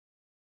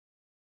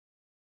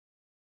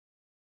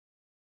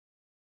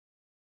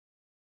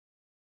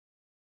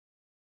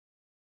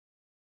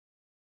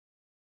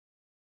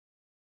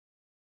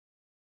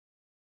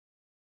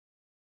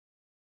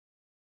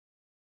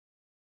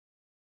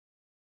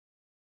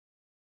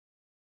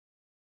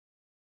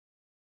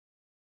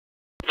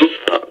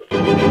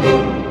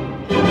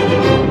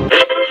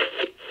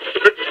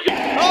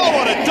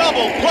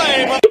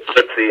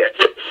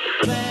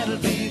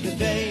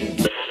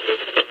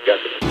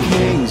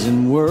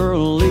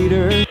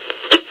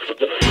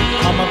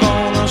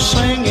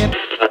sing it.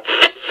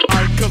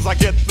 Cause I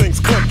get things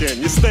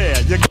cooking. You stare,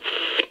 you.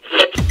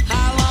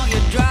 How long your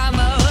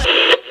drama?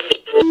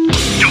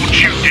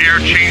 Don't you dare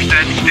change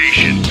that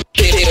station.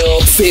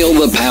 Feel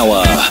the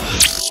power.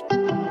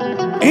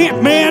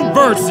 Ant-Man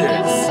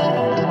versus.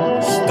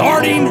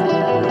 Starting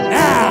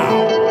now.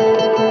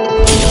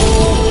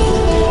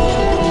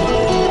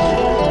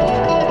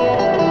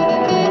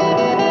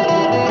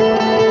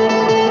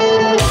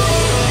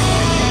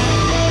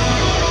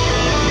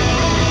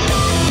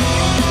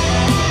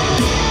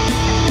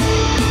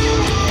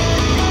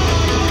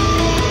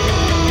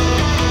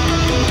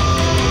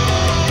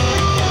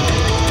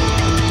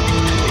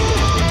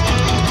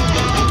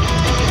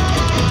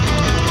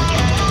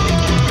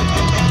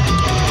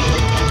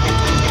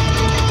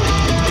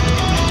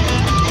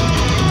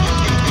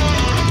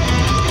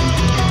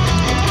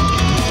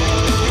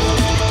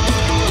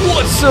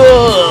 What's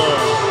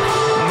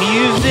up,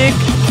 Music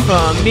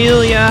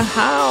Familia?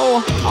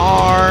 How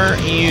are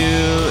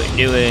you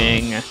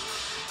doing?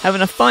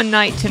 Having a fun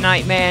night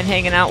tonight, man.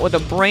 Hanging out with a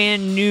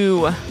brand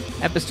new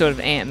episode of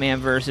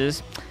Ant-Man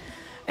Versus.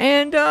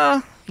 And,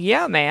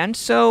 yeah, man.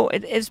 So,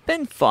 it's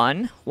been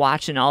fun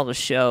watching all the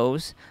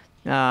shows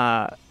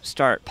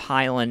start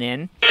piling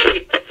in.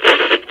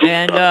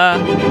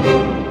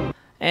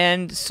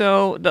 And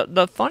so,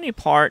 the funny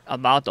part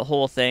about the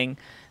whole thing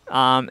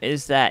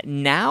is that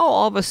now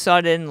all of a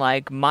sudden,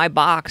 like, my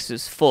box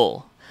is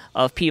full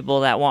of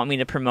people that want me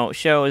to promote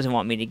shows and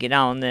want me to get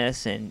on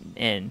this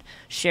and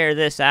share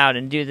this out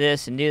and do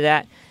this and do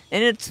that.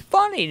 And it's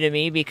funny to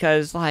me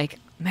because, like,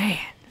 man,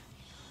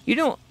 you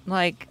don't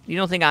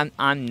think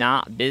I'm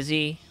not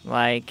busy,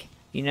 like,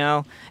 you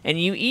know, and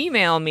you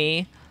email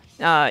me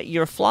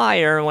your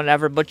flyer or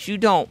whatever, but you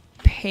don't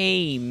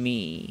pay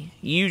me.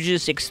 You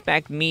just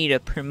expect me to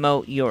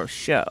promote your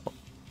show.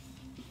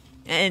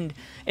 And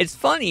it's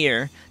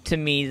funnier to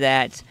me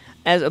that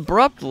as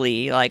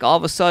abruptly, like, all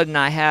of a sudden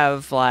I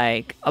have,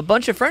 like, a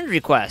bunch of friend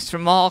requests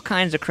from all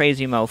kinds of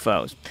crazy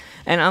mofos.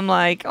 And I'm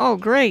like, oh,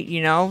 great,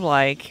 you know,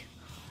 like,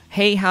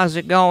 hey, how's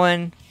it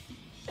going?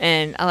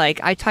 And, like,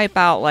 I type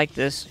out, like,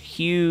 this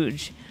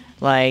huge,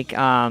 like,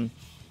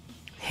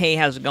 hey,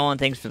 how's it going?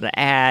 Thanks for the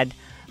ad.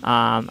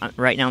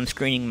 Right now I'm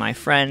screening my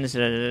friends,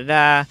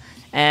 da-da-da-da.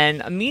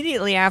 And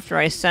immediately after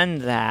I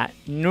send that,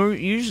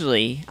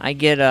 usually I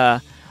get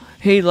a,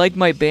 hey, like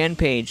my band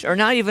page. Or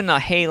not even a,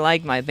 hey,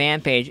 like my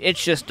band page.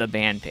 It's just a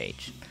band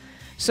page.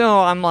 So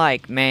I'm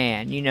like,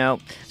 man, you know.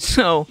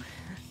 So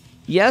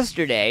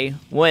yesterday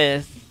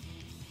with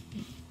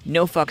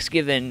No Fucks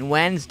Given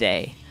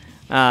Wednesday,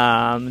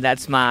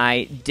 that's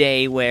my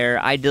day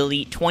where I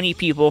delete 20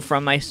 people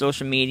from my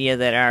social media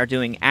that are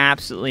doing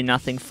absolutely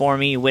nothing for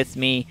me, with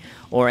me,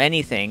 or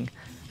anything.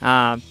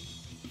 And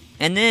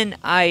then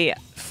I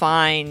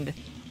find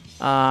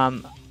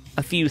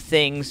a few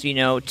things, you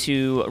know,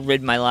 to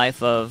rid my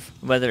life of,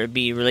 whether it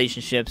be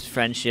relationships,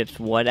 friendships,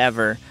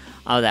 whatever,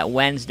 that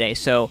Wednesday.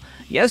 So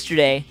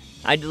yesterday,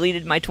 I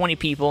deleted my 20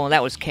 people, and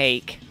that was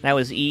cake. That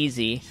was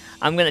easy.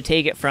 I'm going to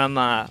take it from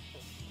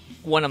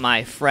one of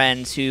my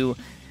friends who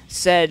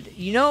said,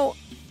 you know,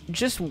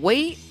 just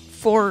wait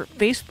for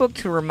Facebook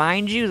to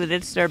remind you that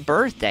it's their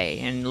birthday,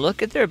 and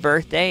look at their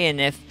birthday, and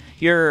if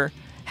you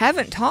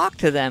haven't talked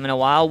to them in a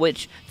while,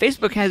 which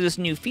Facebook has this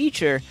new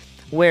feature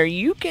where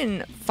you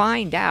can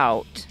find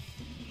out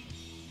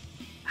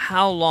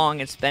how long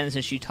it's been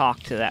since you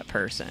talked to that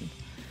person.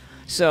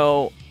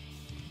 So,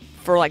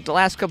 for like the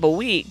last couple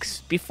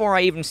weeks, before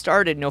I even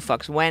started No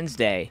Fucks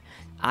Wednesday,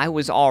 I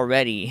was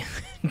already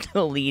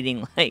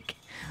deleting like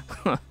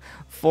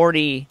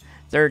 40,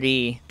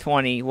 30,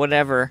 20,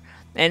 whatever.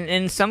 And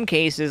in some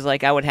cases,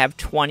 like, I would have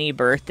 20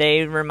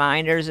 birthday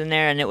reminders in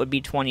there, and it would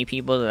be 20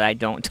 people that I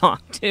don't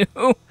talk to.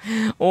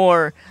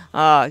 Or,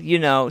 you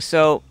know,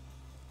 so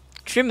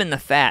trimming the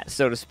fat,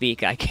 so to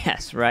speak, I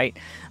guess, right?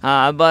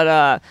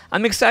 But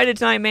I'm excited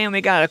tonight, man. We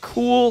got a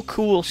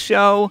cool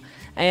show.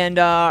 And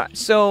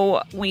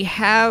so we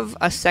have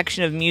a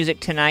section of music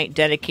tonight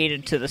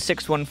dedicated to the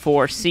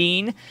 614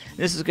 scene.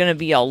 This is going to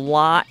be a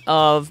lot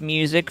of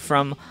music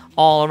from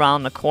all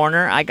around the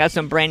corner. I got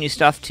some brand new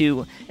stuff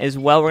too as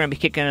well. We're going to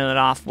be kicking it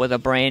off with a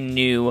brand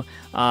new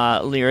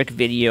lyric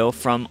video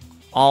from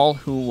All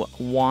Who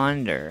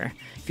Wander.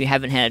 If you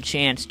haven't had a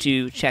chance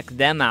to check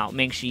them out,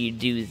 make sure you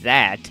do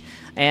that.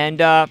 And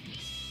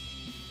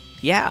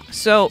yeah,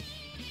 so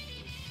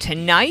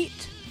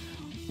tonight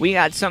we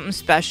got something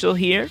special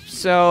here.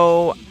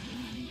 So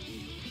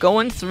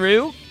going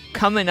through,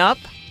 coming up,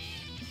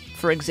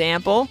 for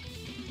example,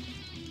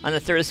 on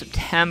the 3rd of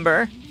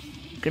September,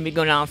 going to be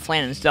going down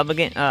Flanagan's Dublin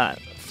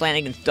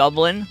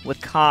with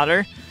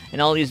Cotter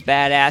and all these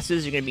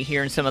badasses. You're going to be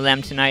hearing some of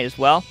them tonight as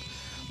well.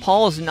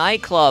 Paul's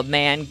Nightclub,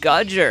 man,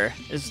 Gudger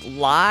is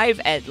live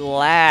at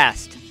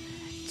last.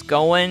 It's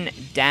going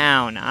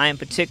down. I am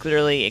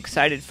particularly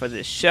excited for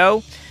this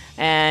show,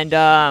 and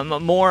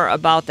more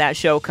about that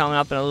show coming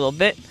up in a little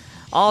bit.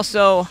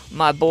 Also,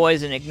 my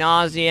boys in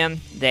Ignasium,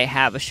 they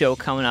have a show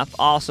coming up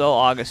also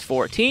August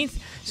 14th,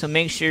 so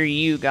make sure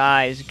you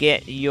guys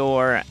get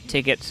your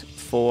tickets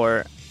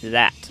for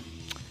that.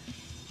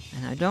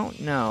 And I don't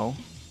know.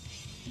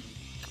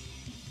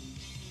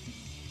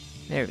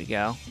 There we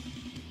go.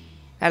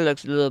 That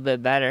looks a little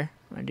bit better,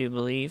 I do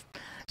believe.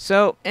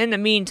 So, in the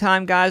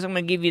meantime, guys, I'm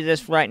going to give you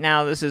this right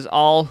now. This is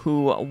All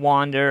Who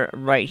Wander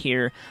right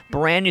here.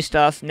 Brand new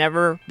stuff,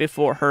 never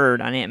before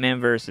heard on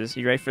AntmanVs.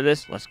 You ready for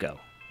this? Let's go.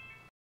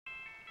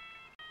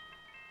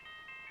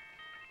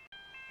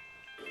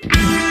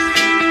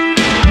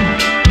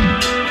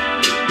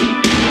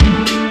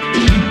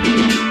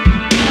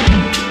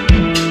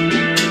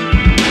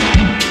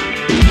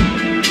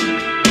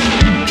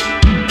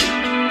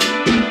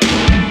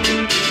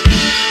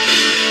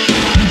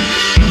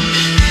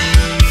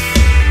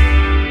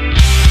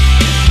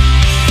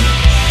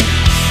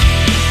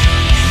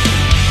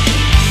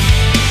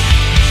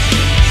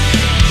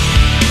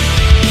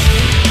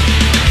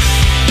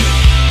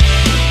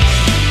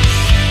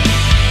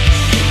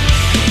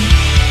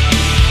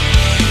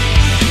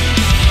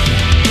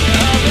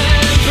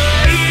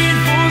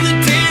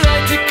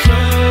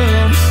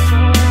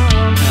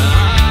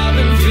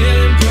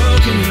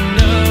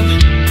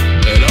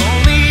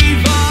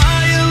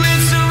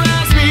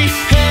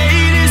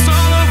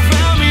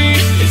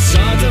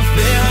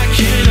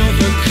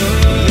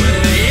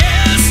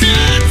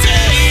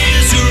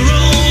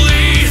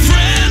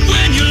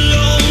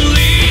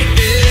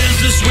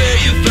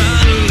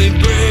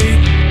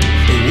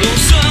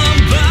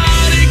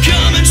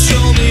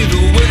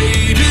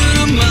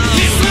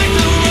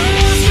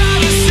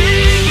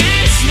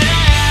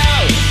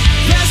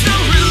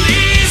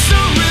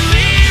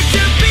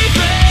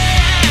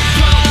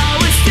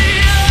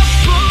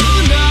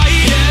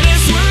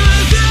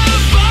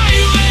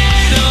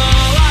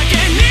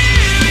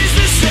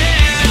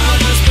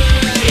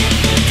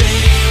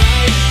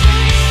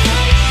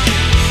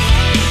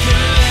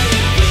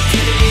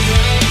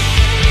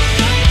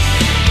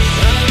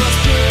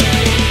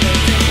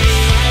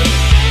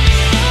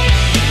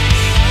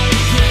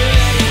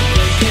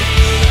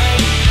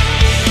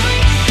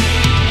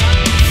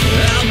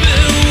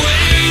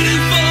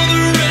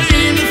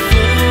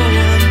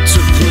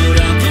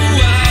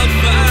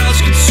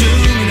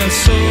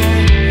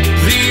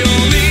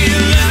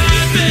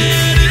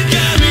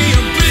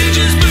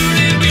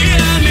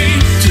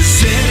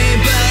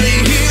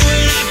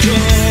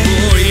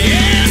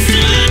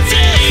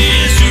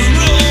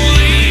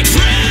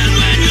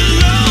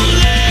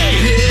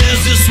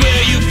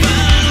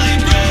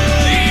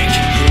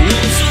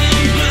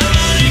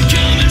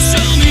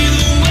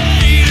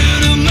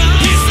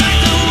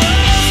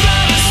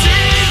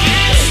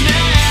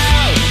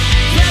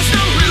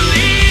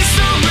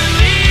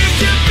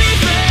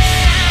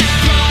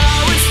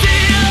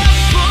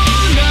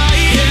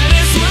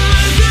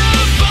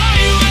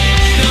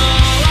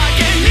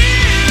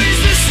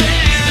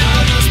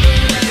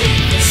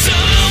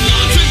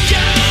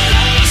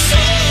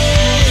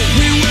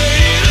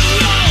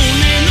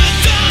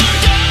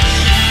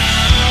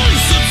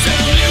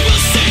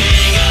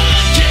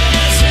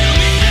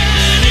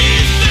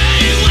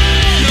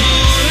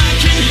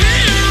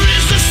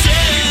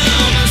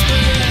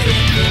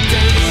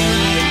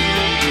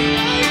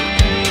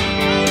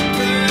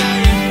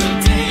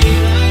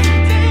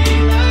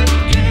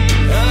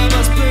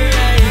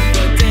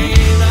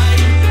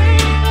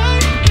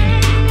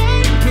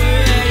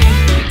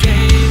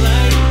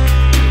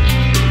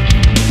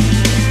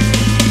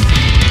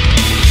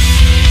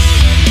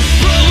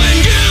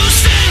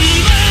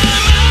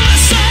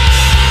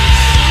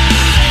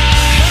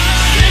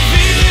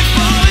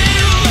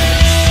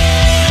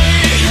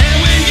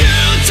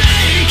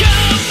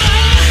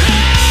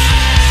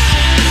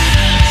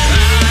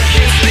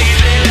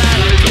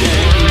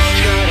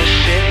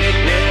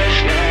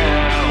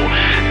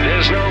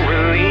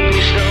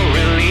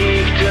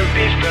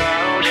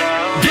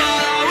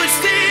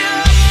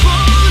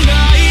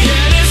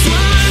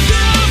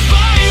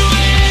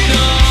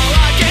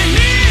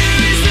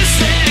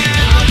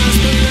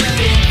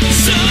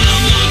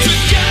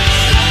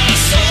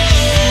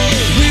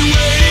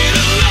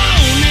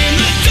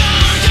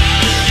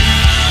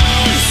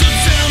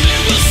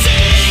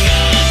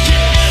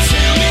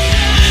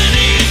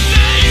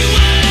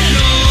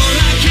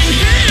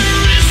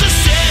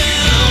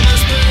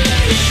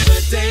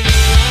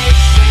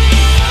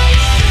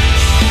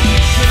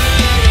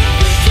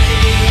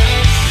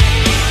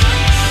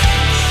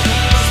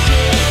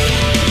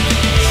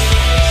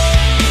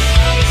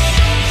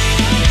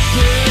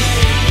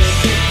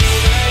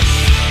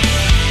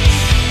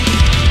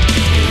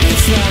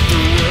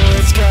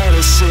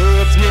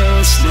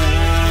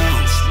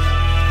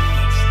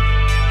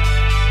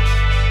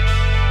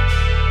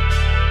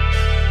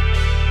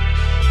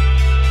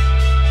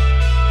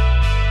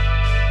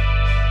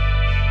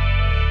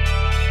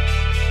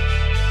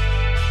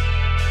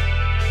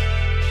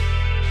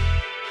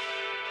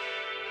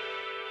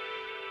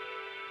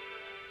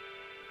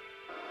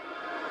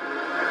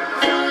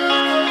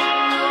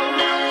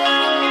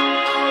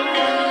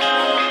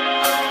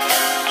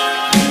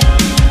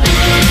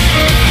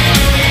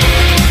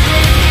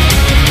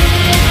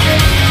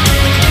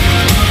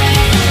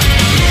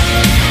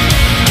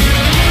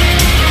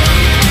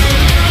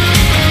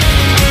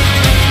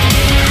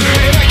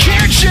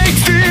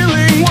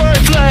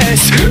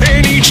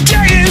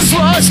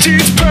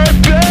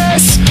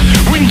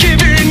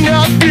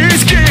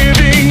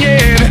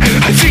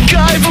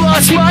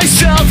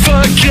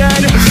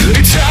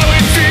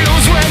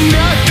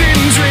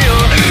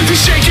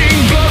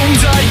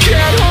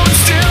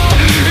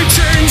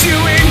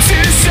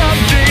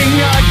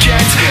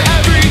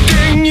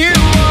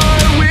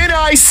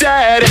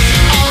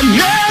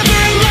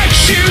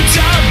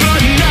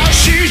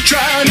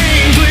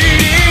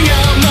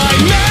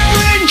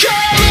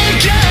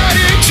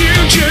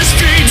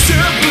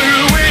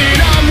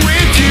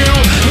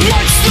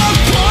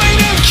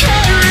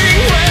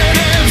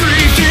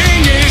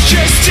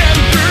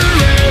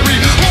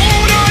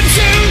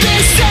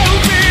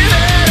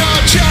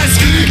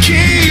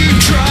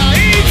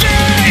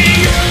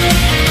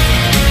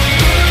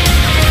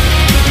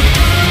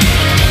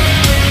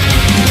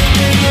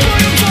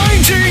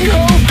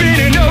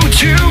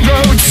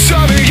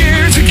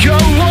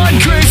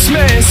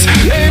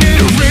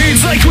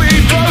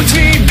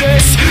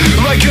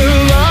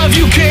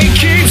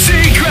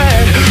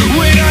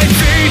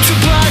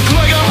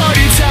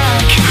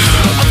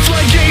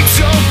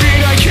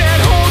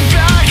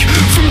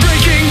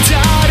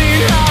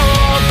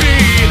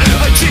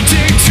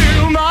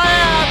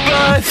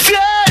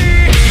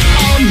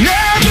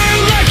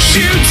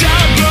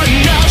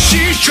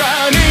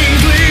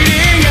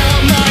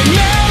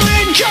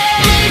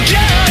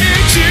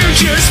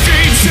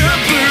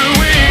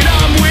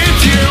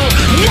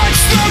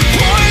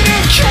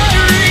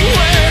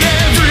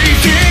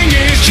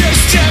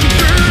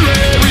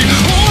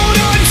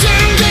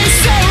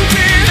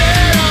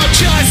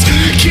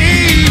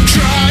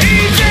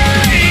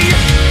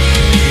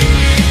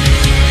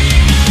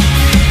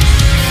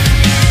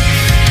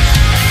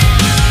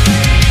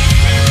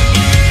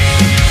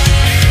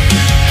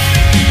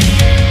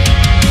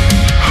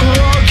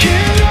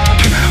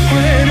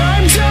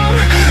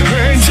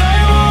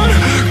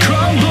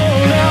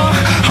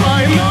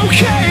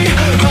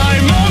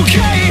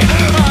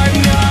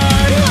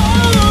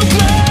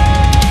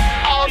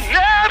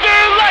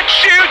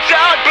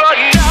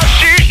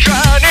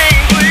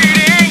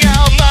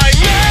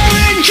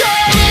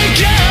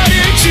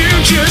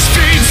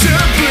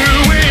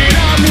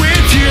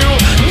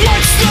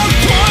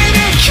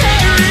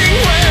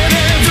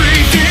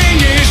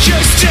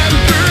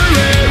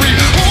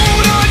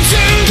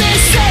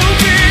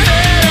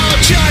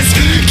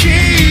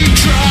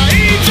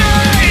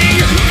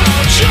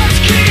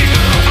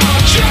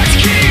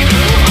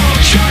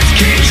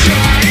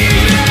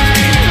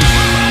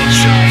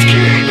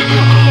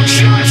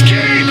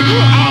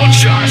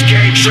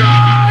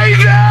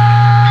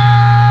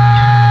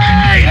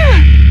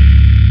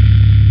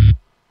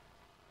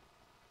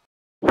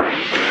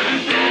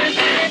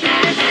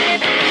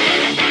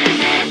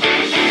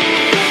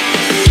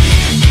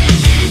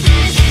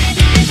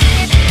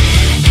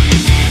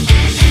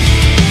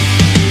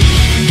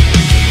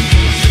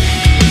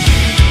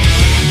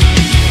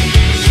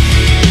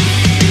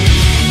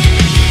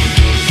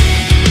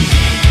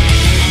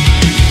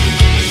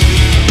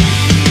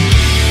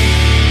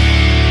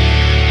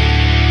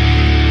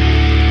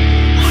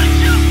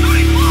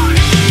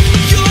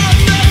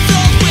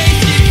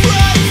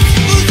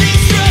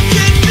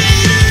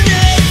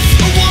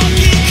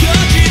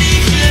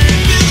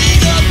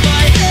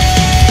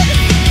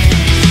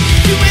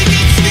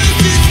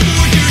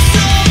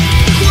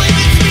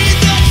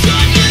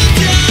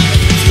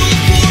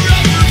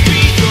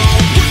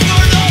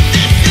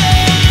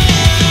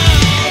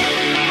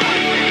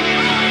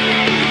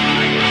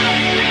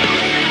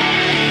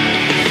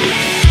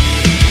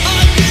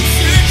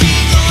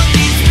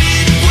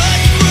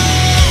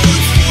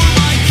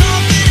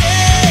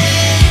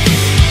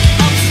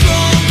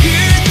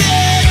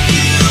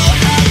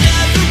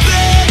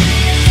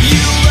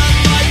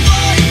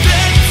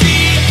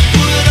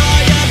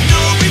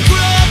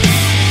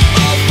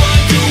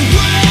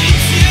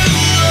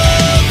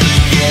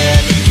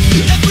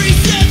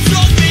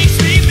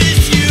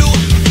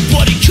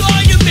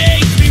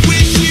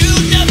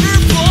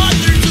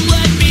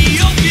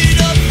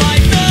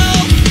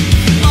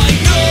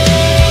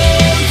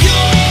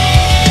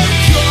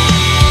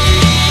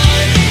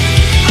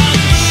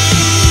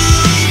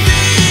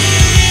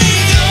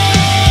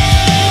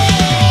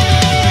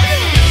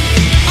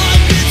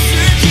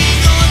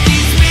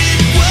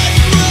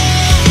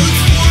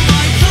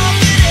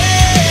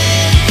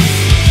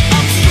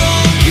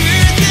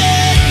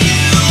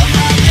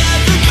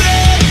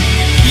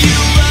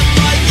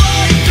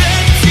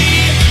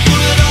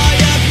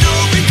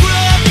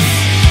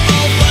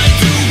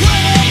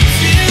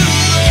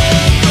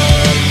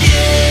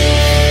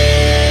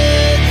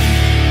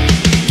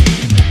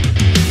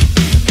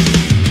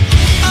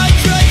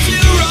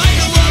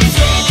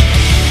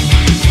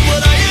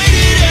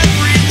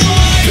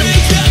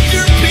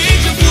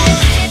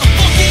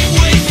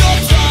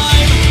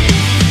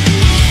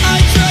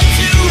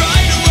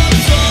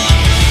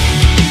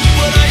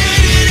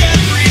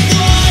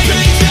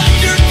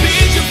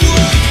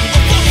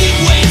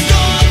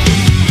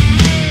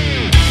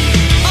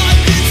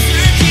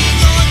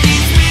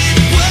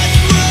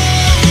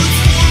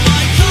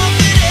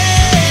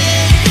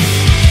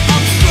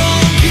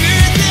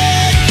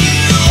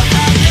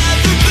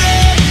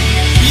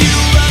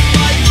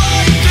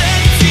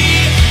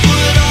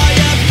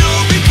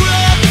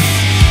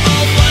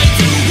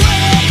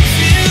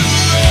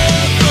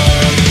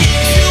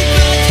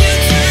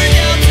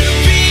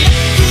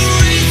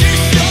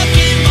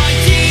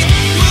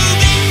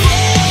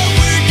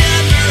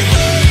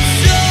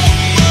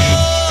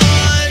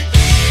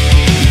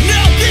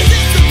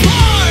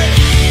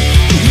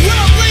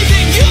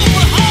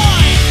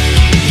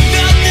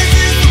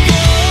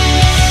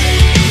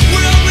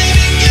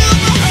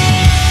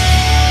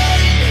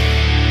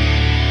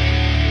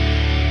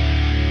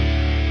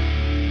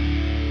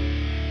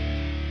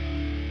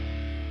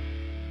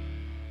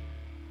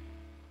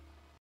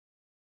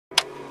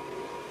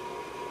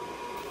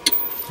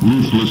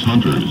 Ruthless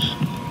hunters.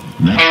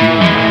 Natural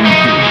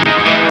born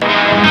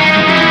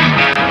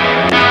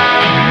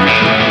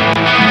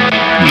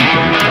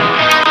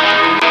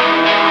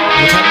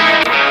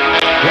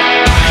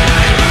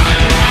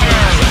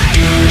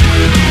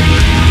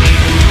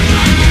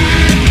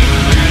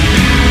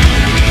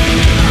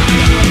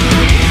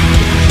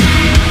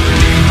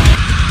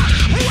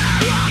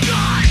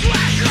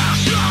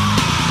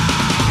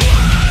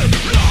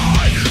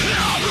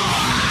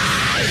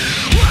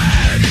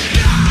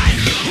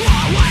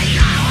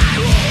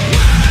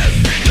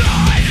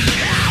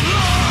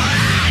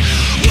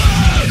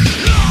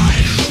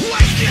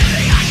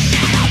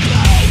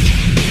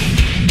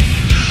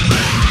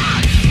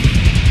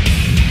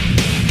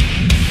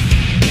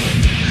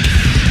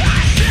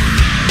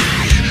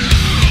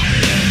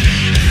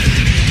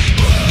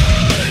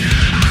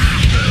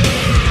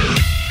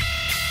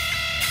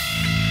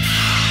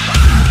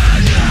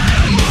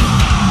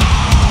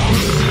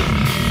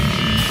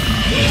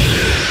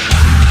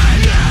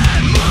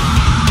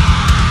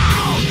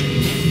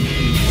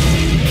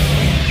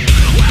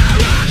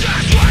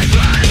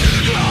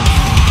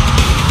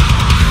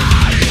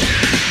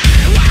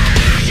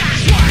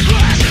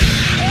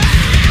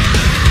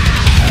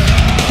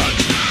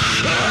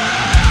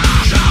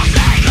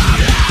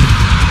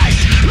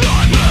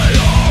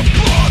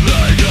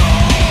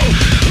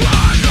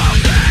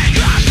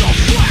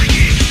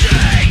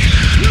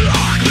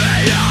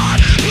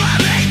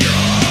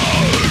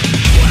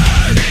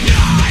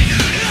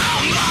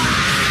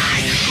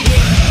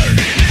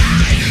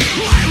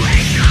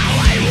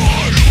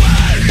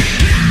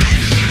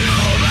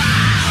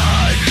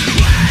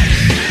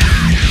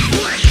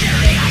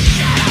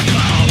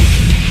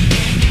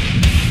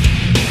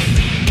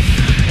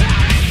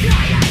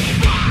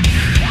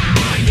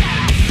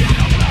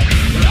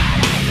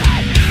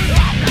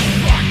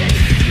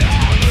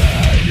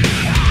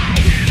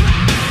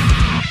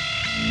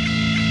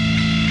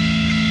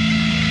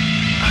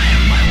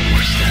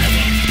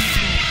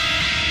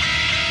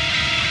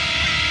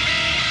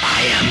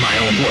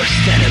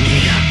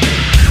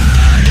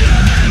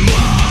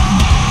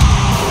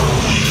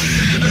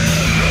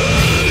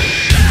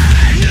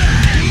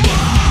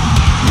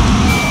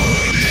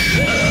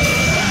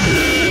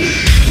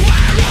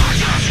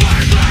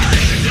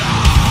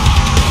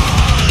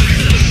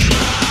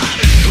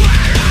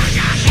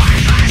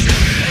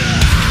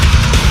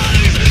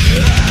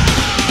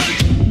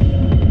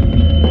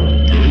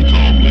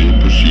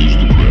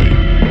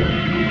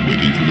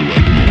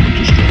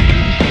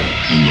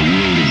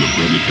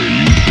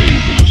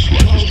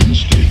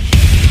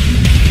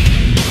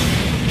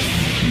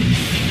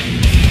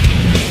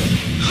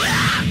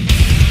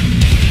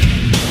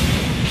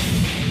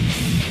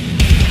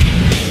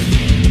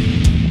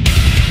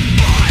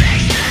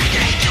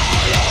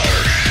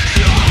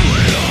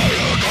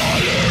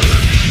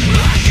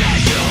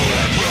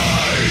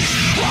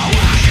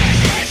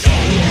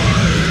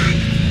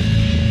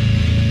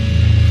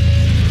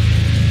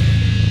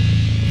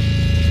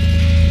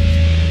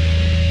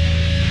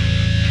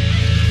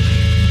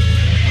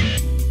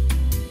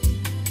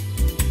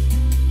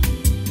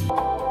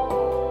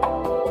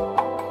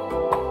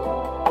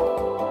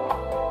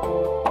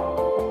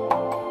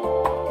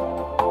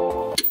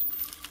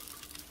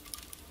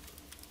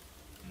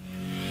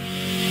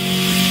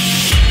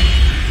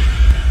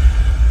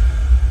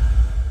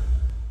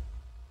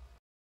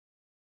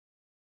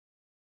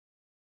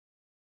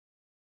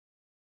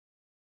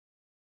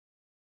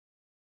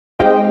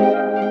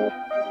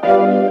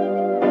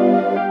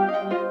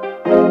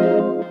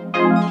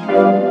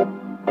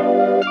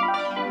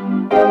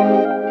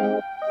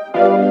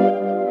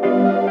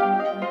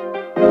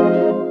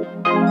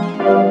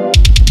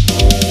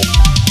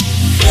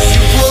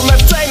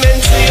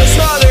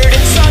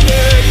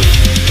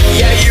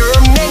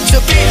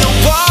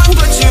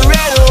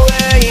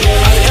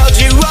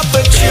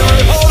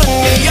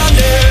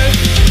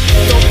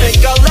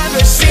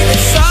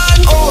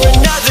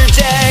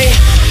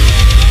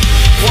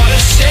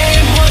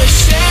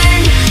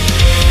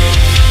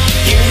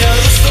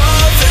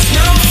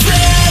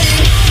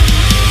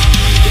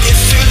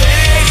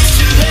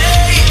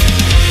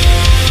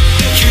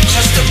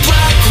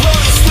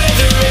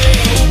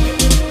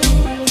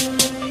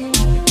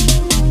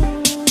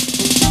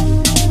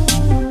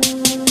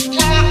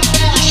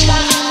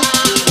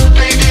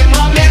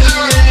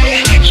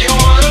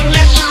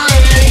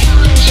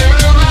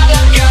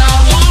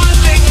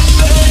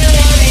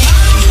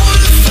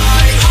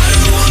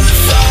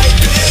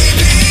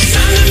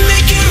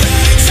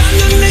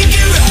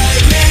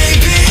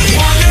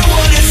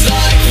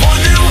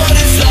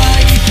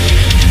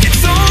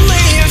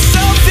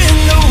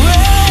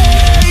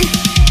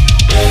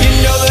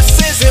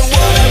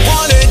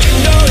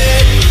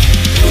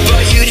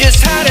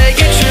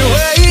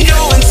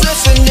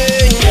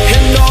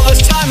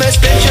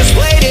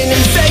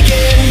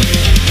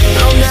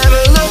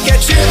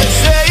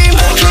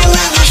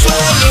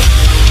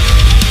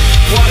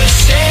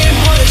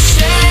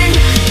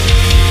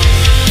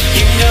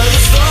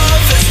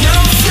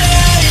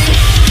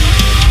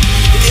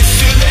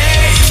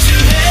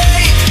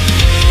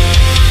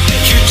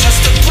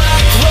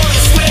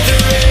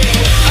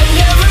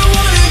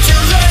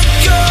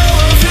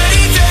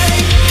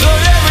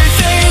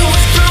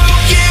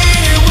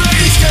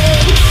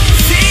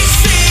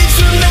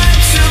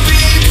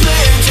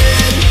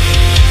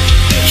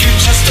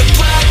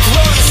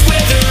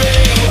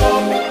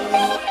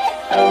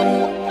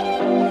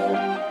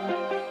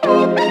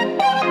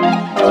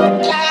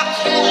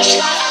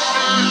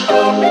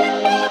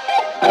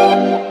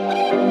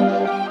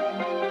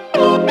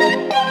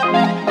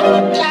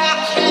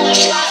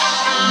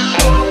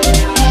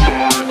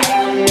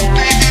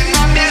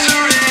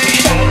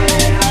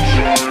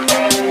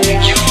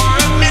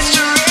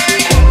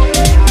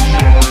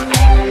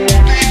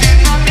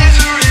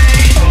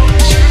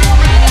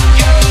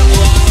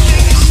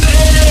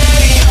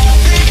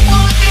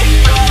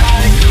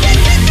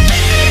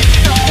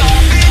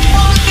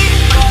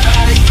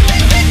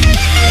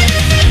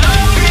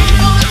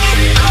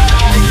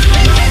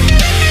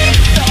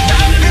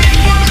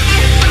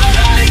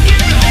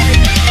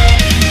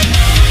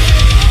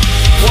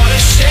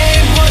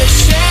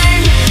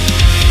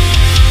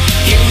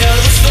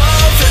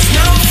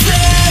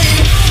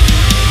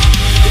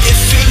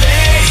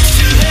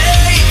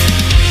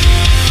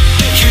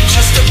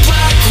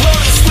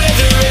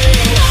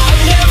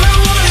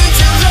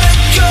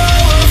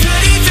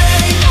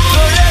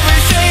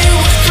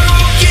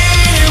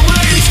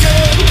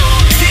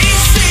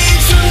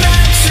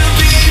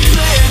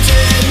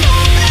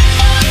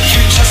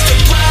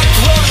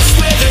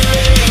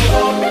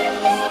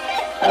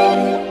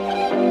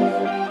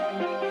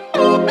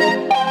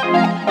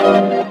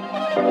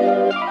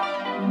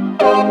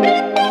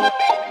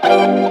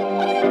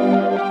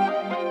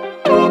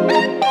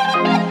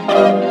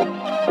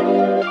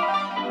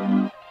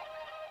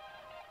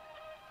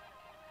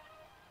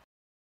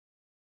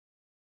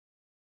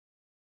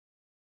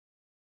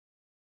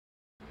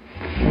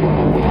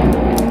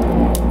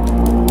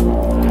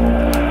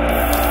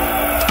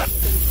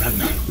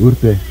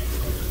Urte.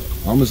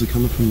 Armies are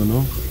coming from the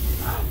north.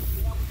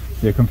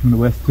 They come from the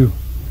west too.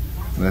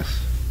 West.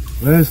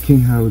 Where's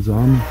King Howard's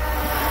army?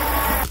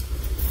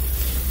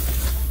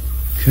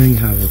 King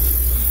Howard.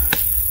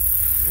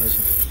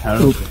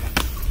 Harold.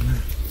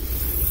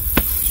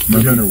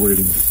 Men are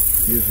waiting.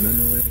 Yes, men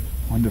are waiting.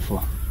 Wonderful.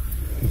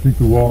 I think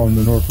the wall on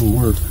the north will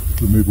work,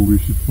 but maybe we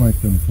should flank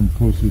them from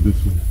closer this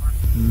way.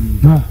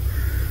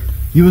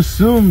 You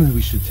assume that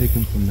we should take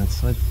them from that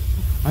side.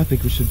 I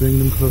think we should bring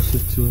them closer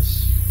to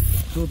us.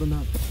 Show them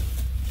out.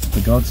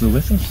 The gods are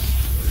with us.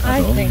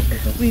 I think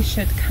we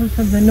should come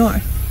from the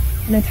north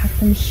and attack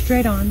them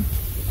straight on.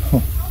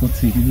 Oh, let's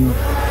see.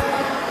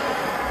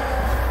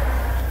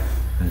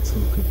 That's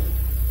all good.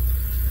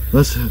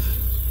 Let's have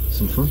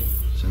some fun,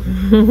 shall we?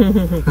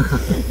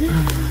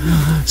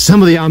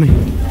 Assemble the army.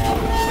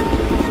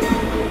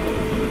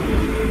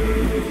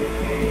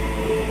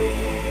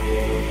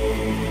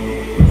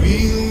 We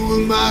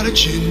will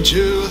march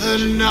into the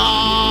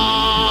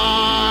night.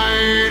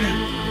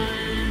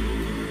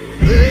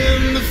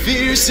 Then the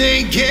fear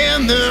sink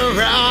in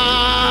their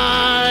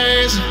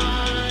eyes.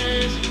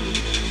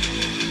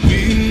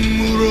 We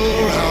will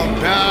roar our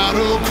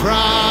battle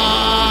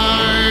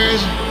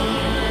cries.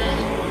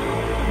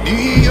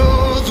 The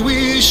oath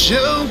we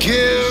shall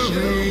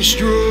carry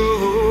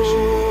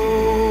strong.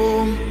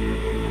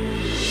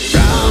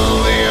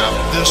 Rally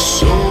up the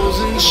souls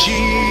and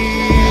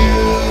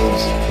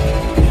shields.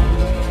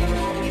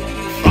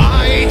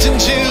 Fight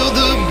until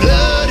the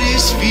blood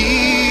is spilled.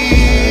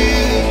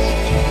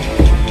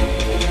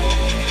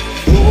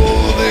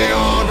 For the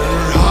honor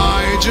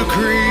I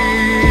decree.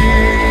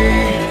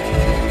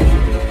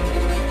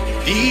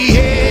 The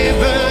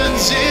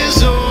heavens is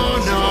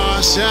on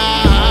our side.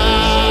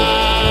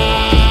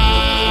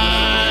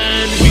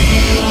 We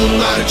will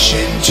march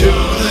into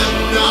the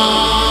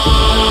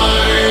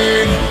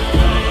night.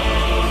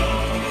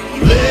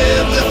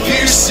 Let the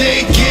fear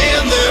sink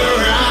in their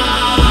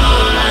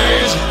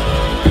eyes.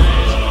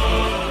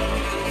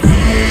 We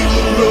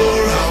will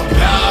roar our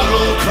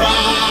battle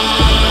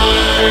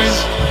cries.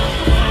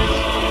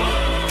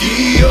 The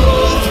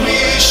oath we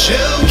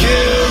shall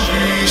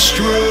carry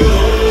strong.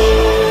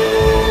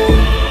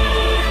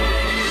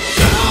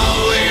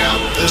 Rally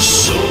up the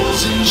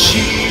souls and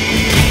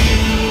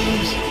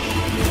shields.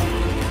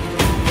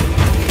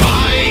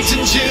 Fight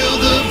until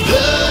the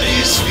blood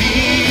is spilled.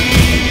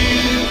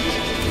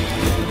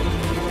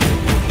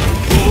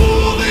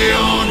 For the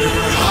honor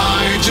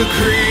I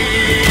decree.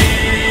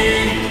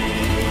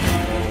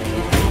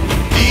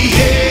 The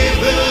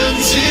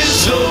heavens is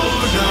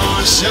on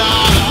our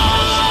side.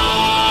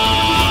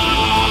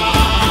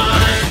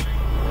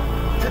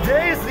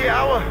 Today is the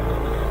hour.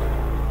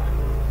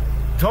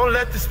 Don't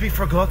let this be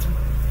forgotten.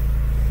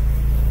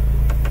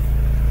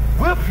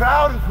 We're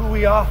proud of who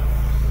we are.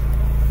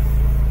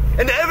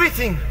 And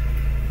everything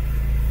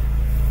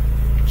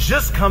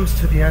just comes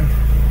to the end.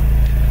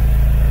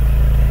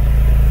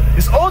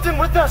 Is Odin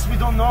with us? We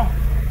don't know.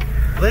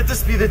 Let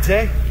this be the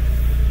day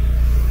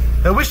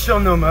that we show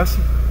no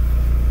mercy.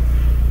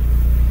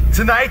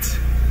 Tonight,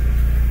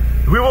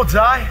 we will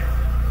die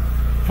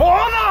for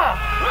honor!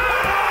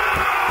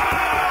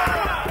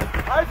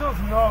 I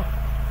don't know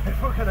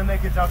if we're gonna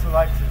make it out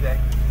alive today.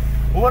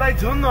 But what I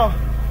do know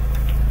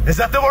is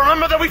that they will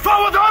remember that we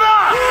fought with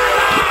honor!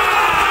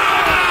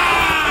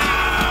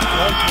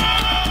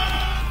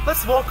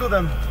 Let's welcome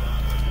them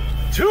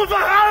to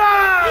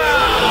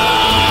Valhalla!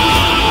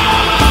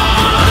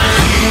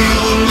 We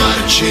will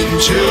march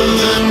into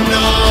the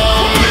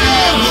night. We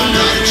will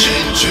march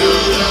into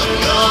the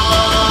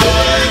night.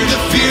 Let the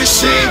fear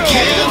sink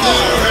in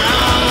their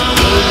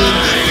eyes. Let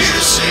the fear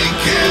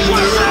sink in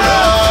their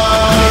eyes.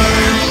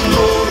 We will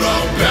roar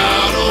our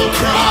battle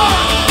cry.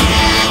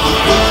 We will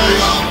roar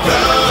our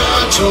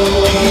battle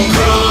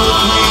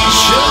cry. We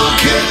shall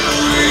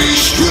carry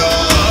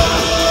strong.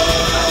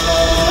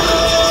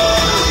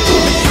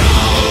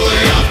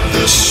 Rally up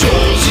the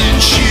souls and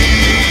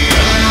shield.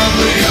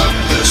 Rally up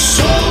the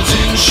souls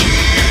and shield.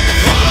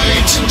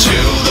 Fight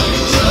until the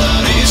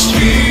blood is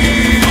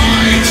spilled.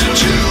 Fight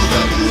until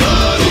the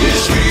blood is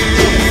spilled.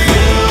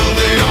 For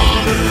the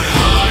honor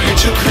I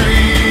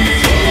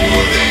decree.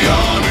 For the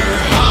honor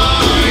I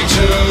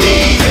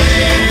decree. The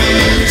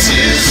heavens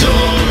is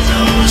on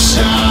our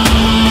side.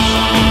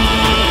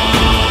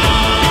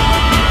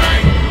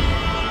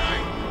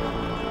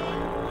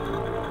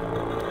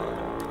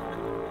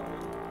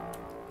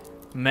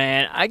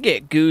 Man, I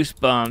get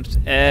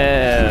goosebumps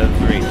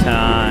every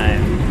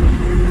time.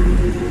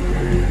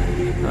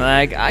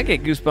 Like, I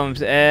get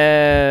goosebumps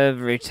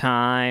every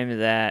time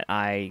that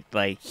I,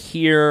 like,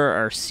 hear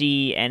or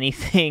see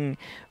anything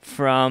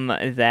from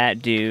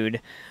that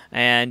dude.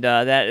 And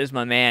that is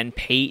my man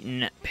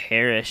Peyton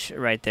Parrish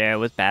right there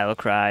with Battle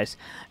Cries.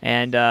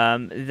 And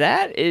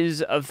that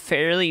is a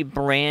fairly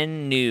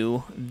brand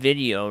new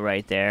video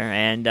right there.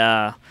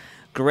 And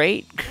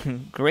great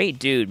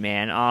dude,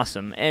 man.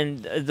 Awesome.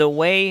 And the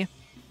way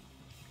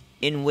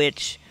in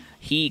which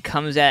he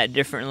comes at it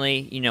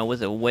differently, you know,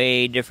 with a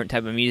way different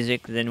type of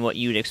music than what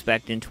you'd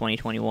expect in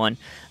 2021.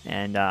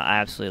 And I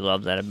absolutely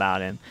love that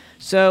about him.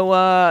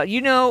 So, you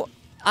know,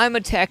 I'm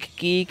a tech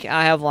geek.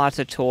 I have lots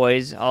of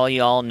toys. All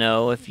y'all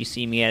know, if you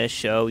see me at a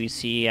show, you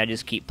see I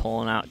just keep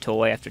pulling out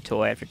toy after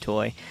toy after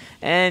toy.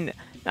 And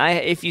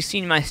if you've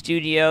seen my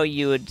studio,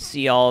 you would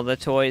see all the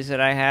toys that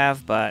I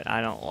have, but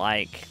I don't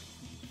like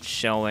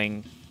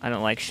showing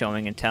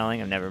and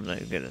telling. I'm never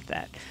really good at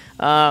that.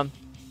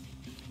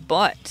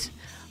 But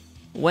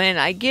when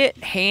I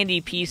get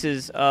handy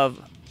pieces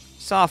of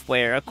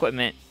software,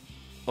 equipment,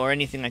 or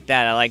anything like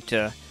that, I like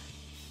to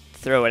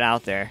throw it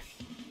out there.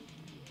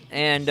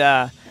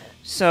 And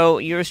so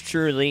yours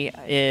truly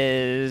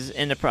is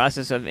in the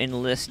process of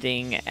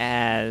enlisting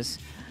as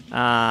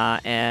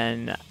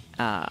I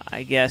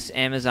guess,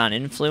 Amazon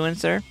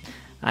influencer.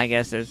 I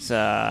guess it's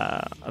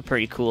a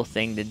pretty cool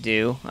thing to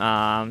do.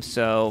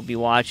 So be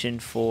watching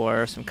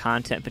for some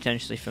content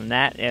potentially from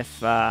that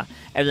if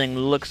everything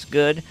looks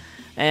good.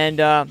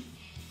 And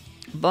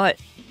but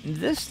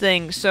this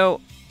thing,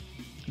 so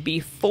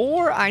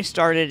before I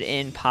started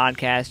in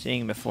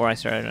podcasting, before I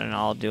started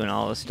doing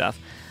all this stuff,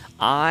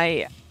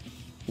 I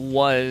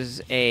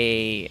was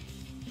a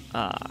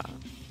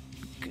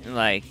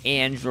like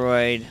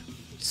Android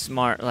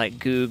smart, like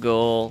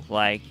Google,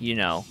 like, you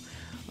know,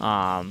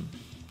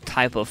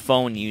 type of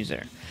phone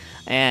user,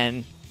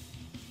 and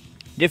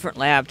different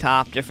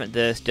laptop, different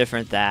this,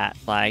 different that,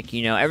 like,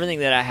 you know, everything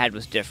that I had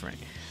was different.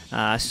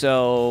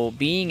 So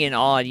being in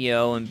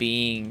audio and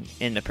being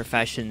in the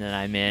profession that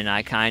I'm in,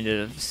 I kind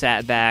of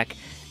sat back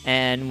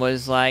and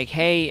was like,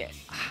 hey,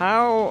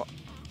 how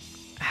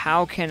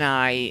can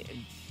I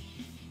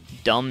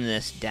dumb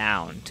this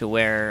down to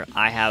where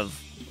I have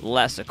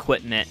less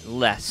equipment,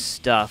 less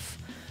stuff,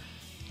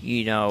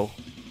 you know?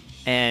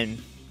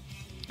 And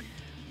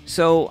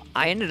so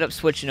I ended up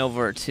switching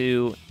over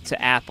to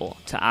Apple,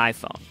 to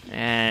iPhone.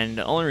 And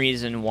the only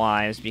reason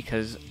why is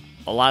because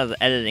a lot of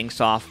the editing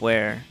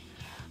software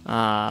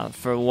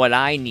for what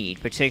I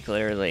need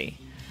particularly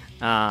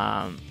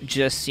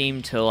just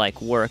seemed to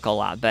like work a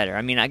lot better.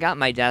 I mean, I got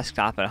my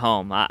desktop at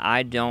home.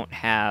 I don't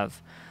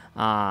have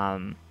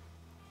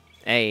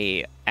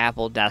a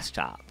Apple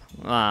desktop,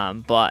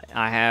 but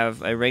I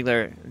have a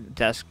regular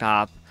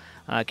desktop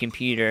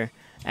computer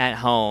at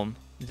home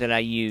that I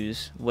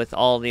use with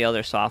all the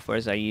other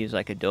softwares I use,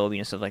 like Adobe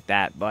and stuff like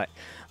that. But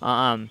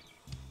I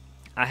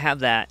have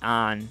that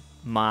on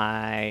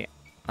my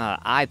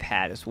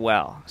iPad as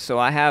well. So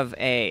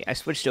I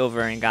switched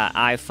over and got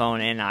iPhone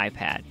and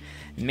iPad.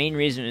 The main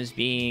reason is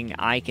being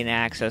I can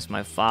access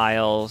my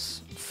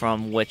files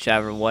from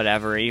whichever,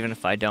 whatever, even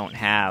if I don't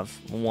have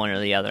one or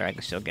the other, I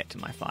can still get to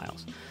my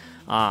files.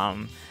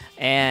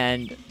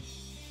 And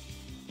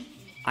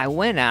I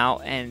went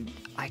out and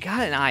I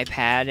got an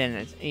iPad, and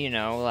it's, you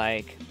know,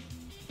 like,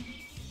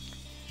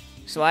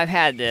 so I've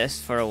had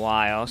this for a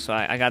while, so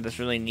I got this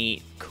really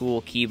neat,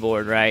 cool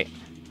keyboard, right?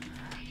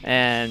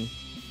 And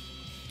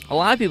a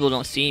lot of people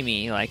don't see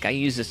me, like, I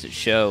use this at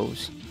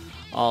shows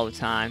all the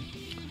time.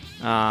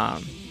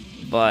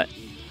 But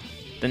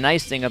the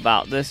nice thing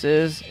about this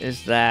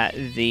is that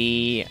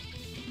the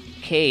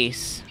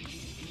case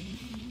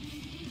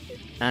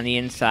on the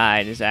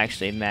inside is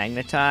actually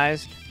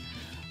magnetized,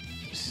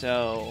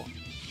 so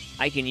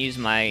I can use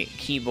my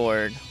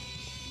keyboard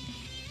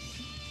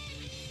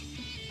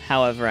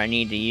however I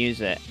need to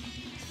use it,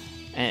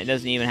 and it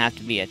doesn't even have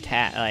to be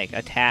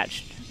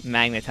attached,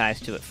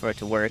 magnetized to it for it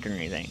to work or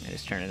anything. I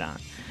just turn it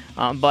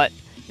on. But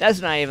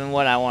that's not even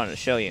what I wanted to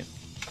show you.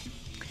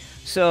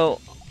 So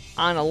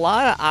on a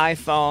lot of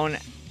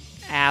iPhone,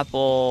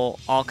 Apple,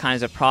 all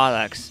kinds of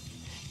products,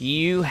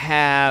 you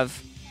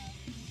have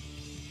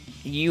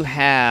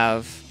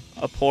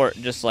a port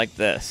just like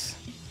this,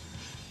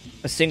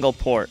 a single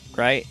port,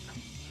 right?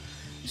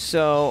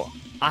 So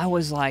I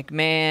was like,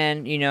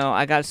 man, you know,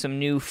 I got some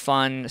new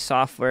fun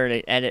software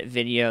to edit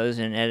videos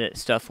and edit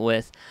stuff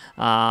with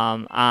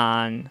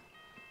on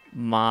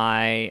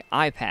my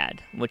iPad,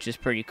 which is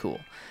pretty cool.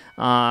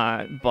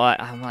 But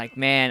I'm like,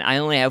 man, I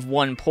only have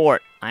one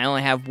port. I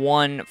only have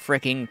one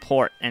freaking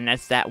port, and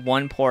that's that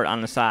one port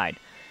on the side.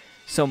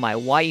 So my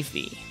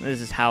wifey, this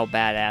is how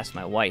badass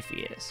my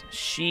wifey is.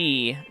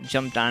 She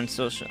jumped on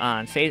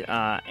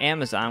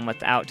Amazon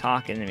without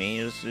talking to me.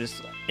 It was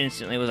just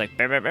instantly was like,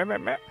 burr, burr, burr,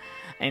 burr,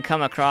 and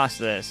come across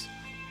this.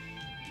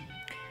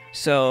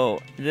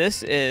 So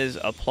this is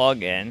a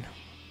plugin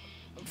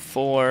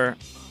for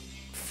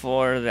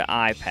the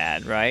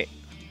iPad, right?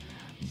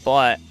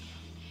 But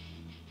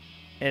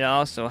it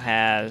also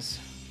has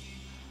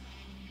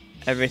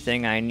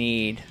everything I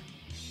need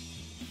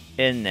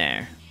in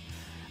there,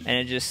 and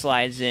it just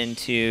slides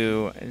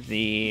into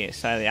the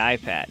side of the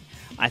iPad.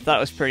 I thought it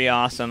was pretty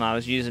awesome. I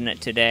was using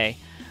it today,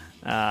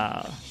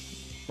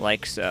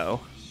 like so,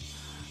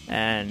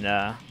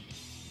 and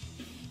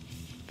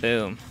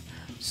boom.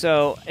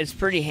 So it's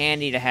pretty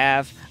handy to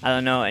have. I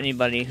don't know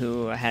anybody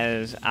who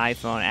has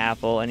iPhone,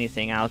 Apple,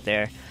 anything out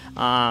there.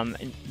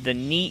 The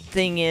neat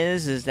thing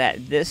is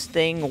that this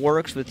thing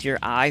works with your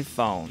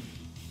iPhone.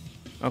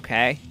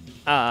 Okay?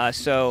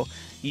 So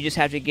you just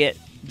have to get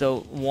the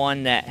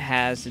one that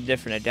has a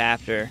different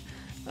adapter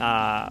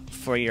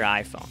for your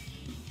iPhone.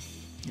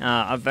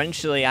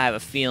 Eventually, I have a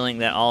feeling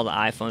that all the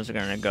iPhones are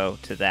going to go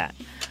to that.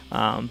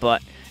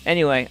 But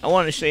anyway, I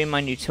wanted to show you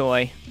my new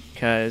toy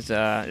because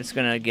it's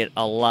going to get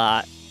a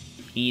lot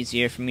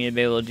easier for me to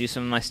be able to do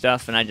some of my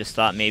stuff, and I just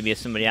thought maybe if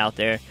somebody out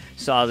there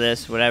saw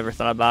this, whatever,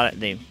 thought about it,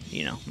 they,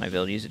 might be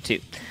able to use it too.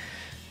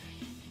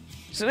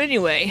 So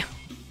anyway,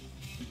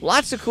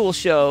 lots of cool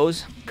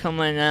shows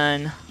coming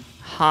on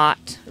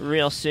hot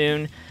real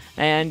soon,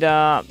 and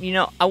I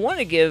want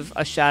to give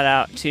a shout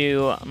out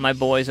to my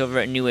boys over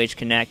at New Age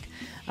Connect,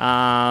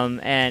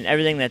 and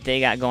everything that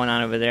they got going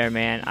on over there,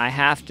 man. I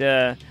have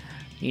to,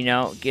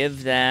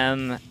 give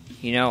them,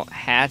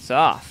 hats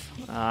off.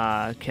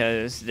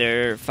 Because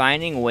they're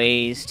finding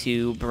ways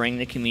to bring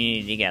the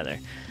community together,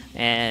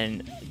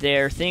 and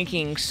they're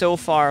thinking so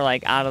far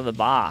like out of the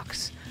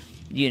box,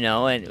 and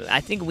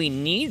I think we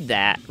need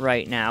that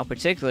right now,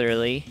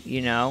 particularly.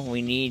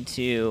 We need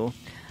to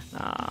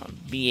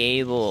be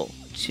able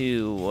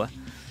to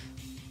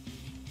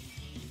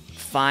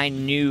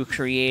find new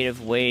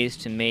creative ways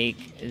to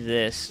make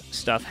this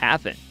stuff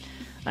happen.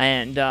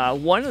 And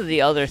one of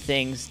the other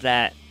things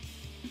that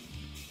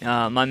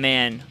my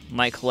man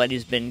Mike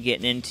Coletti's been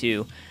getting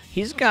into,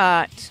 he's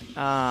got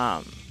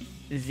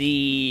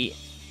the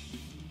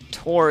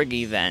Torg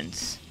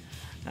events.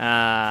 You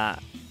can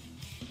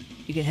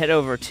head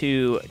over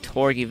to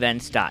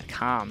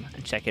torgevents.com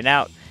and check it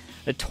out.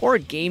 The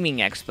Torg Gaming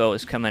Expo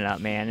is coming up,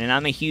 man, and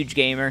I'm a huge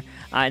gamer.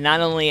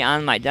 Not only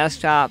on my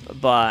desktop,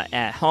 but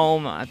at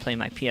home. I play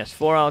my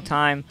PS4 all the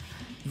time.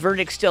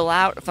 Verdict's still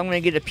out. If I'm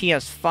going to get a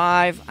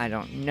PS5, I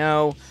don't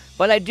know.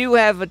 But I do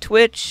have a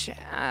Twitch,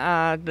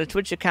 the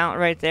Twitch account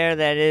right there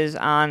that is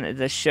on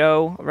the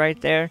show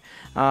right there,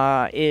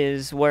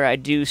 is where I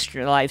do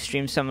live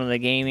stream some of the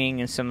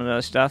gaming and some of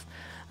those stuff.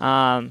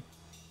 And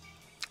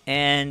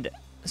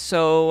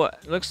so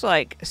it looks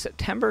like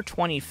September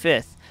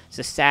 25th, it's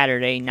a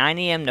Saturday, 9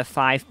 a.m. to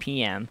 5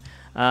 p.m.,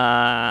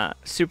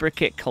 Super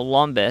Kick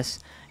Columbus.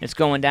 It's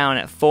going down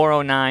at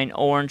 409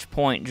 Orange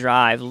Point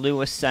Drive,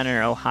 Lewis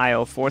Center,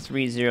 Ohio,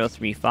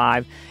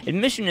 43035.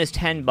 Admission is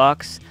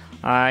 $10.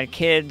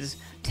 Kids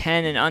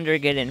 10 and under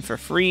get in for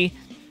free,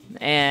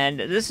 and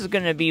this is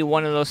going to be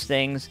one of those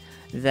things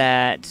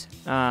that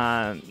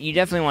you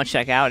definitely want to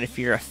check out if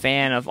you're a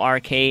fan of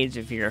arcades,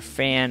 if you're a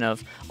fan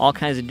of all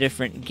kinds of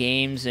different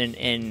games,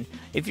 and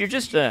if you're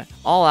just a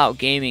all-out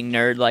gaming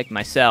nerd like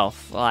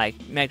myself,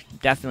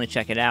 definitely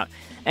check it out.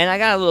 And I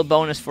got a little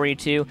bonus for you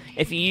too.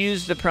 If you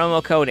use the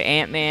promo code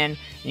Antman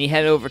and you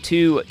head over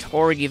to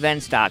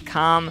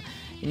torgevents.com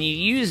and you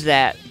use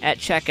that at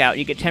checkout,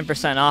 you get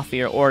 10% off of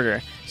your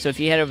order. So if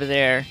you head over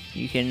there,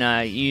 you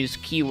can use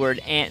keyword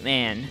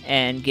Antman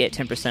and get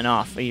 10%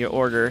 off of your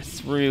order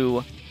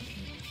through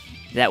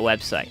that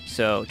website.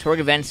 So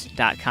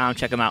torgevents.com,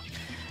 check them out.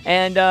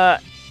 And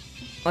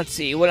let's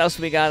see, what else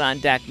we got on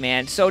deck,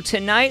 man? So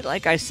tonight,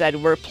 like I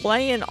said, we're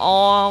playing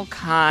all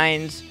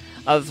kinds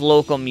of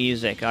local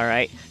music, all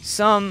right?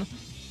 Some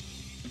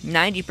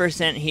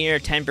 90% here,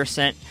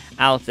 10%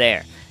 out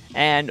there.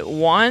 And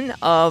one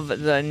of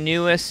the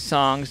newest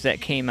songs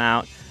that came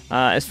out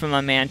is from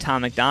my man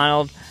Tom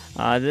McDonald.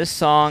 This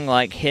song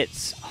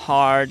hits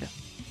hard.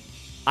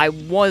 I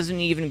wasn't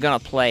even gonna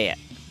play it.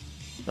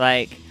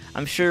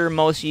 I'm sure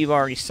most of you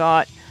already saw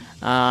it.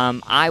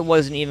 I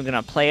wasn't even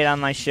gonna play it on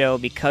my show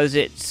because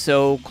it's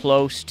so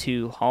close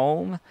to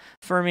home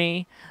for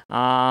me.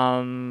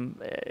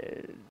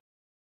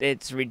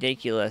 It's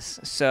ridiculous.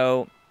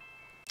 So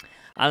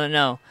I don't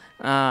know.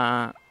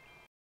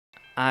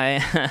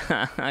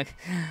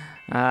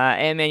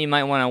 And man, you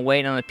might want to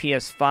wait on the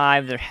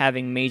PS5. They're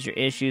having major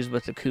issues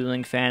with the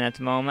cooling fan at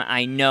the moment.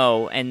 I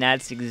know, and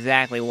that's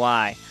exactly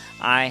why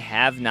I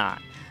have not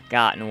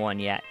gotten one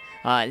yet.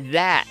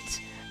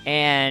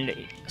 And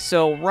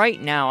so right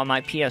now on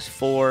my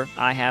PS4,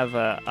 I have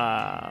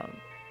I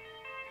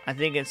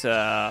think it's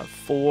a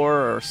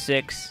 4 or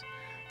 6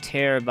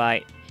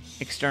 terabyte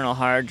external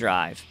hard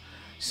drive.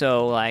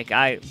 So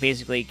I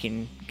basically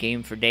can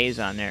game for days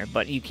on there,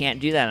 but you can't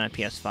do that on a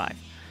PS5.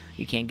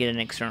 You can't get an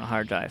external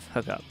hard drive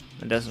hookup.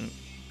 It doesn't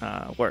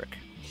work.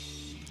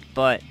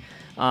 But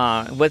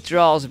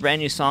Withdrawal is a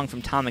brand new song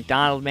from Tom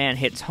McDonald, man.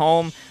 Hits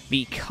home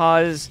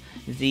because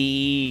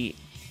the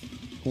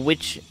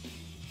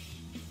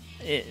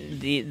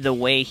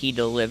way he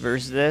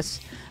delivers this.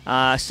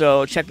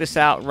 So check this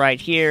out right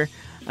here.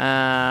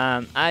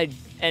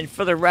 And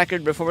for the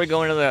record, before we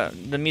go into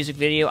the music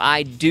video,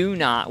 I do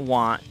not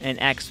want an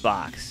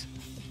Xbox.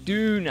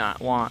 Do not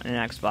want an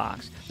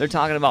Xbox. They're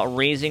talking about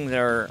raising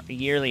their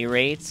yearly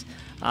rates.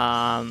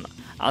 I'll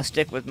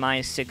stick with my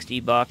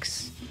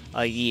 $60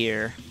 a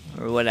year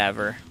or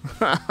whatever.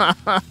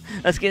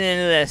 Let's get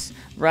into this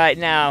right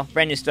now.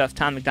 Brand new stuff,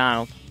 Tom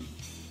McDonald.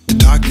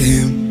 talk to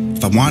him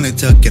if I wanted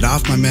to get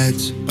off my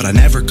meds, but I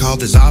never called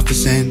his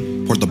office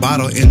in. Poured the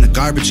bottle in the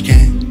garbage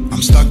can.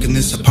 I'm stuck in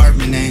this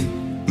apartment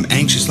and I'm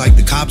anxious like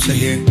the cops are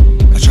here.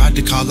 I tried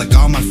to call like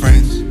all my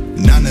friends,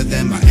 none of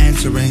them are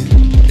answering.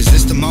 Is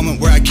this the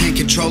moment where I can't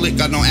control it?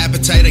 Got no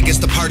appetite, I guess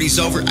the party's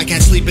over. I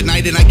can't sleep at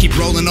night and I keep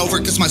rolling over,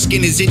 cause my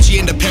skin is itchy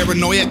and the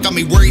paranoia got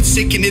me worried,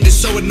 sick, and it is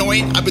so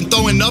annoying. I've been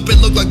throwing up, it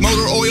looked like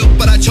motor oil,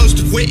 but I chose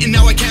to quit and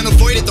now I can't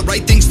avoid it. The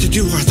right things to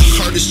do are the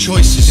hardest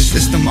choices. Is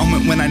this the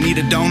moment when I need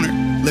a donor?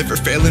 Liver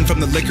failing from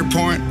the liquor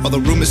pouring, while the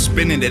room is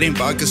spinning, it ain't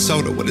vodka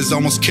soda. What is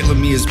almost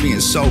killing me is being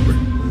sober.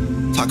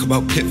 Talk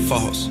about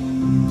pitfalls,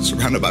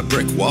 surrounded by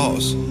brick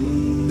walls.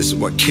 This is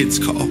what kids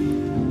call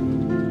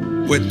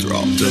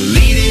withdrawal.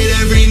 Deleted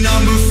every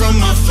number from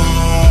my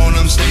phone,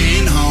 I'm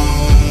staying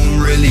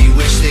home. Really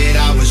wish that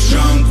I was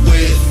drunk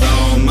with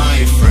all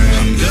my friends.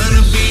 I'm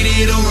gonna beat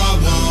it or I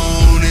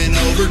won't and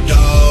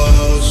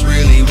overdose.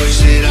 Really wish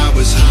that I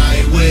was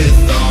high with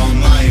all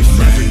my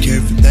friends. Never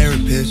cared for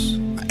therapists,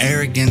 my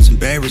arrogance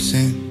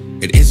embarrassing.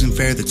 It isn't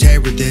fair to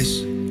tear with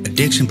this.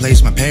 Addiction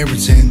placed my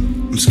parents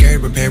in. I'm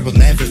scared repair will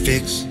never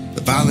fix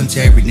the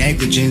voluntary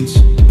negligence,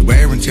 the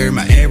wear and tear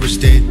my errors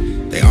did.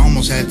 They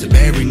almost had to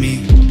bury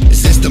me.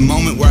 Is this the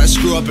moment where I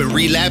screw up and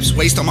relapse?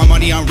 Waste all my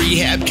money on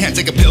rehab. Can't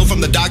take a pill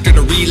from the doctor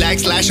to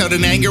relax. Lash out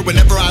in anger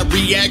whenever I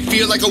react.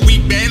 Feel like a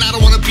weak man, I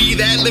don't wanna be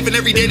that. Living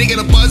every day to get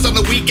a buzz on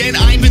the weekend.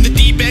 I'm in the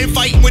deep end,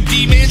 fighting with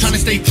demons. Trying to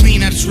stay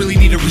clean, I just really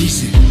need a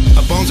reason.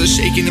 My bones are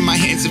shaking in my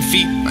hands and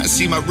feet. I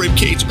see my rib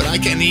cage, but I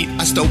can't eat.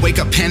 I still wake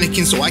up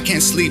panicking, so I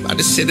can't sleep. I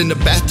just sit in the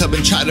bathtub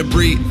and try to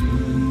breathe.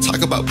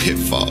 Talk about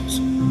pitfalls,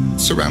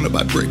 surrounded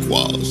by brick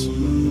walls.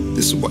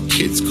 This is what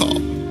kids call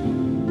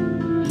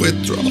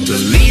withdrawal.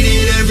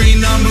 Deleted every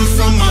number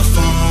from my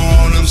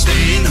phone, I'm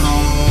staying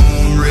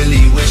home.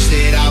 Really wish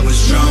that I was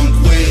drunk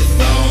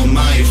with all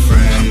my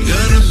friends. I'm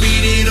gonna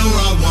beat it or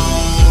I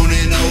won't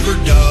and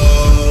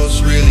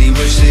overdose. Really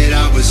wish that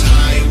I was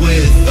high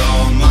with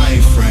all my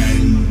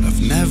friends.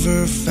 I've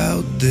never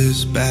felt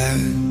this bad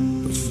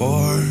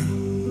before.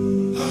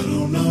 I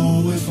don't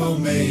know if I'll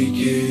make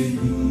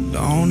it.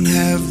 Don't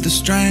have the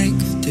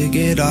strength to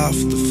get off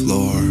the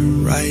floor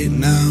right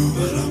now,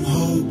 but I'm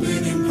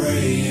hoping and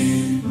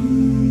praying.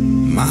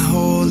 My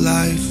whole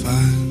life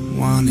I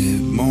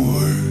wanted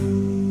more.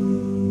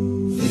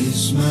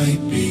 This might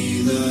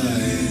be the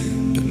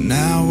end, but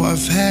now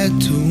I've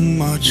had too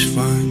much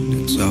fun.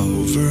 It's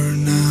over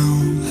now.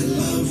 I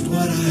loved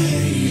what I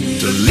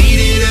hated.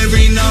 Deleted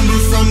every number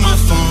from my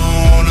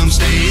phone, I'm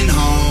staying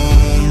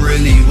home.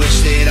 Really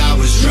wish that I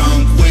was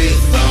drunk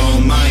with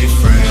all my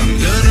friends. I'm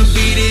gonna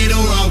beat it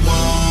or I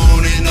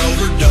won't and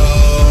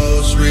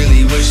overdose.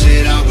 Really wish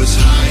that I was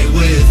high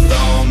with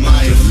all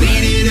my friends.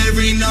 Deleted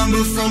every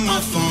number from my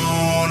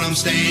phone, I'm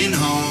staying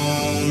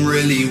home.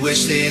 Really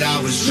wish that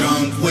I was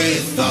drunk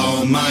with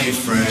all my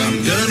friends. I'm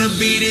gonna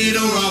beat it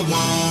or I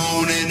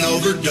won't and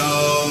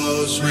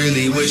overdose.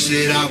 Really wish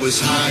that I was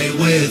high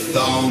with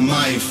all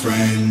my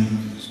friends.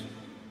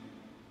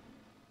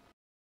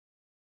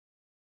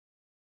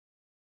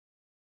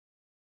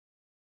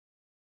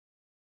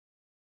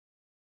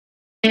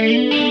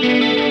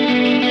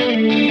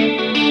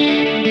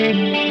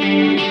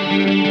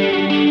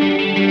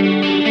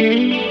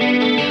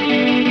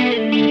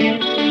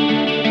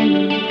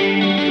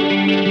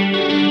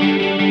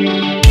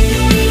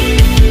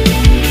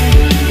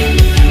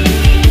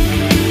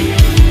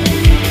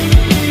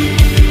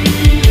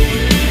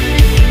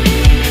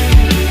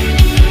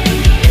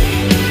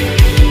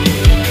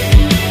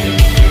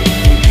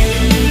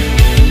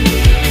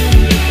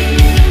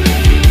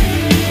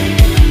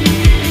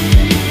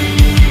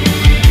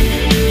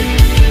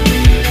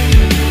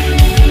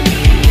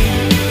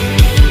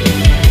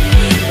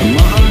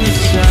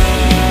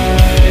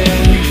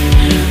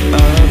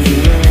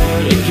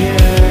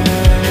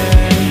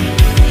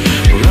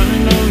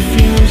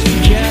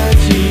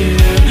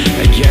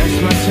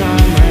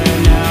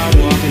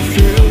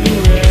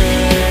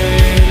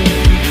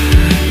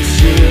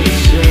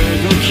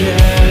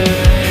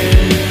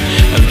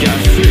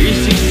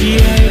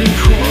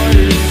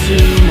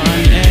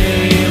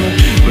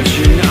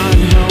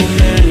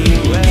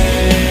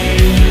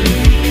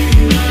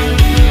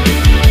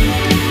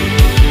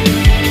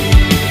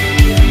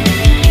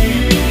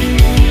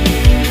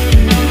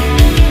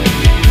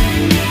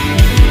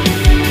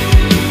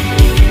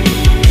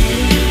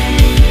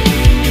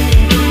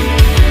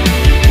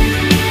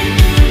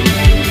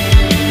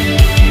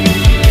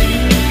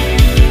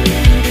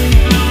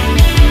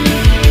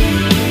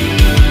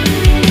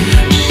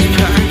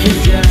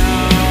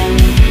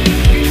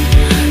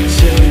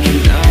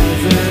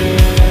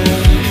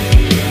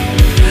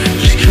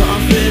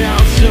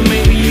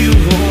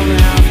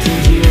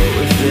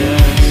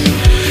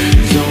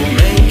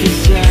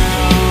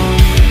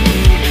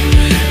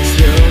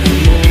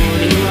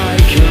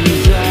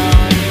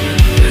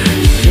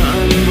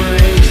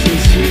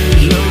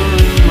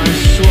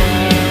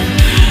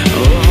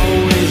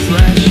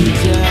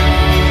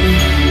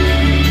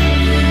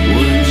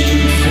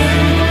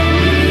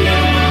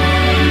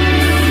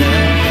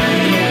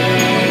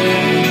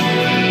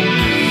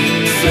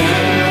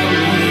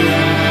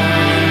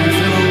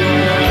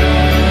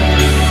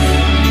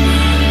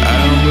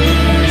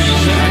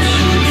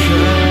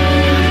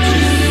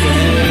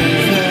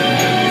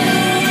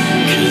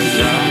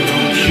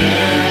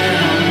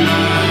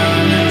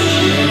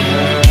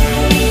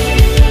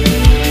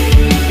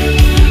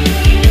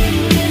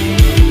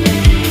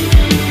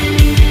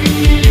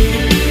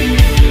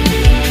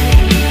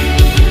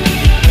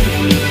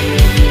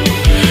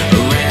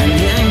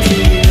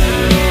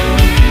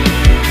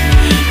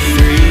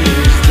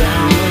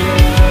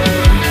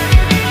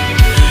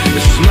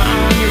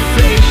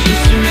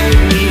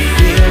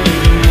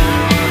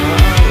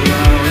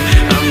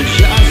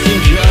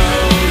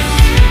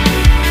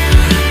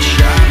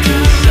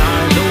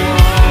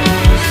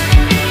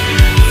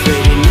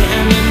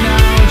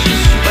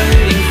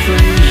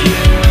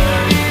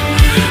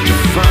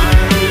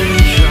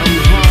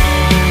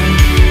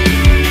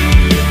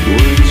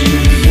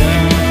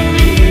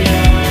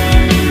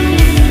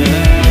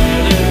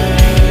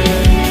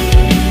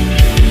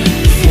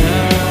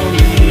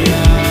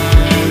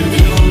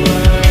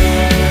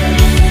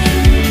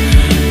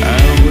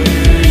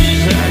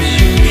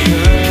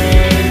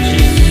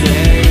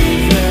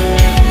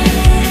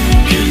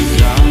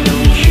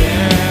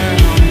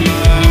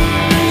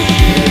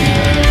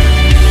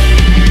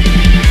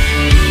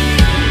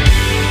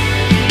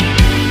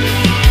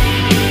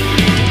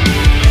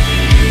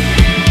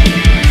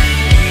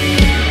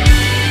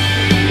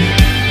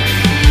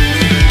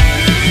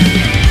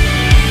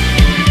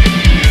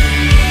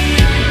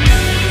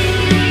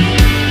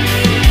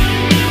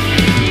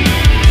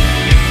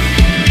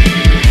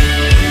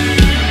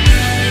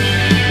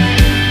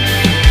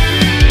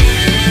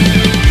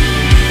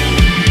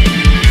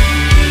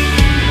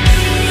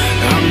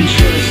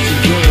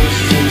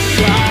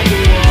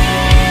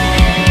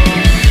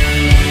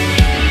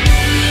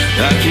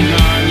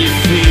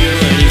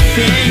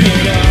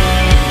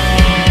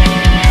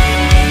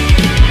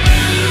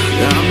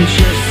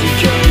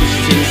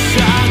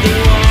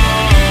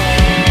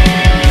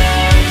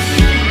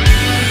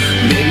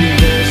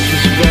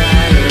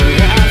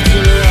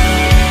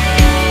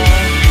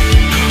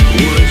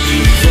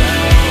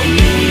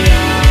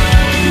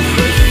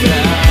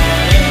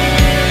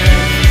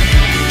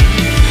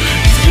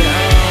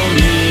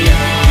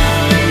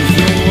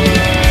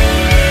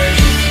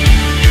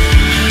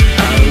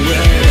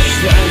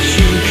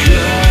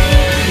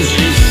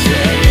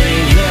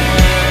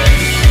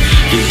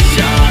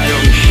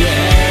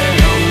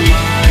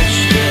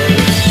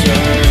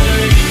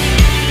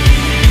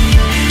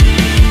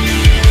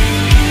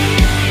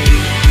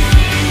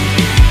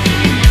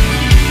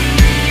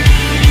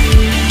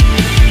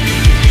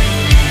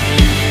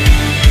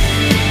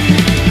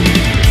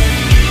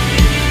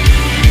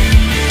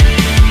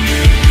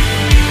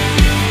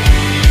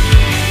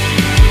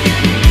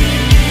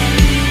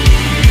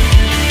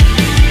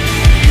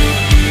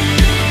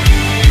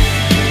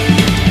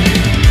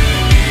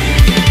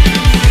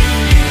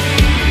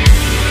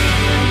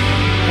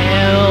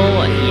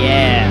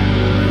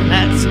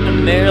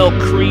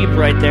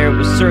 right there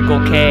was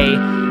Circle K.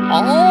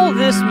 All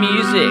this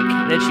music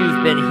that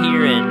you've been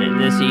hearing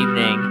this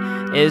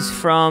evening is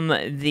from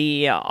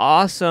the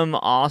awesome,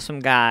 awesome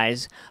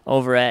guys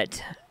over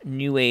at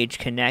New Age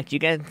Connect. You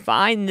can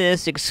find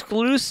this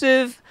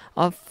exclusive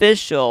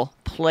official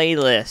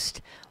playlist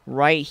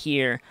right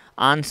here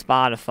on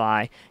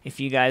Spotify.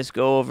 If you guys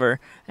go over,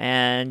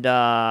 and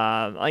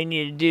all you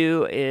need to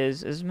do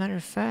is, as a matter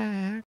of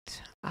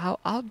fact,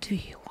 I'll do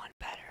you one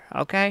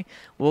better, okay?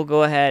 We'll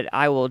go ahead.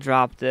 I will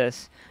drop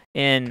this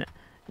in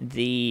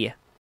the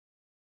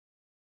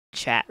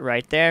chat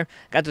right there.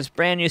 Got this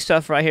brand new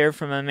stuff right here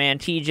from my man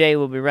TJ.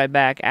 We'll be right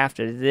back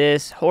after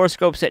this.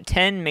 Horoscopes at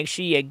 10. Make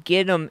sure you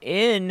get them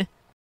in.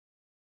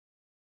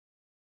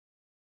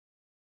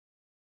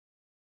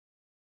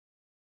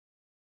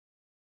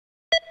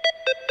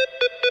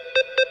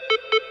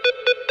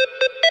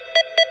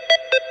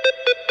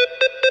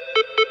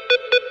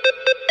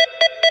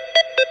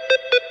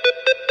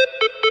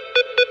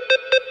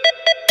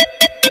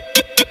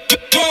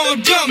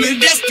 Dummy,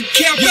 that's the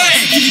campaign.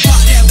 Can you pop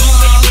that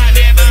ball?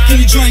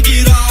 Can you drink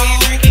it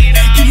all?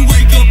 Can you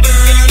wake up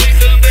early?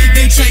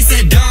 Then chase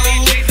that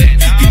dog?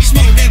 Can you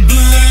smoke that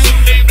blunt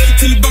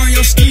till it burn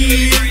your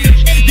skin?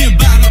 Then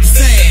bite up the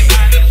sack,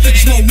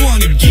 smoke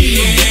one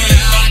again.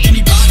 Can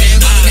you pop that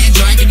ball? Then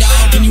drink it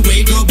all? Can you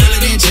wake up early?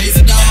 Then chase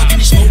a dog?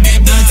 Can you smoke that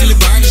blunt till it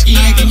burn your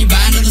skin? Can you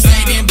buy another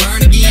sack? Then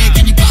burn again?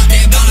 Can you pop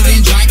that ball?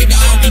 Then drink it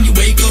all? Can you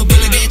wake up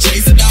early? Then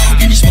chase a dog?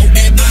 Can you smoke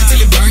that blunt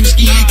till it burn your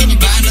skin? Can you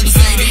buy another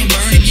sack? Then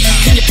burn again?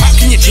 Can you pop,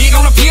 can you jig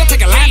on a pill?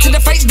 Take a line to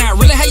the face, not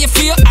really how you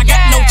feel. I got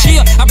no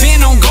chill, I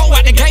been on go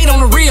out the gate on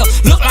the real.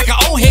 Look like an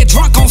old head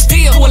drunk on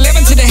steel.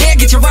 11 to the head,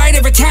 get you right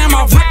every time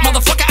I rip.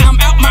 Motherfucker,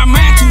 I'm out my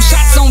mind. 2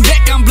 shots on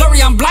deck, I'm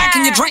blurry, I'm blind.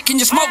 Can you drink, can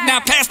you smoke?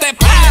 Now pass that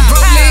pine.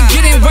 Rolling,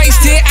 getting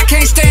wasted, I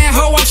can't stand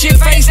ho, I'm shit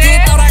faced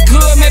it. Thought I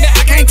could, maybe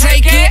I can't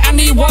take it. I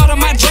need water,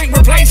 my drink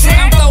replace it.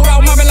 I'm throwed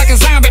out murder like a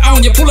zombie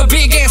on you. Pull a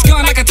big ass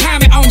gun like a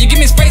timing on you. Give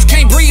me space,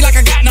 can't breathe like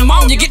I got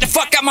pneumonia. Get the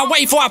fuck out my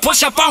way before I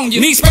push up on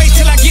you. Need space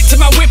till I get to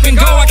my whip and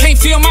go. I can't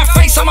feel my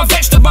face, I'm a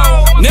vegetable.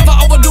 Never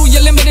overdo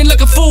your limit and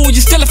look a fool.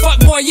 You still a fuck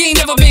boy, you ain't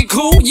never been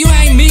cool. You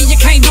ain't me, you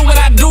can't do what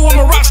I do. I'm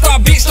a rock star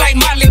bitch like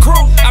Motley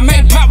Crue. I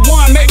may pop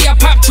 1, maybe I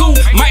pop 2.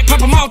 Might pop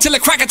them all till the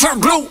cracker turn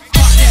blue.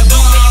 Pop that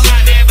ball,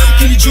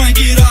 can you drink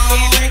it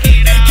all?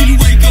 Can you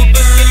wake up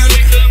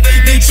early?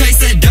 Then chase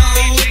that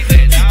dog?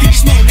 Can you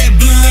smoke that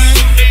blunt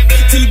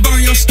till it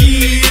burn your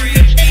skin?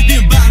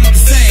 Then bite up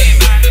the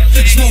sack,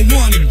 smoke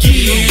one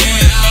again.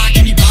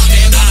 Can you pop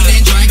that ball,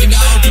 then drink it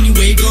all? Can you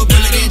wake up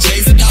early, then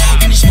chase a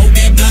dog? Can you smoke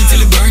that blunt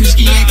till it burn your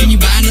skin? Can you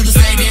buy another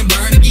sack, then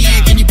burn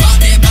again? Can you pop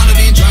that ball,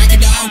 then drink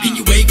it all? Can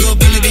you wake up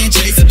early, then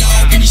chase a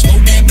dog? Can you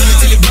smoke that blunt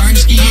till it burn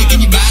your skin? Can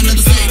you buy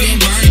another sack, then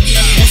burn again?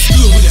 What's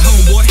good with it,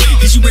 homeboy?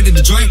 Is you ready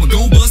to drink? We're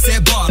gon' bust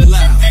that bottle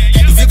loud.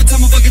 Cause every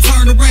time I fucking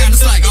turn around,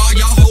 it's like all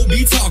y'all hoe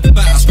be talking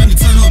about. Screaming,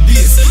 turn up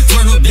this,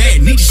 turn up that.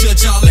 Need to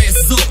shut y'all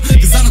asses up.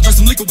 Cause I done drank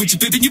some liquor with you,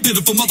 pimpin'. You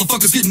pitiful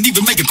motherfuckers didn't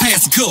even make it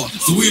past the cup.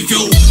 So if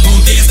your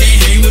punk ass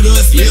can't hang with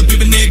us, little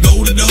pimpin' that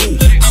go to dough.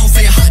 I don't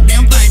say a hot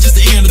damn thing just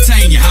to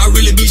entertain you. I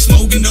really be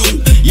smoking though.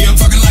 Yeah, I'm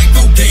talking like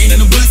cocaine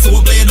and a blunt, so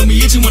I play it on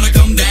me itching when I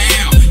come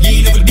down.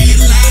 You ain't never did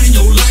a line in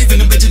your life, and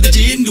I bet you that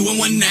you ain't doing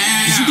one now.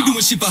 Cause you be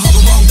doing shit for all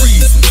the wrong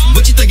reasons.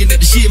 But you thinking that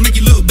the shit make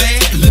you look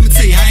bad? Let me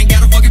tell you, I ain't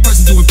got a fucking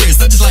person to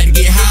impress. I just like to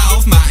get high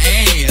off my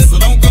ass. So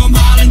don't come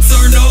holler and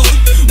turn up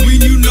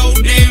when you know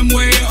damn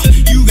well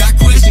you got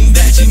questions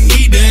that you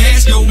need to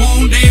ask your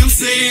own damn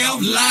self.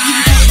 Like, can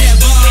you pop that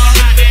ball?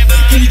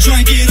 Can you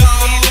drink it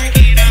all?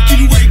 Can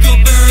you wake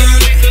up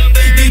early,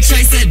 then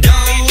chase that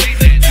dog?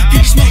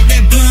 Can you smoke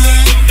that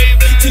blunt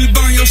till it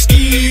burn your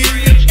skin?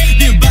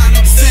 Then bite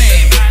up the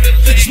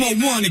sack,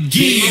 smoke one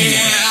again.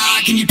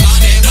 Can you pop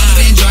that ball,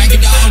 then drink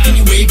it all? Can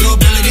you wake up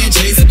early, then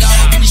chase a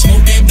dog? Can you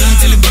smoke that blunt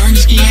till it burn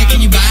your skin?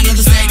 Can you buy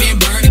another sack, then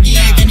burn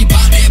again? Can you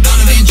pop that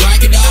ball, then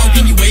drink it all?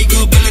 Can you wake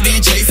up early,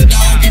 then chase a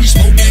dog? Can you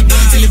smoke that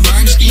blunt till it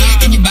burn your skin?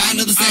 Can you buy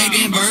another sack,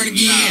 then burn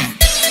again?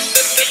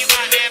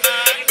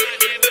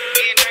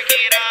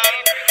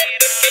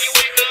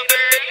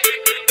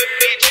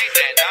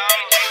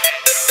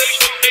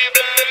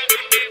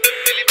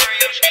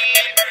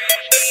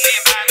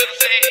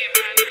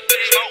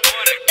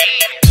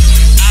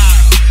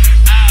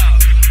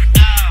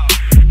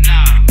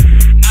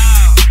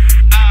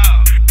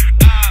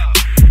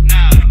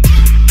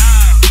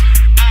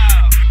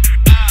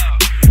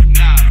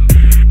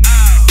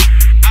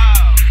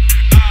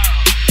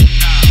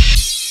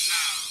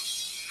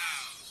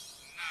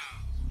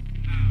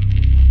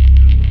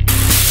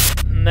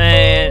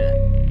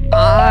 Man,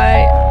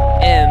 I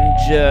am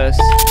just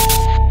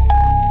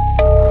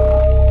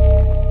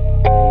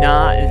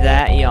not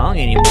that young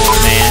anymore,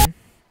 man.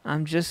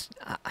 I'm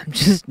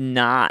just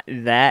not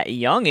that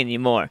young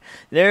anymore.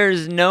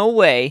 There's no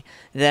way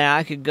that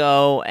I could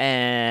go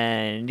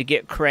and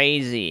get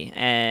crazy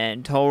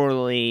and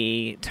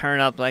totally turn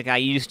up like I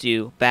used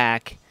to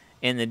back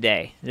in the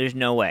day. There's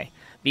no way.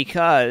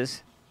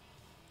 Because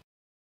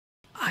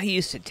I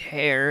used to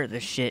tear the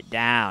shit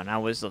down. I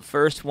was the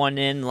first one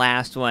in,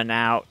 last one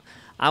out.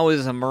 I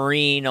was a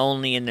Marine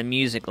only in the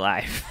music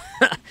life.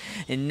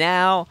 And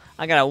now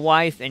I got a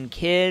wife and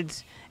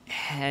kids,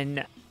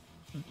 and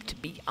to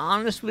be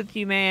honest with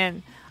you,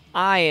 man,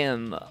 I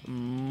am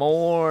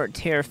more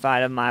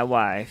terrified of my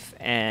wife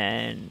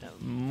and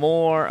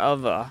more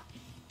of a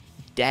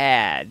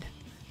dad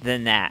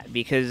than that,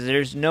 because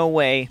there's no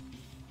way.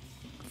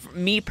 For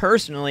me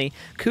personally,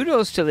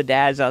 kudos to the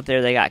dads out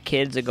there. They got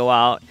kids that go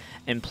out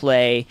and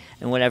play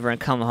and whatever and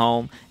come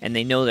home, and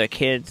they know their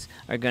kids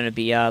are going to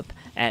be up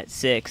at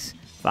 6,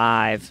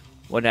 5,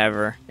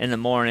 whatever in the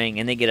morning,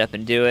 and they get up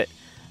and do it,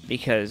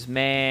 because,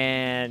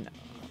 man,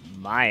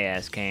 my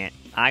ass can't.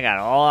 I got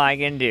all I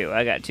can do.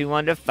 I got 2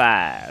 1 to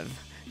 5.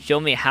 Show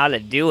me how to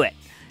do it,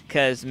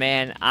 because,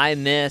 man, I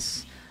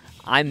miss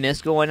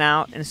going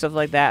out and stuff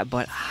like that,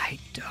 but I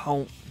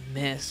don't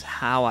miss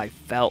how I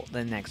felt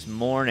the next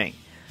morning.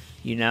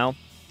 You know,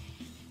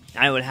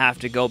 I would have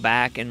to go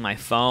back in my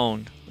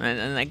phone,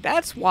 and like,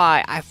 that's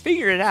why I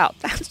figured it out.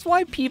 That's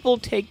why people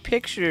take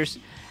pictures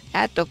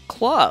at the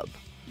club.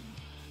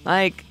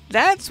 Like,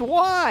 that's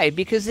why,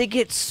 because they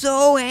get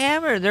so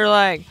hammered. They're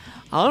like,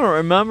 I don't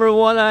remember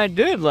what I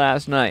did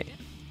last night.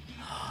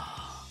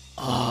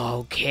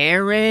 Oh,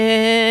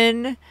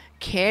 Karen,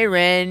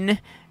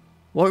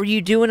 what were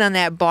you doing on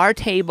that bar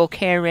table,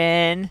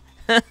 Karen?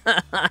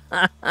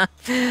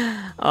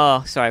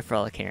 Oh, sorry for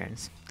all the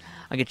Karens.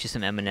 I'll get you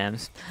some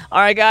M&Ms.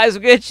 Alright, guys,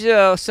 we'll get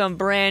you some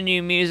brand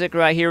new music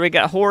right here. We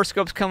got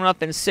Horoscopes coming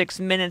up in 6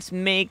 minutes.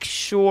 Make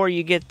sure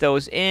you get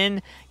those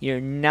in. You're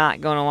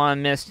not going to want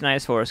to miss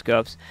tonight's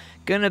Horoscopes.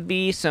 Gonna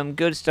be some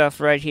good stuff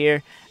right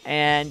here.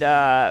 And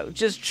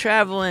just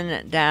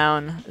traveling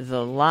down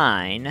the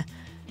line,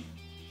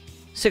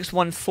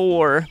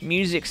 614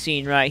 music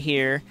scene right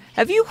here.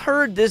 Have you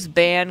heard this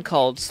band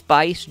called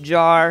Spice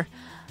Jar?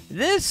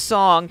 This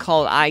song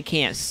called I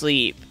Can't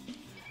Sleep,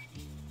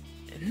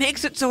 it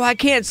makes it so I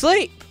can't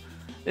sleep.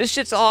 This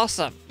shit's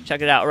awesome.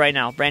 Check it out right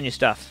now. Brand new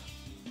stuff.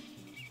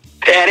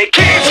 And it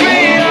keeps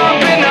me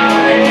up at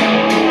night,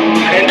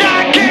 and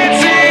I can't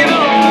see the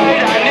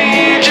light. I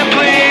need you,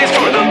 please,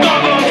 for the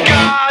love of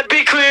God,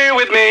 be clear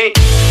with me.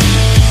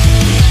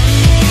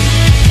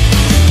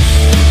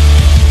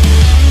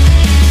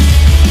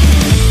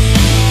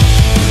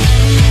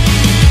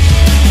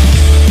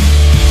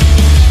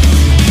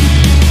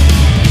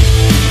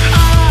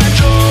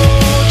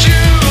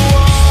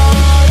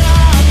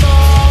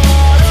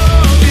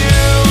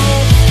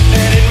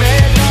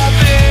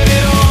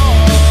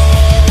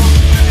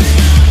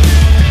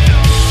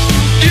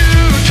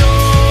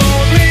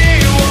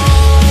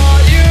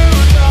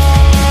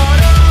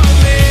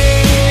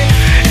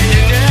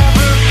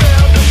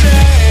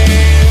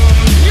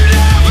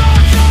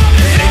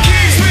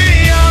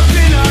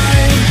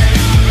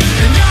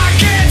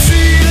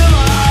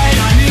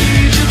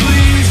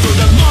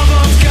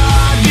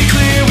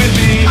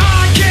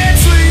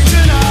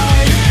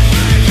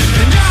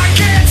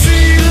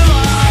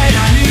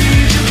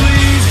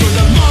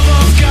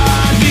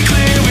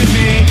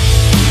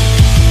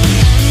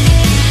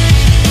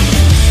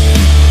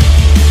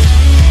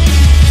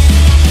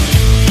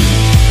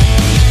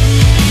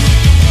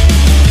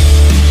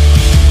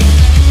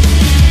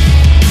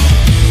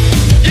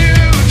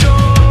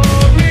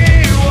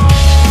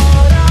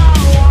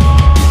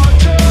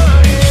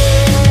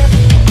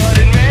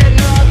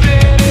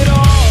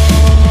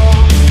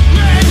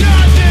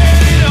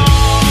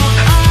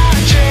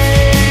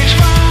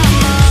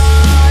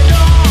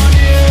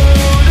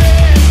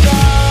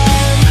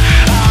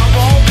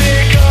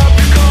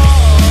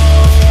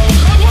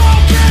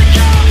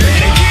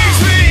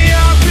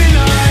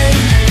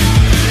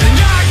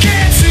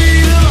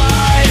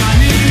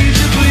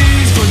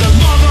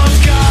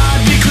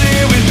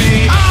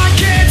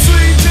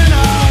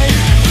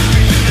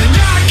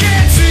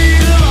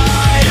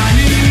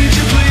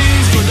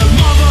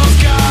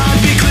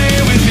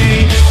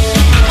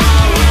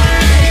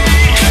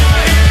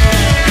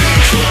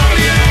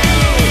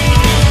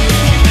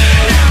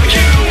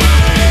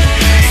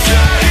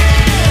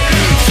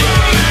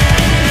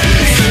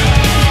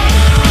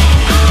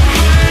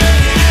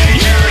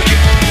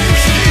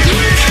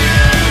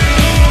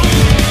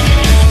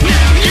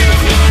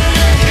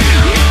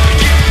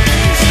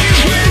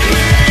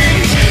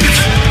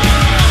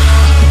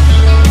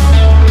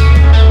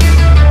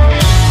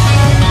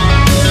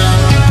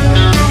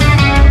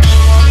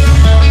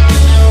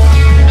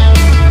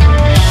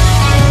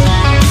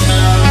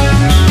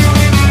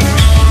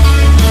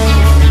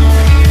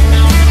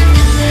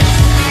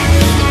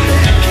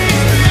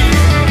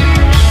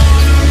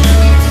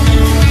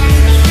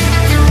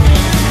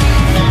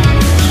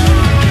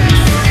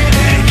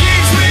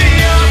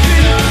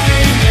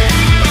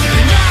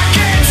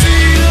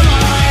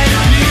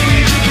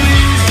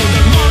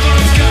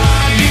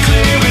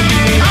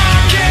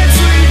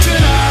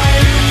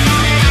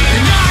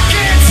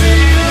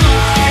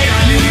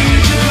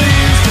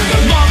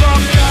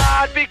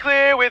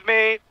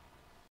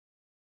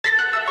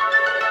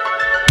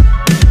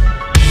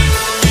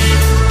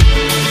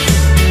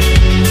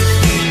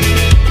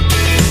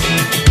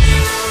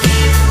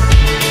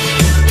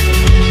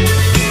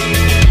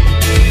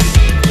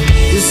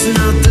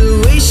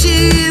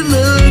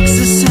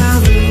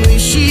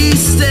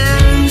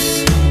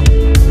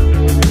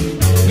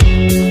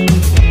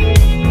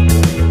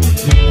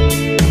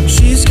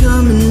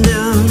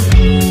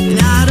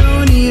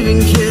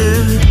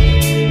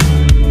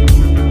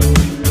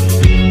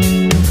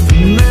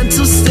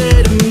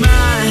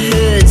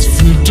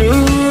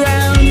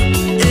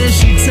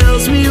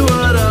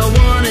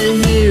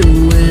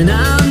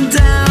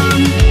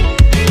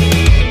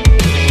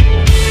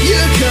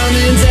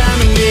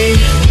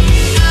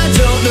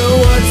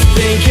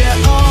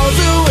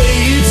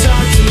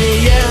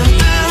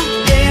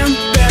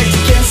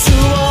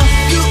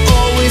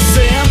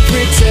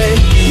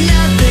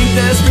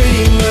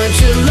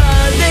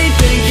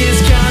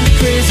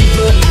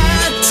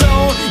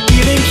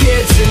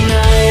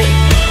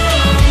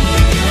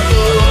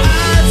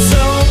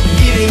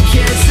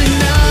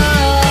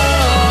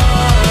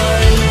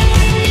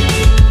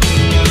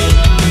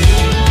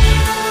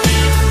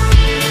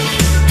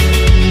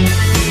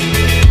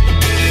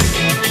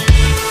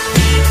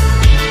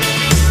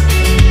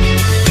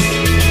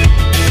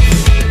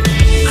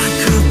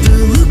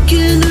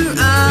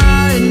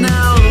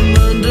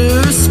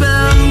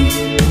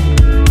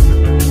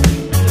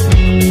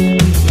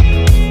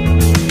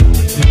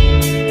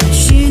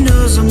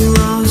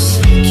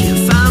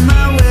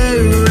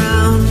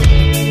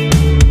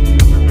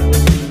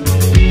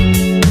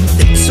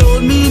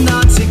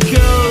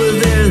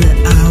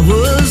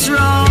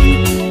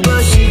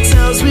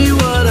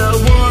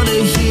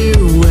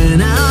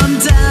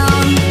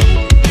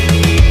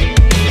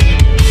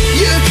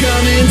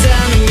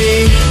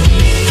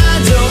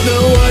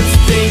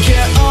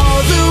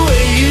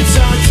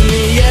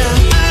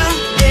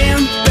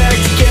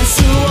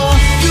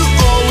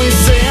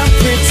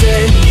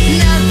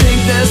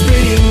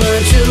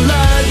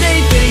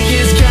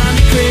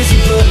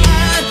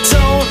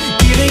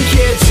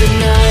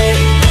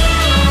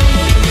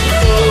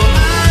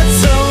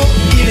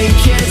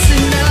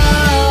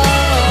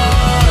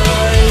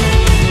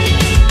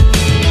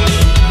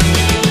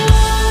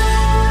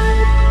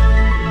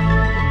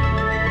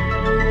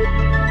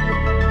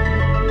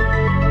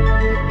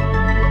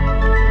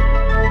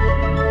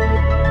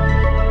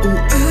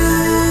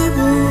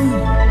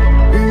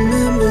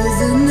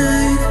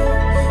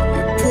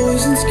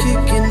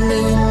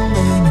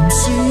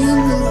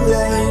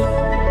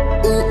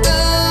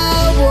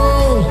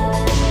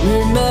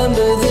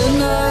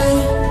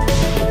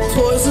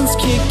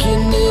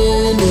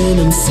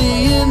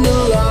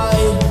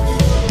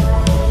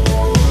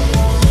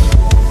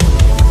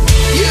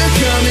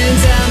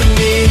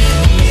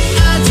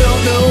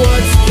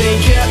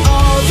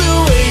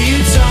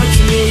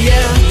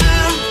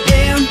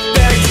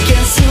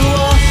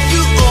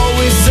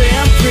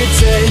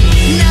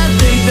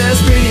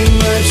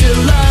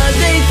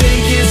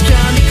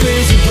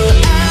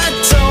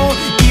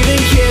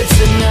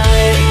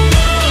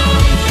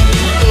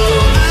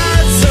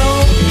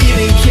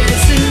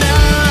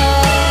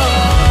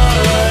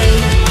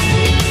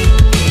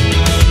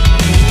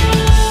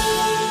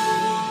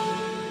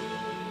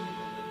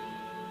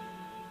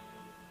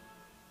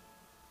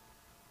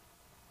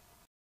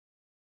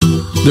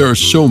 There are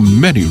so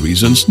many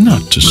reasons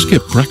not to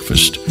skip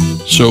breakfast.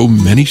 So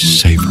many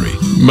savory,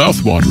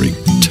 mouth-watering,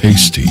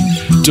 tasty,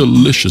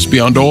 delicious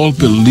beyond all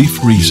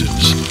belief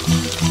reasons.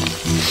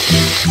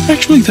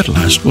 Actually, that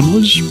last one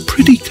was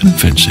pretty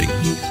convincing.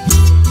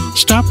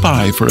 Stop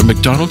by for a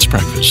McDonald's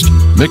breakfast.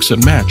 Mix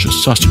and match a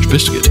sausage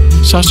biscuit,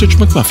 sausage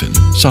McMuffin,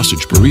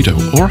 sausage burrito,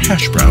 or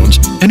hash browns,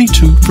 any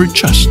two for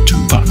just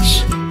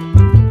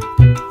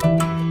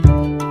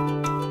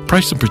 $2.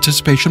 Price and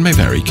participation may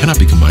vary, cannot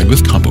be combined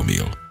with combo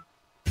meal.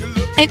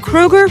 At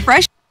Kroger,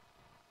 fresh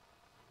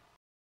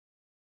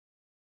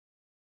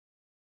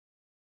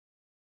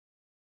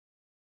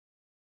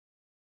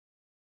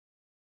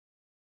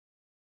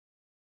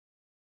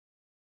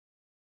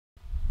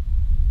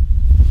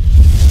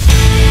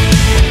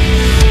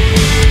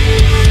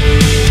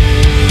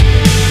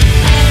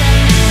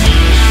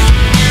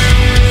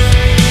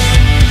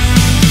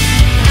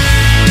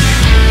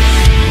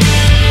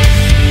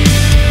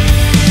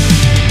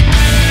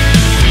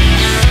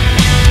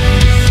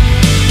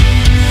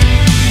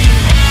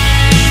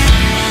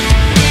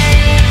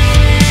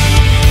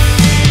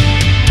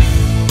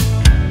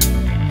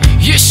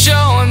You're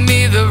showing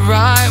me the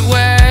right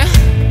way,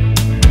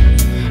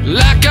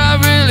 like I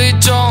really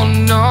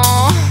don't know.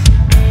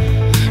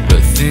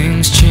 But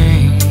things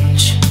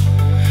change,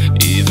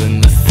 even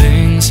the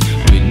things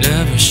we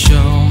never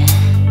show.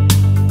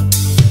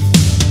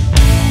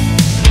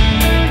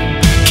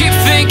 Keep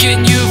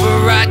thinking you've a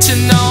right to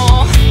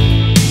know,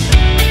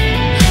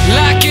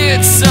 like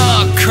it's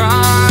a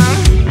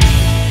crime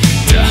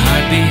to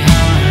hide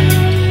behind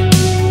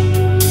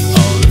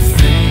all the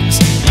things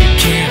you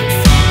can't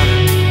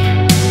find.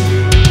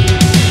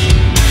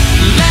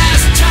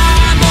 Last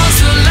time was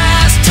the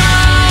last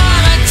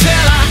time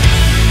until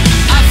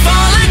I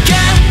fall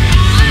again.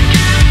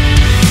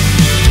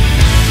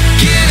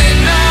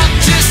 Getting up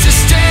just to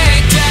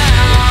stay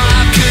down.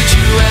 How could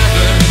you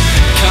ever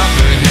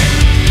comprehend?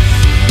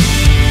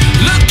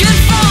 Looking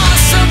for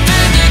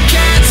something you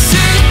can't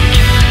see.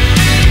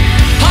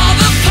 All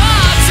the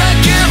parts I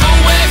give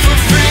away for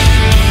free.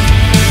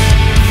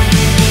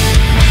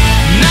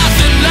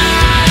 Nothing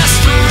lasts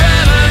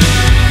forever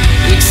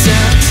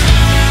except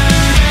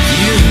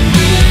you and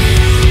me.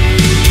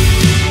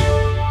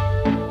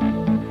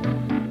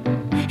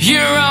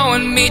 You're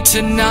owing me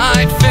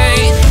tonight,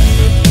 faith,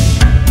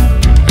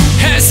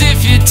 as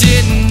if you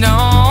didn't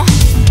know.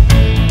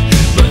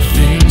 But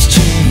things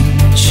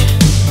change,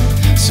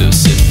 so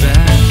sit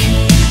back,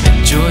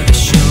 enjoy the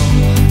show.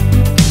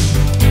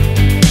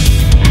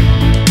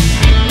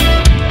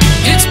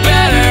 It's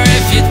better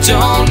if you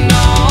don't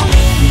know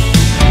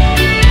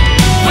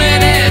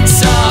when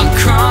it's a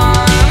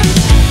crime,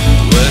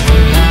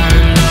 whether high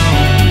or low.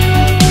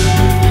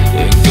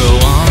 Yeah, go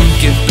on,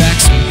 give back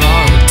some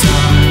borrowed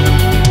time.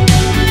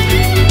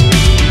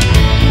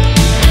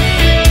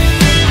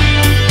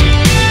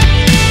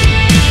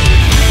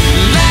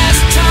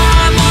 Last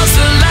time was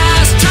the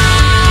last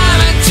time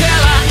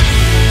until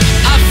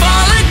I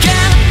fall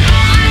again.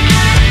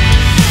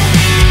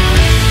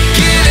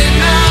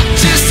 Getting up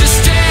just to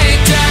stay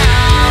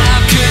down.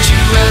 How could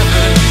you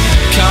ever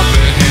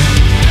comprehend?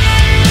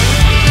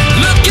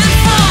 Looking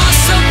for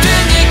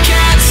something you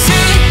can't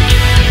see.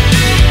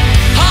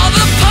 All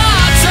the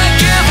parts I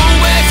give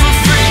away for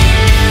free.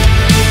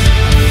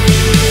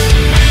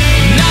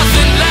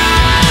 Nothing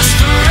lasts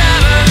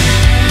forever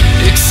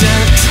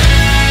except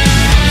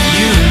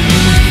you and me.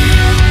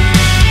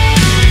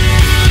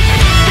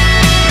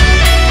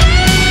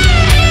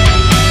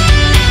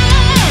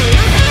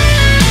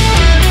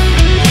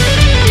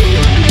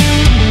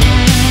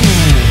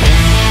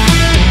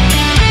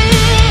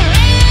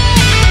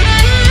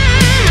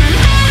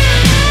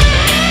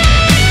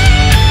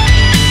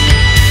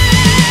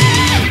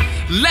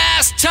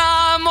 Last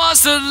time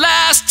was the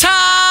last time.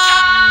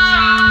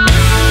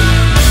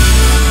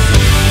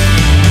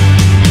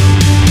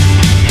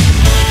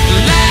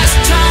 Last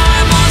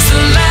time was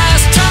the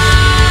last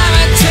time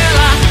until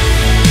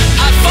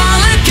I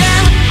fall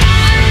again.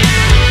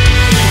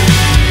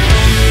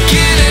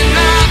 Getting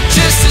up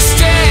just to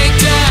stay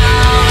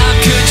down. How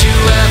could you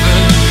ever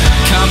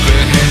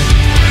comprehend?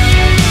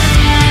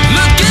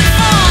 Looking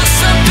for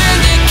something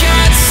you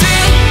can't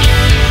see.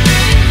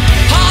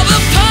 All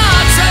the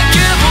parts I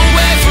give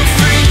away for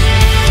free.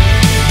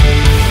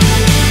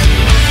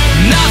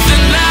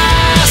 Nothing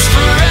lasts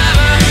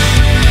forever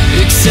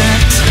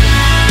except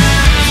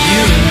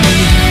you and me.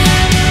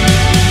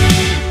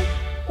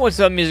 What's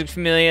up, Music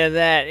Familia?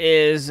 That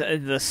is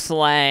the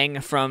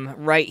slang from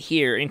right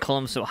here in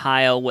Columbus,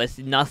 Ohio, with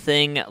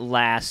Nothing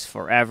Lasts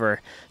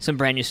Forever. Some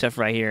brand new stuff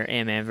right here,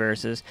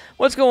 AntmanVs.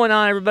 What's going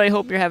on, everybody?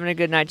 Hope you're having a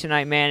good night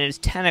tonight, man. It's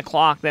 10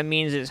 o'clock. That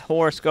means it's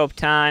horoscope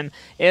time.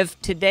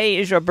 If today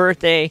is your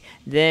birthday,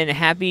 then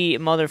happy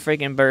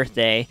motherfreaking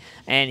birthday.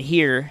 And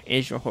here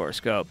is your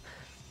horoscope.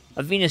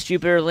 A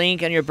Venus-Jupiter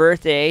link on your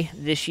birthday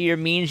this year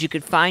means you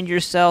could find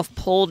yourself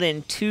pulled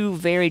in two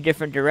very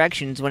different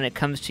directions when it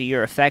comes to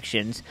your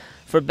affections.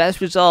 For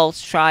best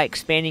results, try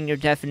expanding your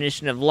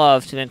definition of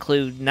love to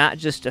include not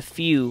just a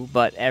few,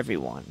 but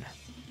everyone.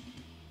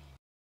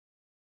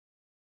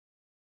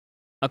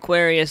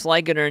 Aquarius,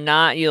 like it or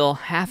not, you'll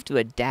have to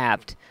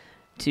adapt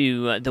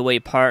to the way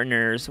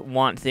partners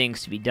want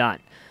things to be done.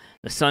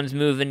 The sun's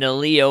move into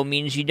Leo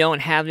means you don't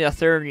have the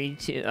authority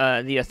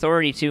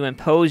to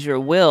impose your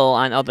will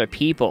on other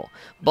people,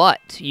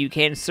 but you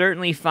can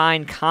certainly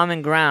find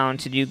common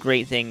ground to do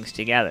great things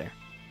together.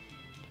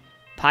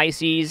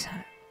 Pisces,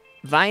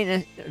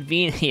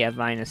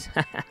 Venus,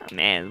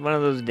 man, one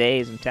of those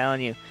days, I'm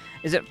telling you.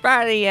 Is it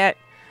Friday yet?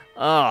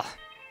 Ugh.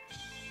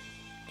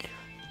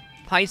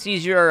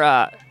 Pisces,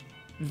 your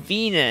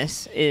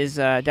Venus is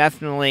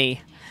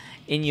definitely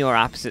in your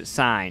opposite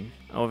sign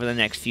over the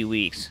next few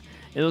weeks.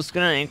 It's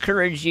going to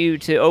encourage you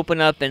to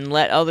open up and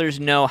let others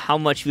know how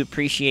much you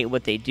appreciate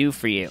what they do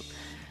for you.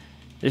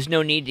 There's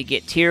no need to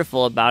get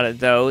tearful about it,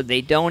 though.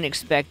 They don't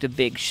expect a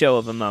big show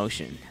of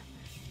emotion.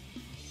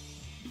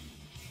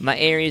 My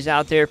Aries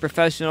out there,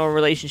 professional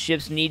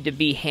relationships need to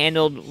be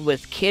handled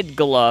with kid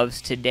gloves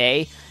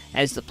today.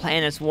 As the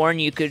planets warn,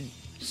 you could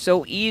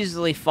so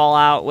easily fall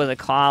out with a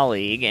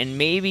colleague and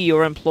maybe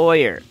your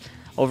employer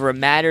over a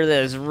matter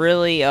that is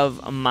really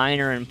of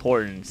minor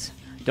importance.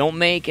 Don't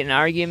make an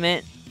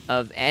argument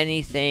of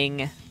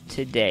anything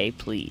today,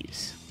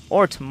 please.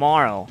 Or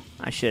tomorrow,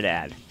 I should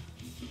add.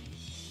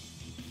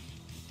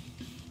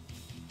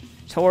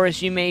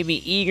 Taurus, you may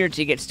be eager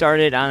to get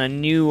started on a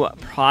new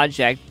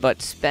project,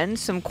 but spend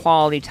some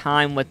quality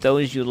time with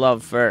those you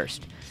love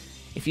first.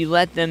 If you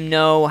let them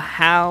know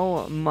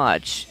how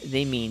much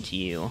they mean to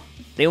you,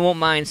 they won't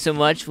mind so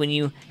much when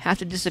you have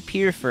to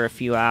disappear for a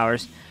few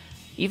hours,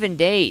 even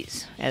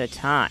days at a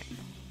time.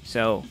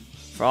 So,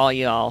 for all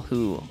y'all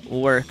who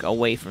work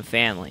away from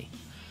family,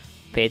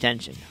 pay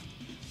attention.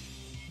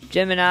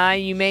 Gemini,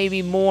 you may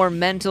be more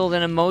mental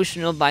than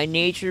emotional by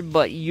nature,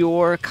 but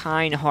you're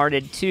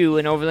kind-hearted too,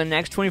 and over the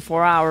next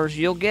 24 hours,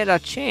 you'll get a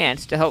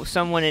chance to help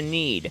someone in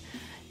need.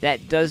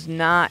 That does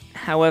not,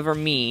 however,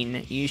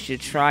 mean you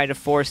should try to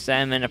force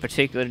them in a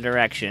particular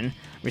direction.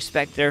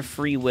 Respect their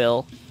free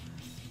will.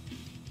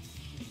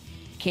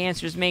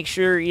 Cancers, make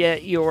sure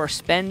your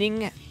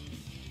spending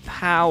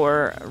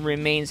power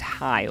remains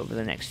high over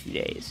the next few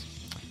days.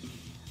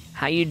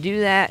 How you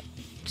do that?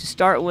 To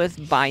start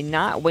with, by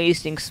not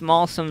wasting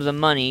small sums of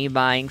money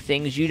buying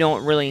things you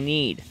don't really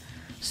need.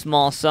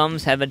 Small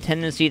sums have a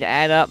tendency to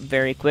add up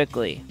very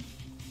quickly.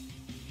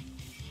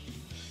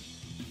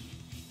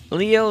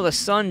 Leo, the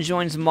sun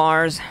joins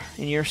Mars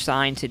in your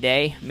sign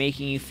today,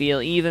 making you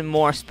feel even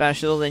more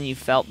special than you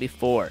felt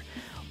before.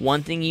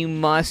 One thing you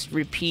must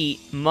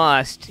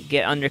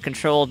get under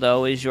control,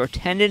 though, is your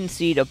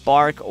tendency to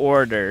bark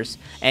orders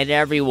at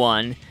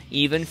everyone,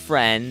 even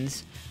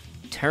friends.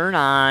 Turn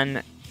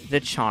on the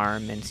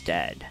charm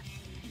instead.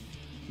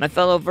 My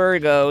fellow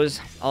Virgos,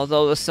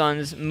 although the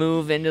sun's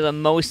move into the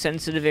most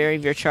sensitive area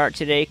of your chart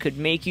today could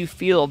make you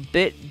feel a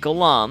bit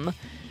glum,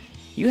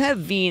 you have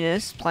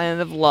Venus,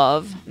 planet of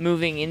love,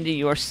 moving into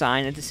your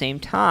sign at the same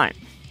time.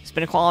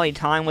 Spend quality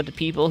time with the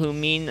people who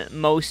mean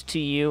most to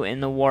you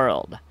in the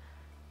world.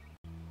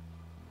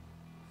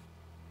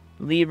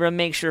 Libra,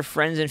 make sure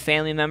friends and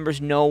family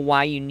members know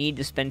why you need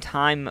to spend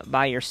time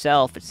by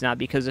yourself. It's not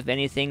because of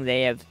anything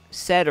they have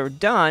said or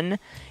done.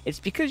 It's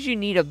because you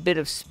need a bit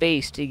of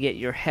space to get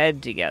your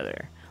head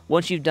together.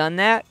 Once you've done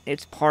that,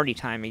 it's party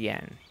time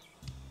again.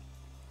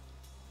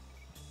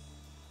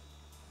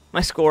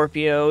 My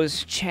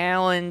Scorpios,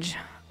 challenge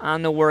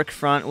on the work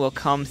front will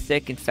come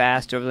thick and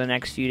fast over the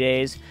next few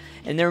days,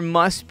 and there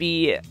must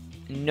be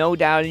no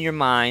doubt in your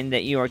mind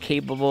that you are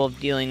capable of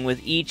dealing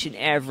with each and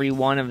every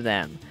one of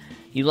them.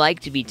 You like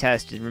to be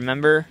tested,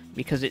 remember?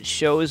 Because it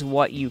shows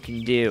what you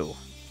can do.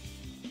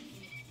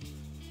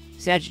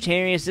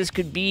 Sagittarius, this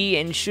could be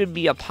and should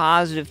be a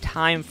positive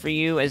time for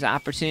you as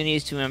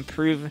opportunities to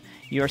improve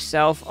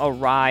yourself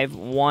arrive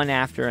one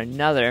after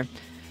another.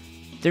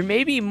 There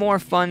may be more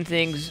fun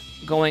things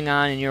going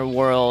on in your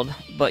world,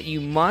 but you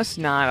must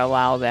not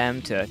allow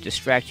them to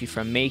distract you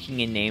from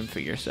making a name for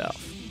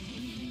yourself.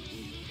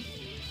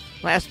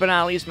 Last but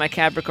not least, my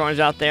Capricorns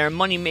out there,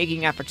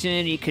 money-making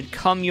opportunity could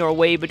come your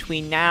way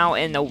between now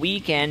and the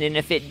weekend, and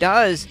if it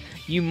does,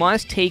 you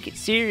must take it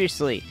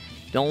seriously.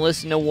 Don't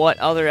listen to what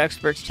other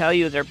experts tell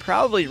you. They're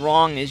probably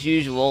wrong as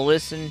usual.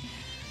 Listen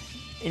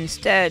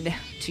instead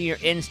to your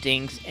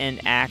instincts and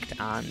act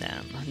on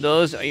them.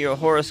 Those are your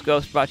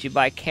horoscopes brought to you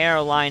by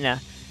Carolina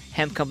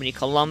Hemp Company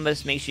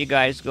Columbus. Make sure you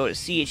guys go to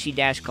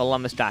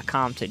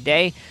che-columbus.com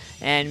today,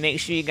 and make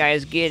sure you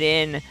guys get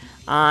in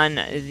on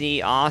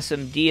the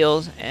awesome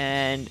deals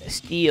and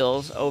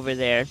steals over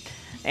there.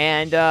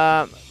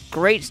 And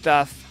great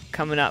stuff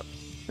coming up.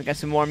 We got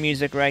some more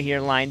music right here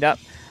lined up.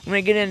 I'm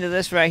going to get into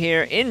this right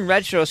here. In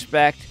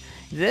retrospect,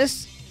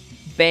 this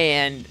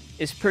band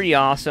is pretty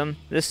awesome.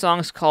 This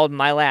song's called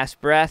My Last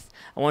Breath.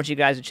 I want you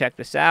guys to check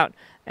this out.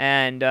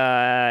 And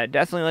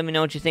definitely let me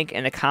know what you think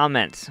in the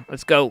comments.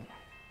 Let's go.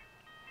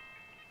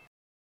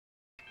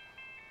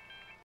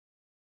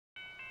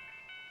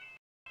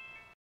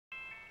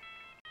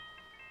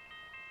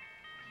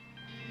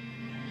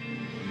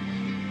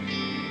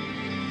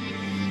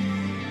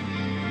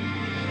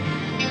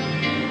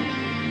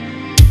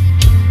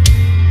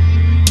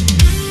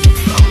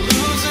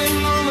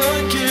 Losing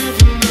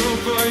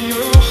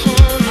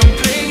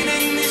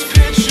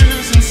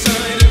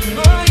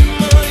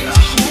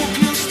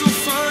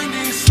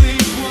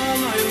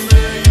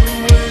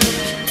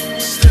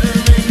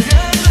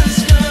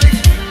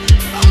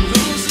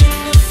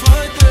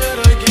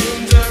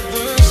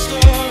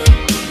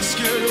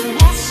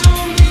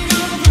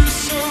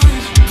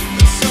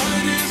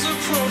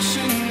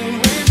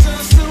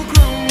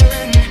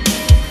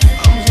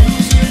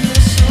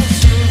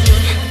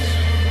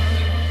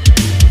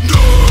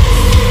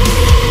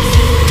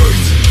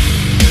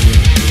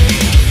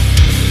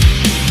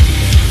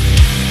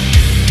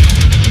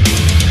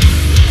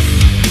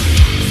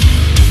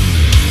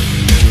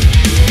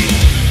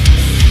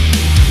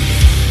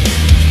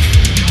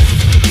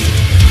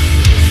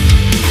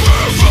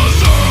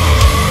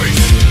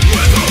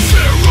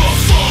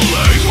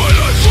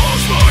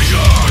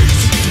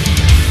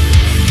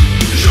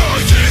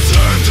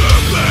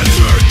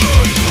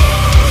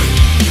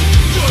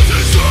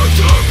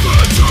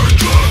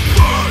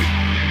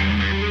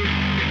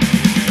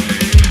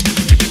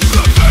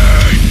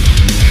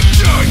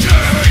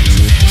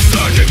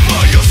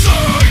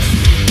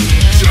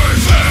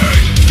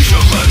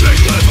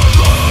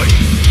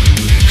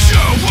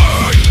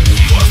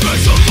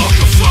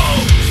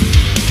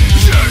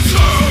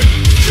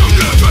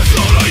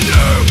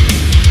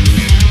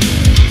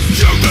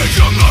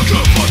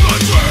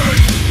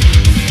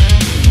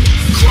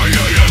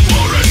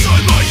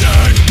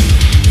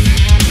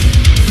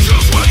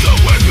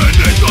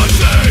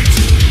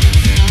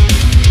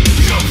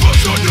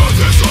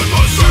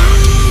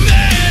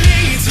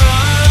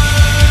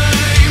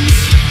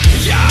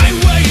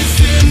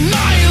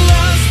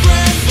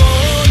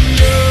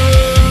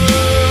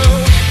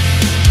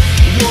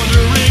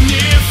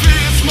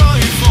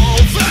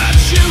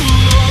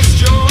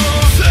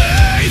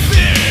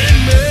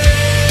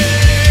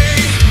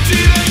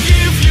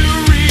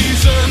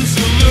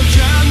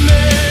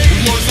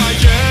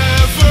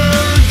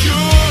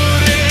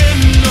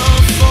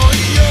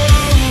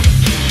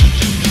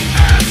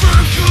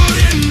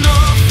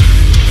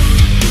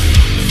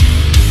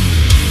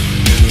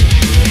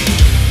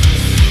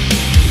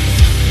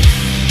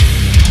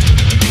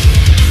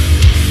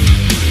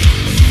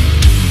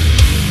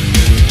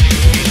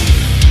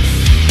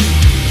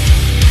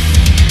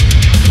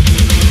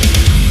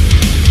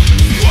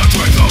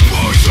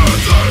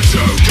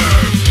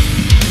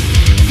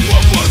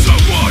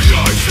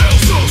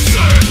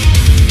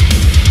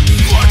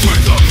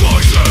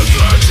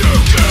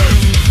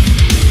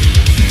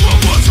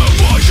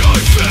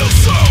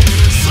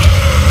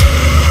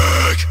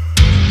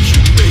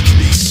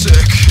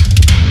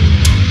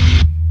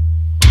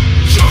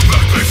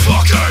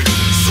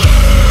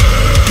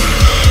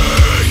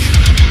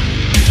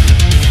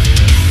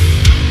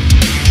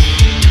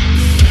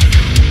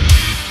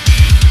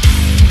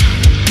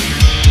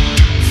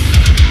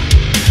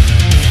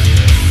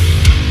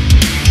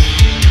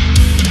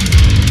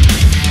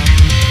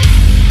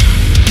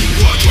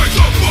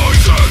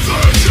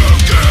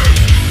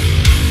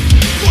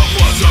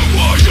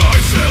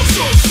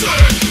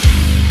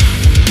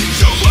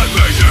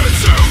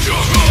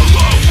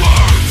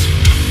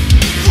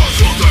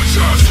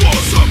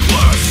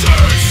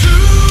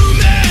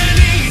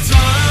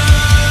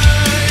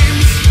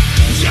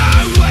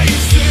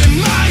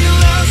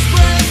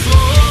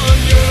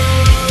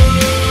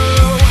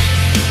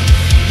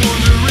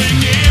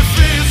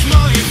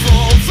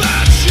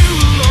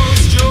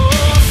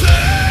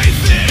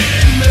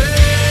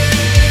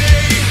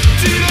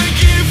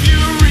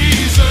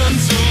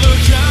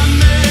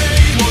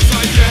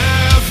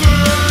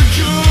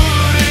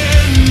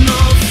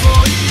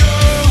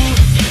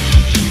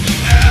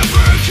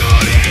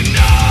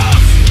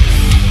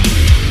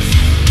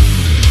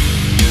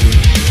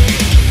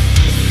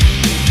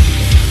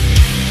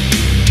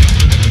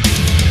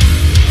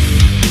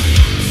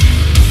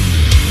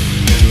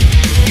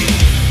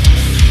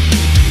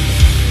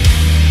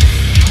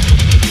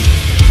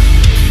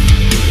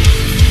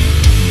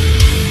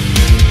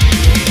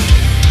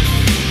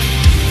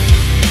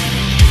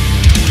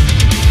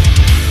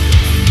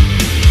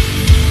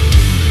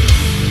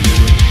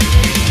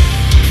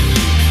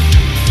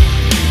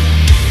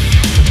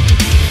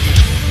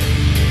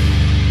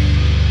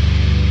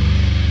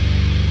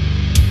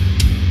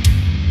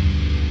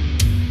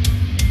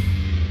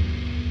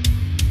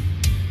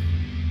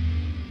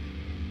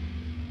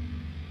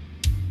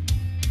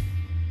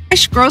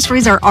Fresh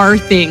groceries are our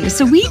thing,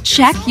 so we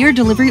check your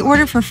delivery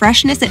order for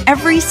freshness at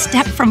every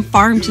step from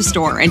farm to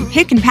store and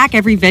pick and pack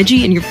every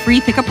veggie in your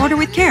free pickup order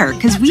with care,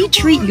 because we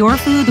treat your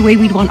food the way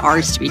we'd want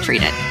ours to be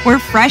treated. We're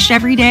fresh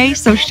every day,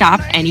 so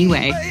shop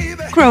anyway.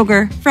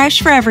 Kroger,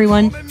 fresh for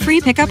everyone. Free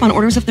pickup on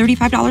orders of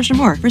 $35 or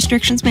more.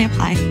 Restrictions may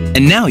apply.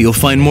 And now you'll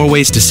find more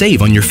ways to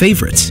save on your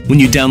favorites. When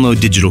you download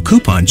digital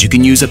coupons, you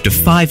can use up to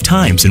 5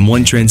 times in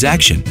one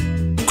transaction.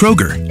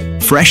 Kroger,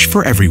 fresh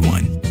for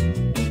everyone.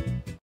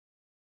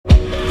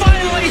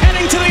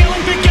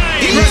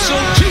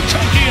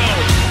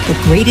 The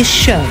greatest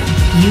show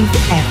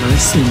you've ever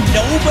seen.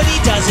 Nobody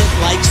does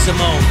it like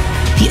Simone.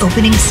 The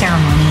opening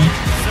ceremony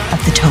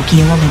of the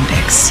Tokyo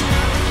Olympics.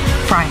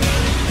 Friday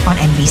on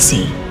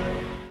NBC.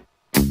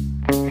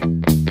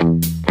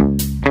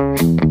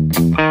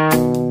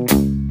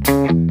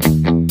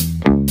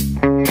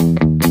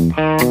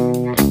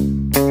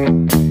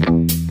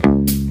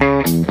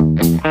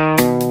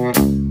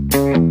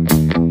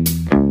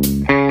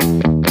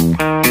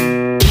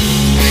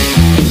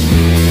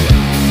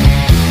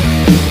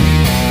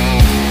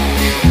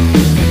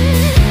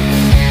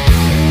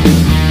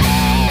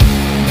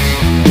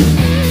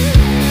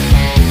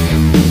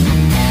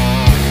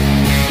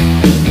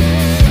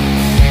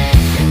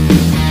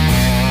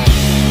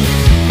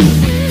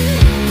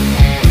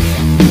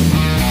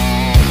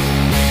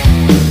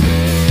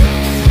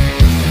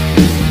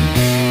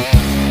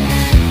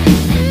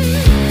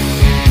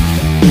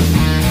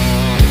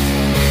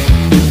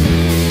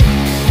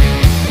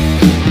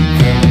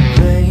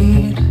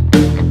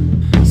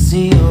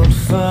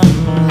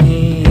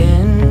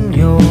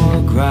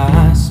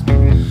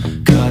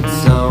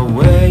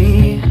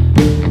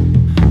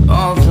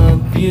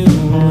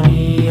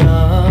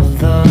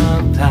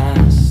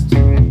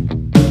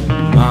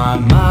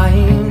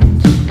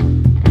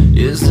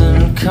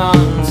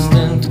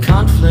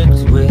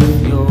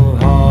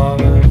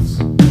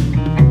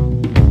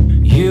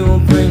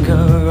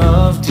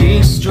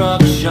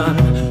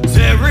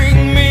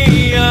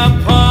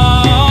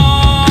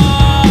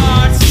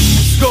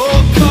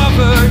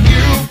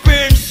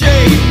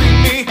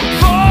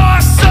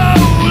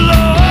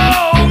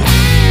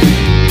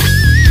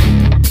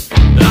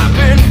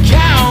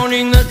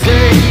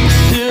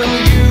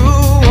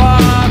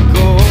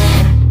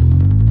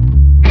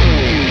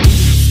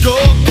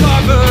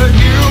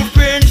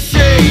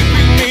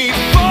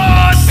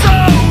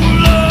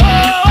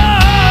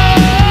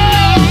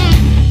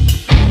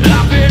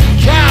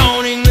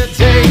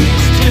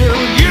 Days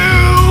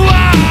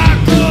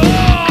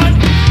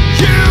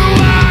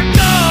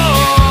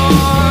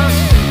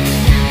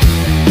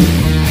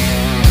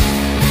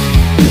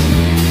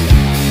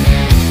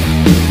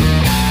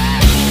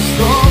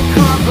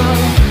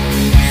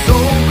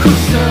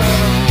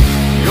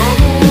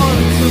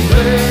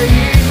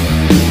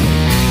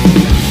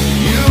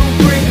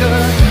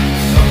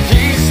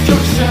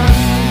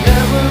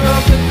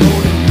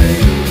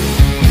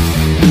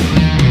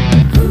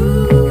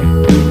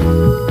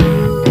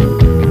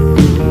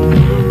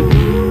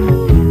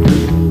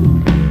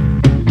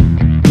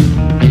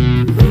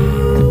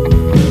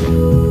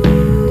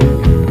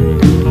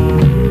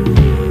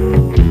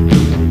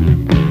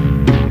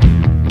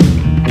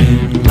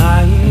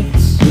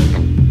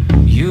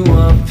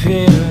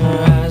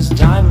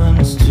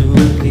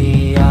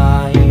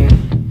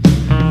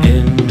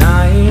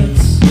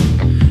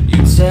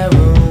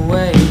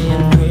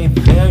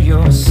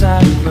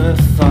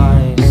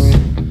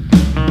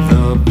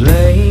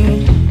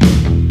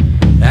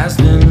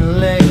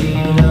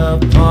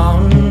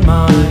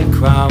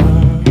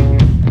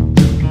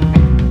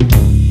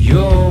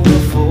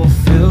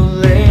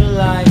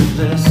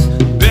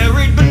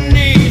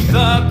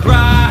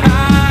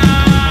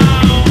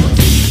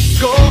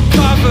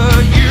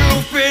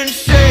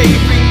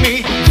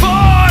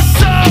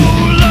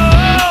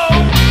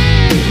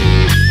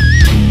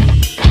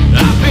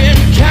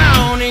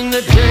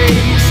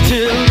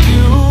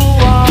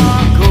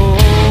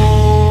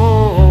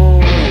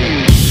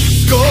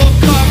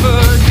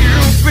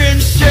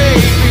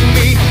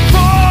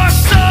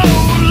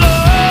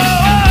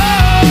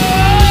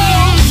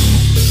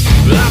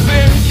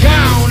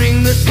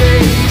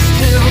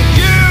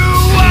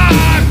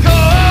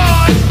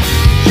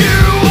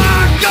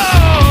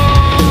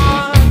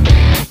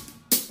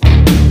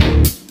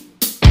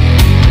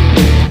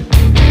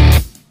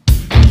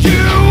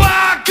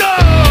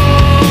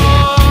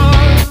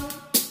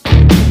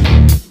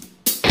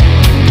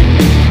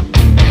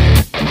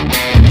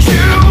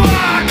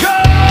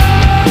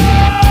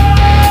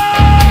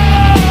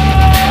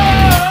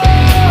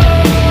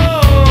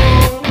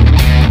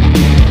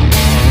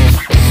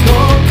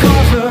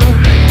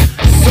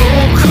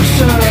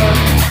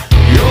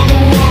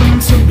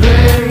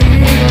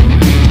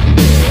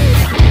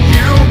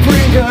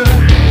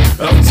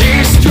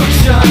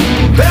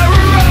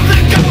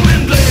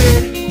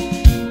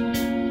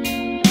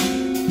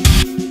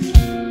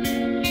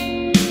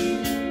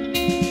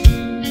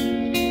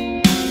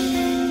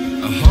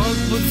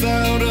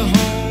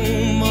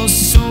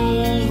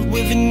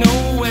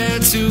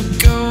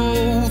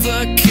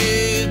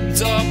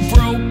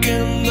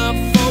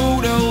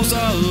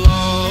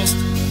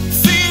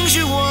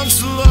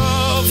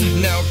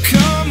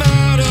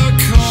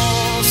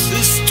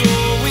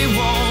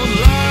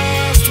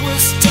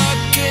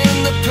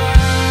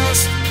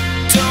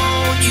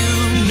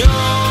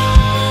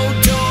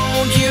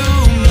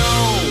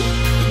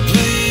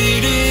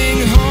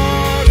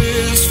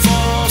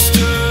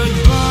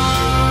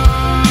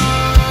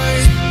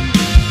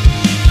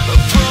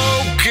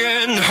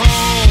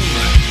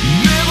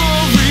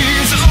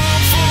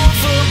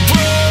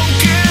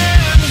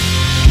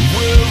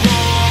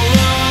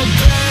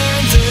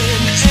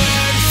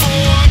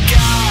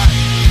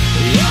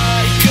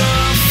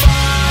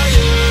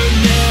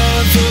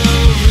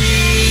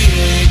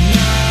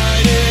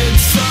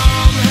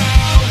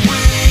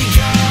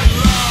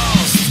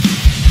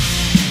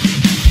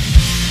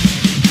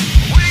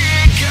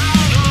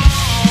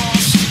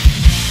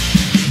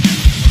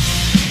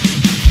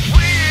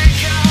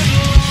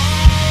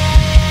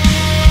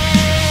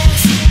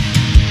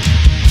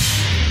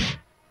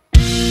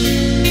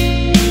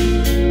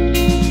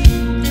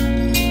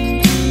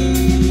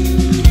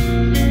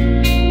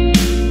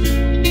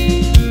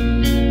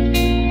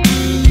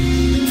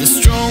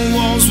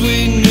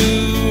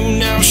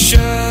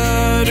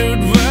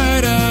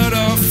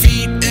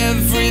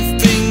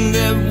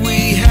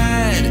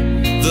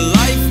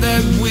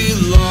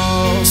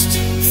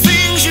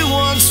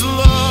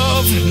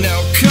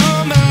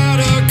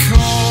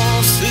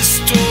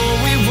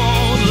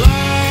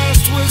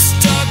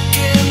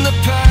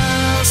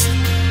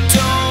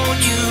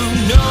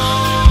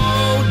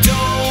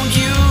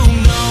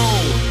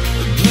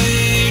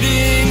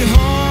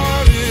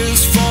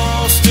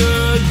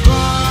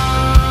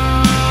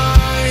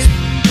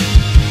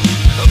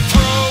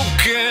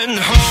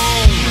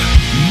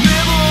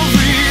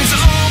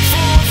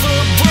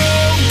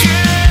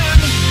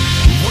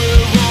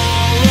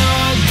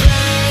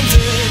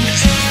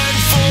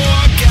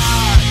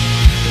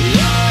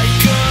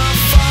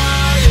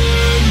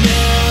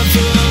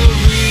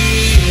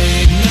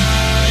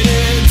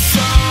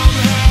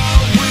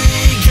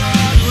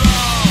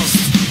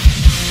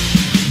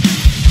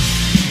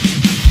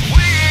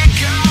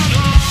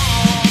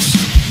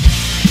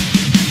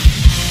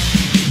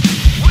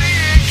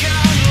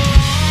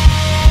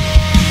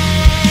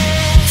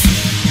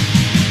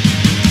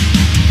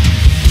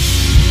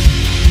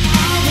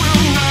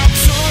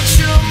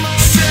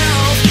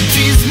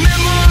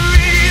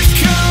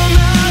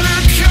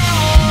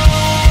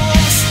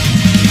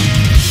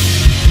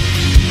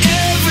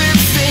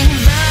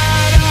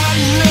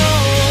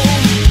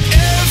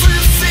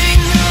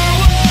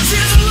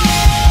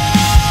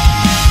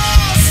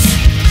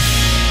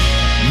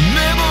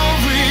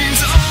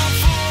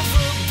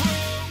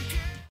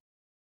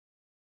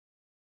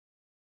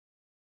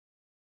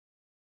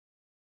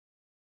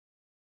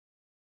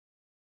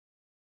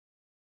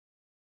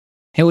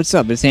Hey, what's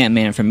up? It's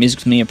Ant-Man from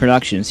MusicFamilia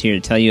Productions here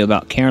to tell you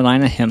about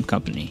Carolina Hemp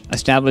Company.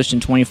 Established in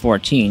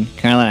 2014,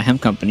 Carolina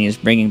Hemp Company is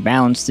bringing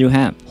balance through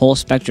hemp. Whole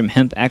spectrum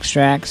hemp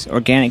extracts,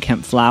 organic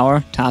hemp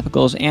flour,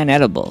 topicals, and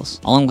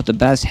edibles, along with the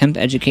best hemp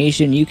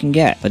education you can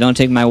get. But don't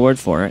take my word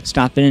for it.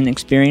 Stop in and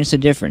experience the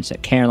difference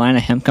at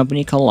Carolina Hemp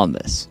Company,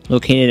 Columbus.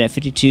 Located at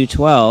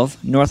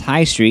 5212 North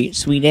High Street,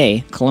 Suite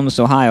A, Columbus,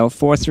 Ohio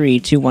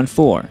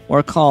 43214,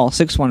 or call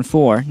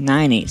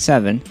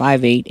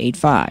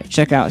 614-987-5885.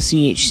 Check out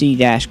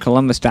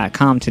chc-columbus.com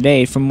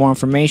today for more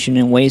information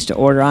and ways to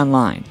order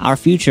online. Our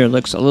future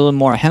looks a little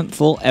more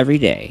hempful every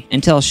day.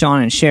 And tell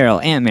Sean and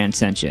Cheryl Ant-Man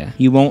sent you.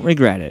 You won't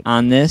regret it.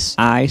 On this,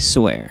 I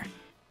swear.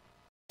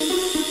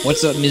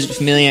 What's up, Music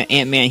Familia?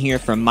 Ant-Man here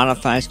from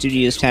Modified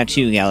Studios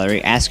Tattoo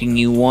Gallery, asking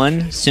you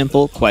one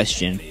simple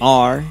question.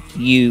 Are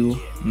you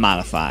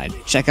modified?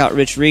 Check out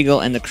Rich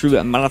Regal and the crew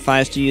at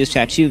Modified Studios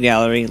Tattoo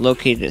Gallery,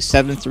 located at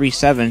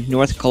 737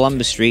 North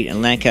Columbus Street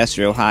in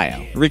Lancaster,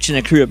 Ohio. Rich and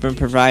the crew have been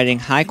providing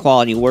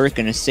high-quality work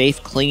in a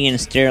safe, clean, and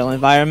sterile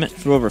environment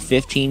for over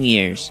 15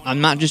 years. I'm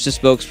not just a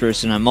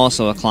spokesperson, I'm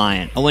also a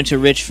client. I went to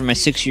Rich for my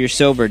 6-year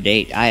sober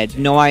date. I had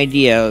no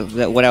idea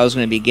that what I was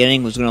going to be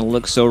getting was going to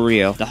look so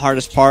real. The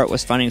hardest part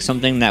was finding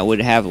something that would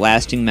have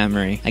lasting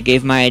memory. I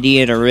gave my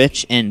idea to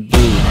Rich, and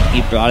boom,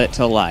 he brought it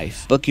to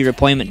life. Book your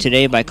appointment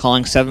today by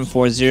calling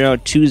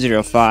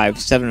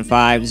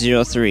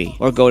 740-205-7503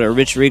 or go to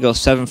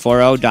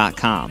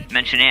richregal740.com.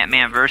 Mention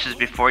AntmanVs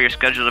before your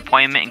scheduled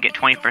appointment and get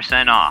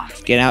 20%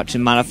 off. Get out to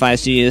Modified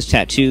Studios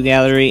Tattoo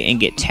Gallery and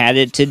get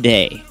tatted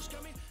today.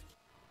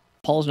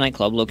 Paul's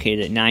Nightclub,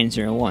 located at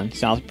 901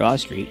 South Broad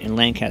Street in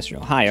Lancaster,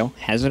 Ohio,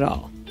 has it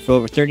all. For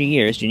over 30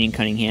 years, Janine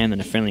Cunningham and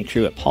the friendly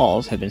crew at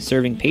Paul's have been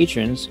serving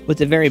patrons with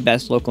the very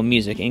best local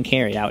music and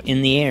carry out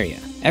in the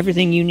area.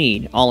 Everything you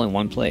need, all in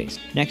one place.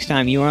 Next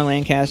time you are in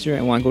Lancaster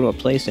and want to go to a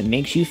place that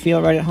makes you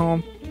feel right at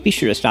home, be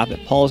sure to stop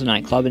at Paul's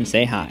Nightclub and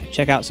say hi.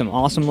 Check out some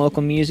awesome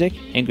local music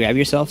and grab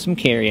yourself some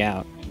carry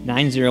out.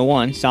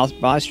 901 South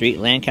Broad Street,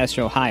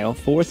 Lancaster, Ohio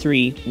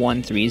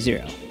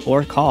 43130,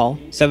 or call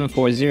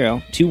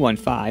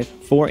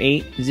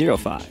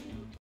 740-215-4805.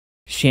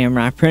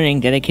 Shamrock Printing,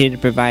 dedicated to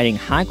providing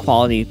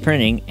high-quality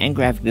printing and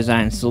graphic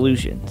design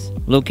solutions.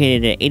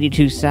 Located at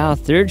 82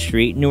 South 3rd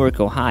Street, Newark,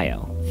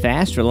 Ohio.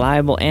 Fast,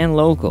 reliable, and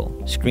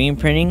local. Screen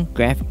printing,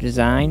 graphic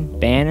design,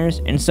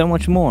 banners, and so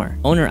much more.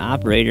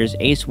 Owner-operators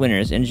Ace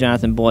Winters and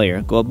Jonathan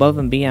Boyer go above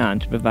and beyond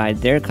to provide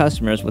their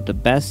customers with the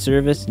best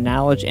service,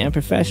 knowledge, and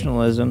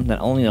professionalism that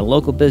only a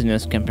local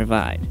business can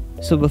provide.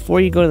 So before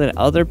you go to that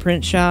other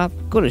print shop,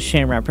 go to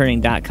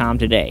shamrockprinting.com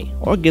today,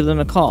 or give them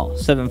a call,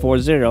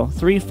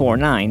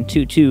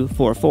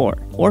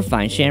 740-349-2244, or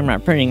find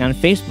Shamrock Printing on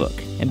Facebook,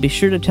 and be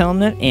sure to tell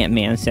them that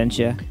Ant-Man sent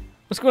you.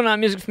 What's going on,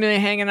 Music Familia?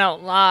 Hanging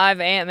out live,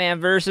 Ant-Man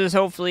versus.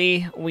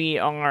 Hopefully we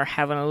are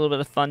having a little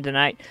bit of fun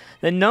tonight.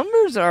 The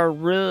numbers are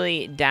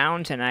really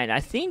down tonight. I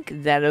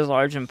think that is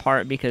large in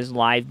part because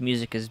live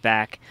music is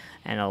back,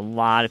 and a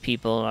lot of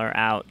people are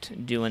out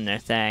doing their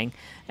thing.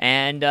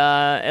 And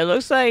it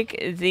looks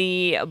like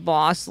the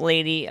boss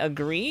lady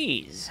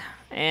agrees.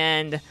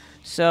 And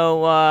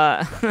so,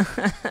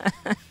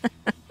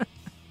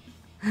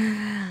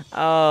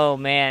 oh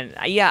man,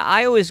 yeah,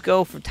 I always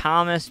go for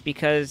Thomas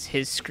because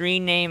his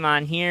screen name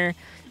on here,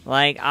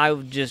 like,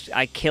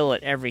 I kill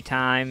it every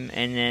time.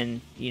 And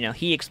then, you know,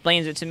 he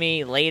explains it to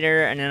me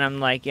later, and then I'm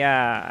like,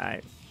 yeah,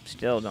 I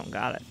still don't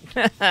got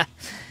it.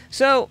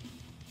 So,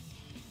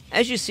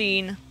 as you've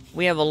seen,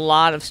 we have a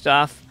lot of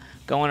stuff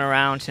going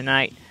around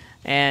tonight.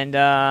 And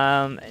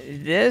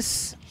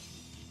this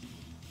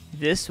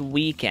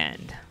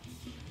weekend,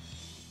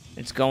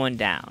 it's going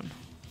down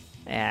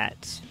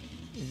at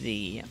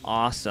the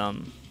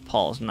awesome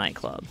Paul's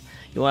Nightclub.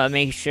 You want to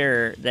make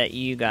sure that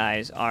you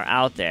guys are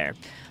out there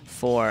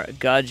for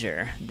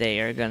Gudger. They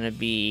are going to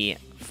be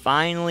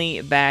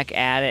finally back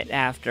at it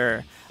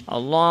after a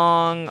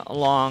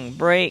long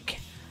break.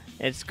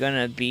 It's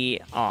going to be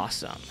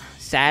awesome.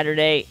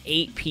 Saturday,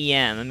 8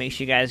 p.m. And make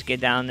sure you guys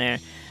get down there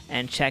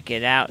and check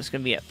it out. It's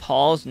going to be at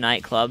Paul's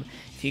Nightclub.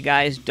 If you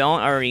guys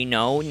don't already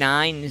know,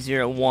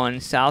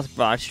 901 South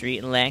Broad Street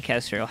in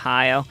Lancaster,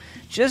 Ohio.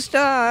 Just,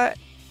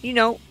 you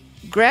know,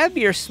 grab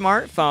your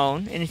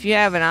smartphone, and if you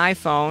have an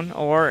iPhone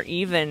or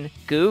even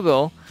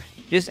Google,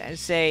 just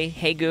say,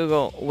 hey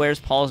Google,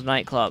 where's Paul's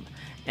Nightclub?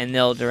 And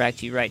they'll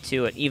direct you right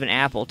to it. Even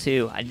Apple,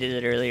 too. I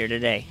did it earlier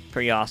today.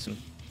 Pretty awesome.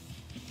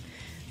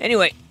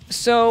 Anyway,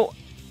 so,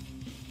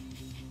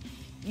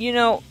 you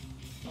know,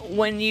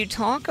 when you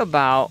talk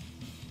about,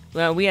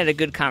 well, we had a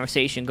good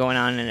conversation going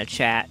on in the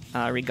chat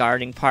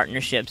regarding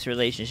partnerships,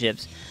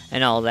 relationships,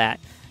 and all that.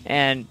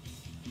 And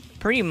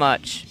pretty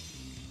much,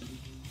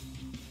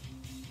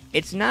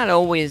 it's not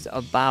always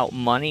about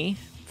money.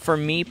 For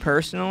me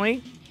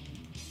personally,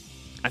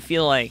 I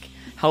feel like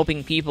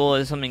helping people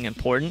is something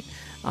important.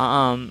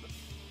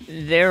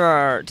 There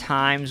are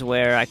times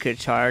where I could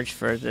charge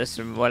for this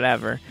or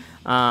whatever.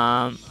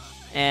 I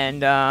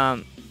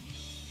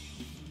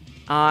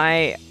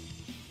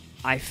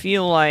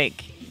feel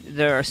like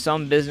there are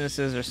some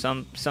businesses or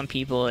some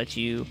people that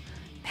you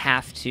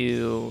have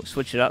to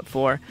switch it up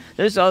for.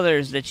 There's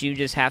others that you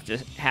just have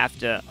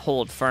to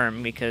hold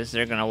firm because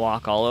they're gonna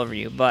walk all over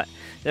you. But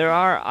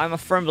I'm a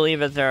firm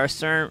believer that there are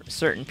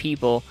certain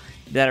people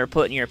that are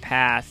put in your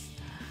path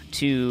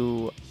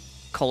to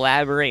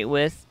collaborate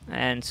with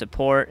and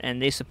support,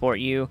 and they support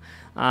you.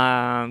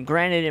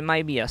 Granted, it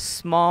might be a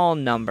small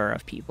number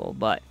of people,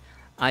 but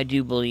I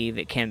do believe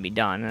it can be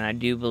done, and I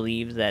do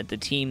believe that the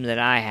team that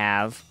I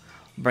have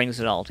brings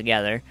it all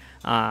together.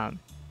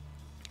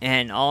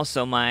 And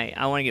also,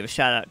 I want to give a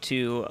shout out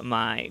to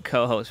my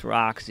co-host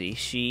Roxy.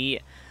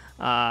 She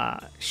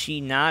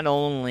not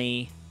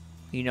only,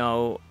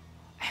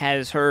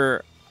 has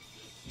her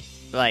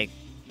like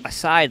a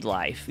side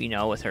life,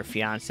 with her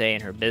fiance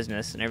and her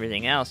business and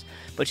everything else,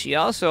 but she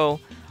also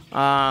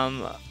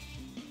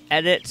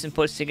edits and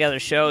puts together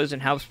shows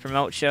and helps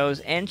promote shows,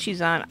 and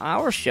she's on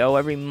our show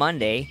every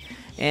Monday.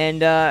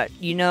 And I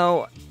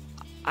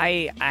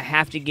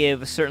have to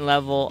give a certain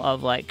level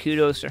of like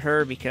kudos to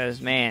her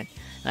because, man,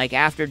 like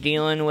after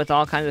dealing with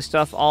all kinds of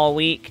stuff all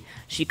week,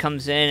 she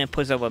comes in and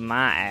puts up with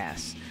my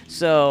ass.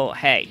 So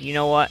hey, you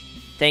know what?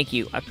 Thank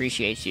you. I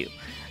appreciate you.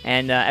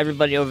 And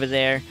everybody over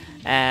there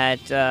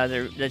at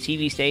the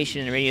TV station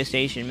and the radio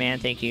station, man,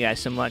 thank you guys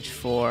so much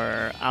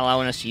for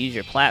allowing us to use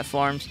your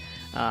platforms.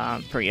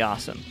 Pretty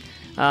awesome.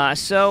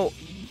 So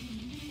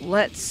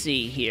let's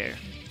see here.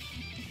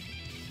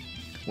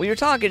 We were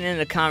talking in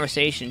the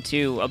conversation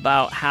too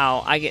about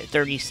how I get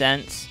 30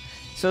 cents.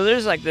 So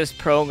there's like this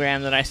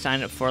program that I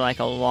signed up for like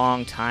a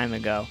long time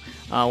ago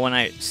when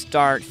I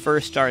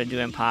first started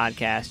doing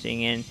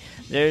podcasting, and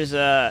there's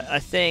a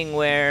thing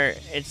where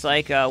it's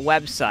like a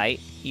website.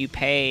 You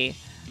pay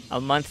a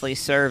monthly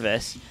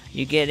service,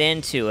 you get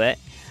into it,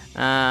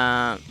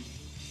 and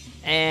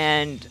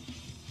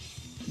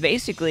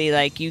basically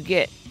like you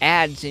get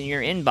ads in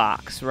your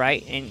inbox,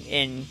 right?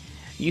 And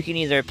you can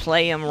either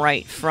play them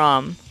right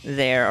from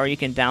there, or you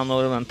can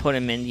download them and put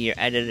them into your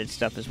edited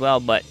stuff as well.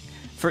 But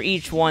for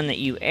each one that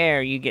you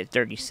air, you get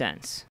 30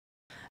 cents.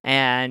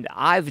 And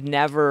I've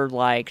never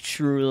like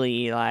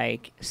truly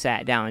like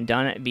sat down and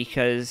done it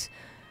because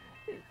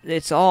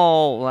it's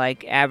all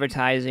like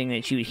advertising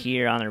that you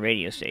hear on the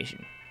radio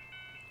station,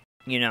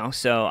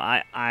 so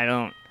I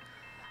don't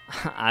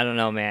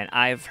know, man.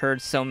 I've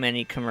heard so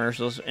many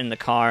commercials in the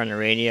car and the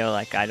radio,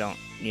 like I don't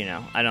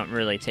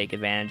really take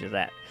advantage of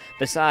that.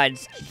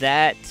 Besides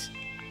that,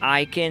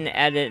 I can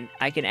add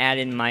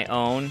in my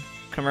own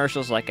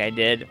commercials like I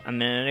did a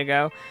minute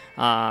ago,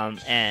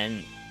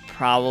 and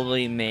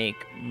probably make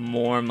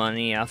more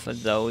money off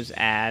of those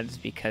ads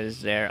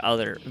because they're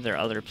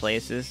other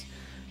places.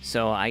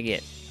 So I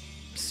get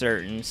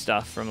certain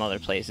stuff from other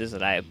places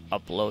that I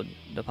upload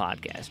the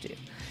podcast to.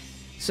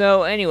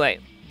 So anyway,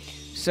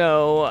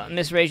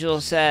 Miss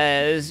Rachel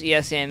says,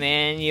 yes,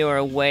 Ant-Man, you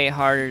are way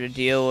harder to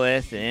deal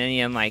with than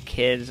any of my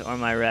kids or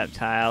my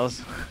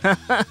reptiles.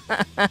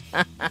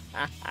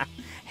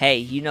 Hey,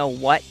 you know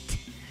what?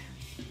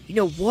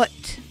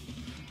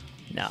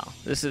 No,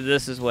 this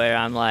is where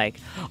I'm like,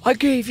 I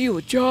gave you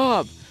a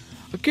job.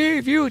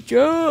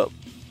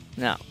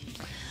 No.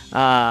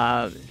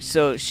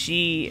 So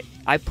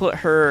I put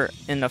her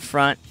in the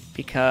front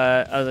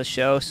because of the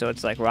show, so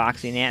it's like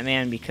Roxy and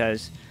Ant-Man,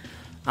 because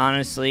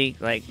honestly,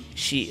 like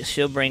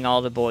she'll bring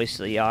all the boys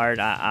to the yard.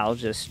 I'll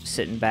just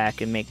sit in back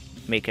and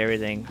make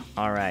everything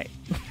all right.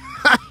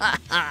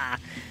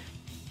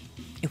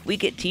 If we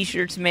get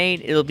t-shirts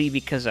made, it'll be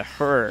because of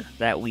her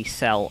that we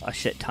sell a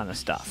shit ton of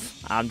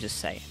stuff. I'm just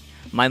saying.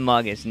 My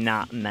mug is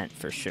not meant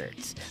for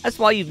shirts. That's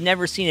why you've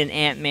never seen an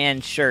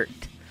Ant-Man shirt.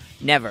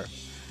 Never.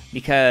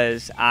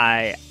 Because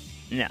I'm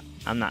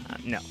not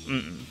going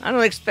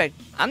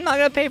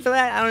to pay for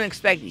that. I don't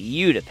expect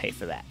you to pay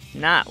for that.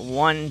 Not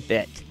one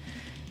bit.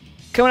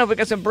 Coming up, we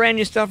got some brand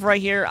new stuff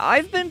right here.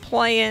 I've been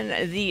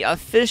playing the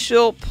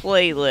official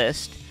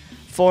playlist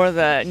for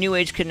the New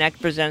Age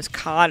Connect Presents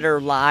Cotter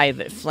Live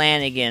at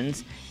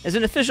Flanagan's. It's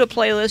an official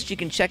playlist. You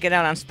can check it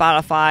out on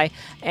Spotify.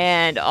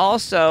 And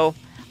also,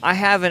 I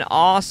have an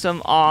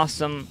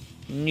awesome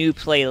new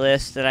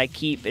playlist that I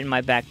keep in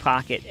my back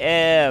pocket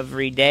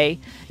every day.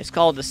 It's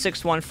called the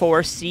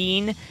 614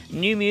 Scene.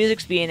 New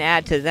music's being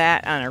added to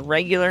that on a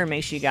regular.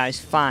 Make sure you guys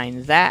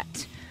find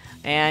that.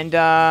 And,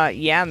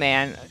 yeah,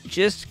 man,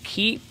 just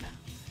keep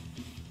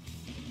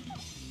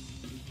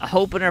a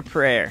hope and a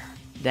prayer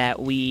that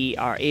we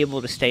are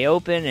able to stay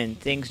open and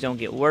things don't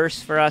get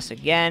worse for us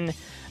again.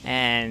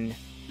 And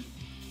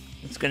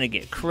it's going to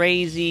get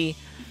crazy.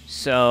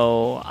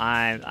 So,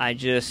 I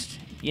just,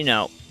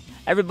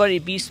 everybody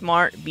be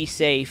smart, be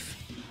safe.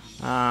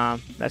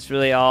 That's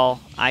really all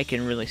I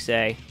can really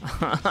say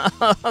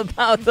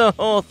about the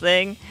whole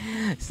thing.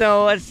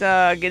 So, let's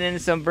get into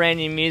some brand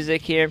new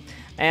music here.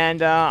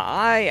 And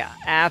I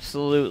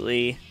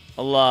absolutely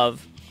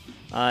love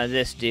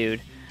this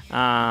dude.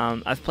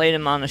 I've played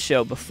him on the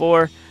show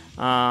before.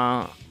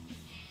 And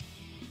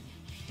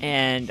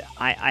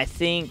I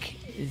think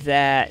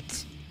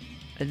that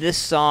this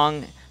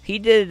song, he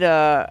did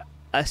a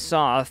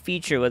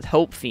feature with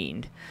Hope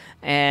Fiend.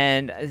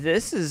 And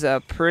this is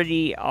a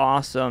pretty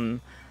awesome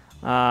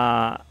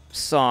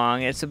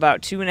song. It's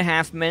about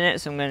 2.5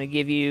 minutes. I'm going to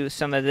give you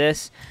some of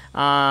this.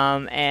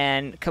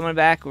 And coming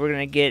back, we're going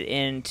to get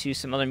into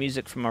some other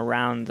music from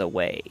around the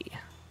way.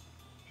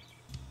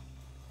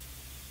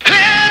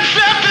 Hands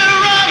up, they're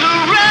all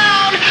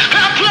around.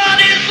 Our blood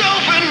is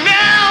over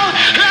now.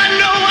 I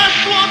know I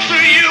swore to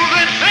you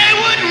that they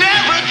would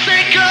never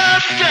take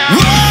us down.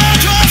 World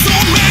doors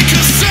don't make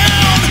a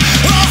sound.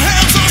 Our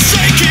hands are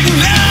shaking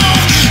now.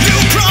 You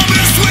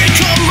promised we'd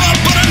come up,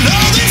 but I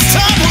know this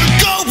time we're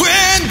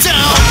going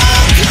down.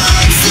 All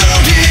guns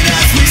loaded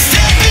as we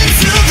step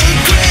into the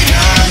great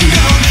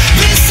unknown.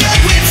 They said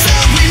we'd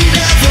tell, we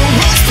never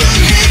once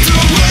believed a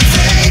word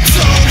they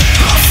told.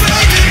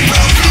 Afraid and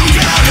broken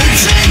down and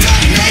chained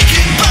up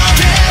naked,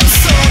 bought and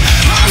sold.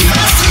 Our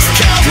masters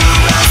counter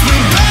as we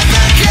buy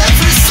back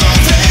every soul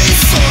they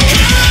sold.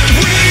 Can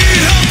we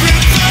help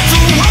it that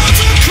the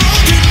world's a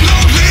cold and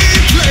lonely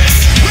place?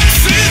 We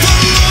see the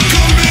look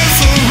of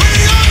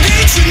misery on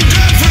each and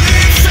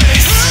every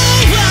face.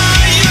 Who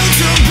are you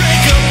to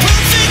break a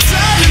perfect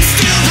heart and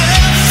steal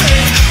their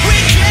faith? We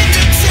came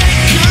to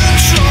take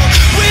control.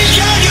 We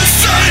are your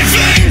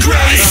saving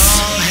grace.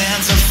 All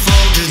hands are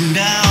folded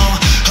now.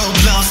 Hope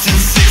lost and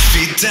 6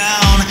 feet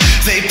down.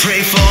 They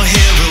pray for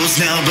heroes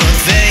now, but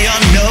they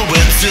are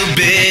nowhere to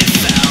be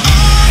found.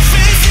 Our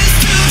faces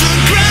to the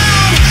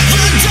ground.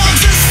 The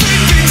dogs are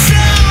sleeping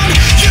sound.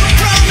 You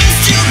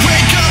promised you'd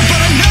wake up,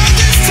 but I know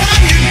this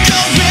time you're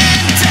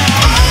going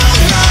down.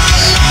 All our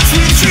lives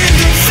we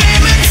dreamed of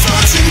fame and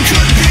fortune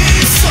could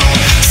be sold.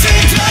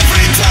 Saved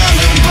every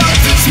dollar, but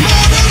there's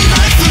more to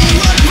life than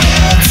what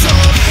we're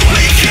told.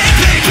 We can't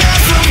be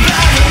back from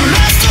battle,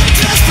 master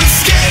desperate,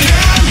 scared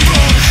and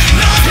bold.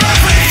 Not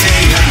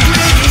everything that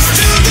glitters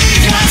to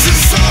the eyes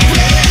is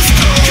always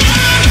gold.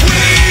 Can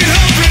we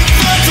help it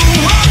that the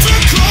world's a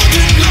cold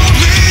and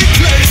lonely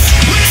place?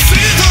 We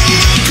see the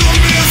look of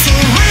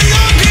misery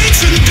on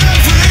each and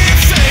every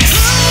face.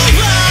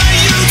 Who are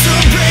you to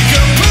break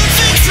a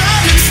perfect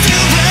heart and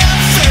steal their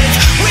faith?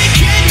 We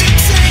came to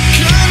take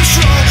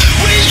control.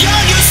 We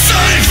are your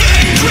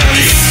saving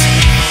grace.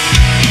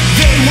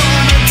 They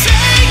wanna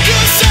take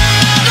us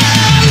out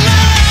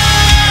alive,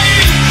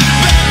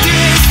 but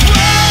this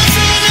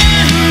wasn't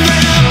in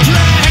their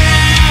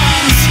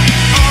plans.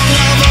 All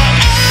of our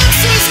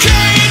answers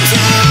came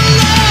to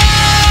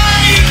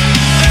life,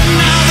 and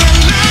now the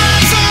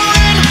lies are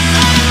in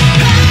our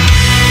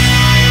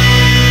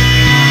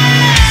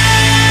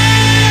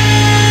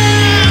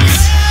hands.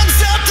 Hands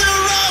up,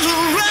 they're all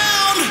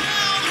around.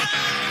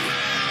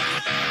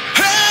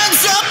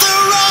 Hands up,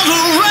 they're all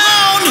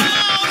around.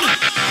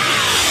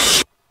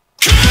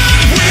 Can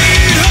we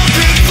help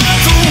it that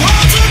the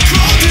world's a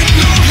cold and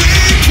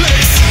lonely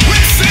place? We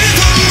see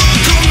the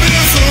look of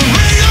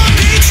misery on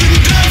each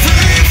and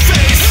every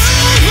face.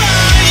 Who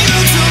are you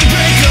to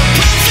break a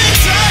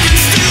perfect heart and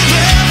steal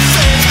their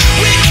faith?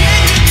 We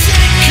came to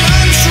take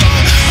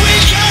control. We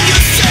are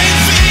your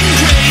saving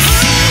grace.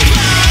 Who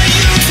are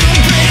you to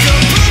break a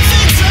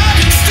perfect heart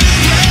and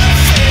steal their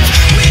faith?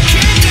 We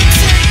came to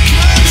take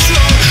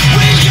control.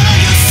 We are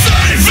your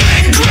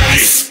saving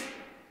grace.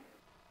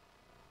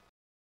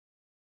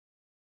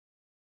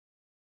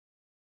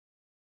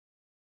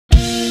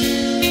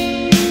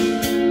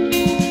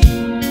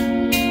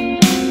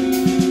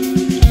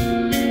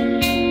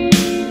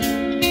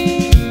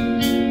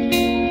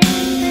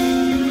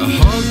 A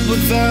heart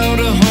without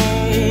a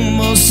home,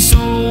 a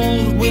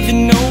soul with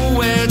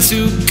nowhere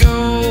to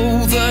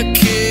go. The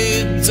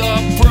kids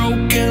are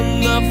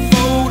broken, the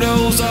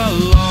photos are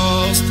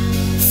lost.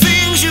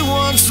 Things you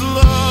once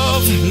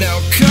loved now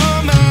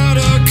come at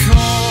a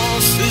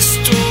cost. This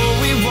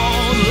story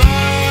won't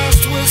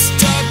last, we're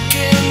stuck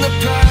in the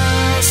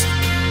past.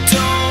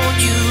 Don't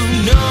you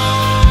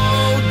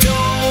know,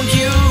 don't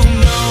you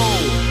know,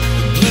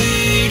 the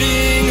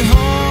bleeding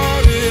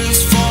heart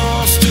is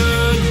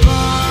fostered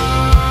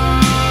by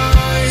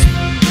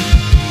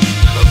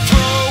a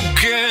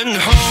broken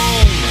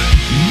home.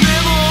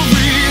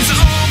 Memories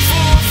are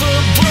for the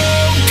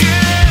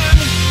broken.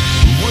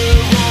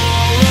 We're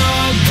all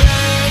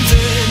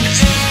abandoned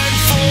and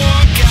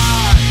forgotten.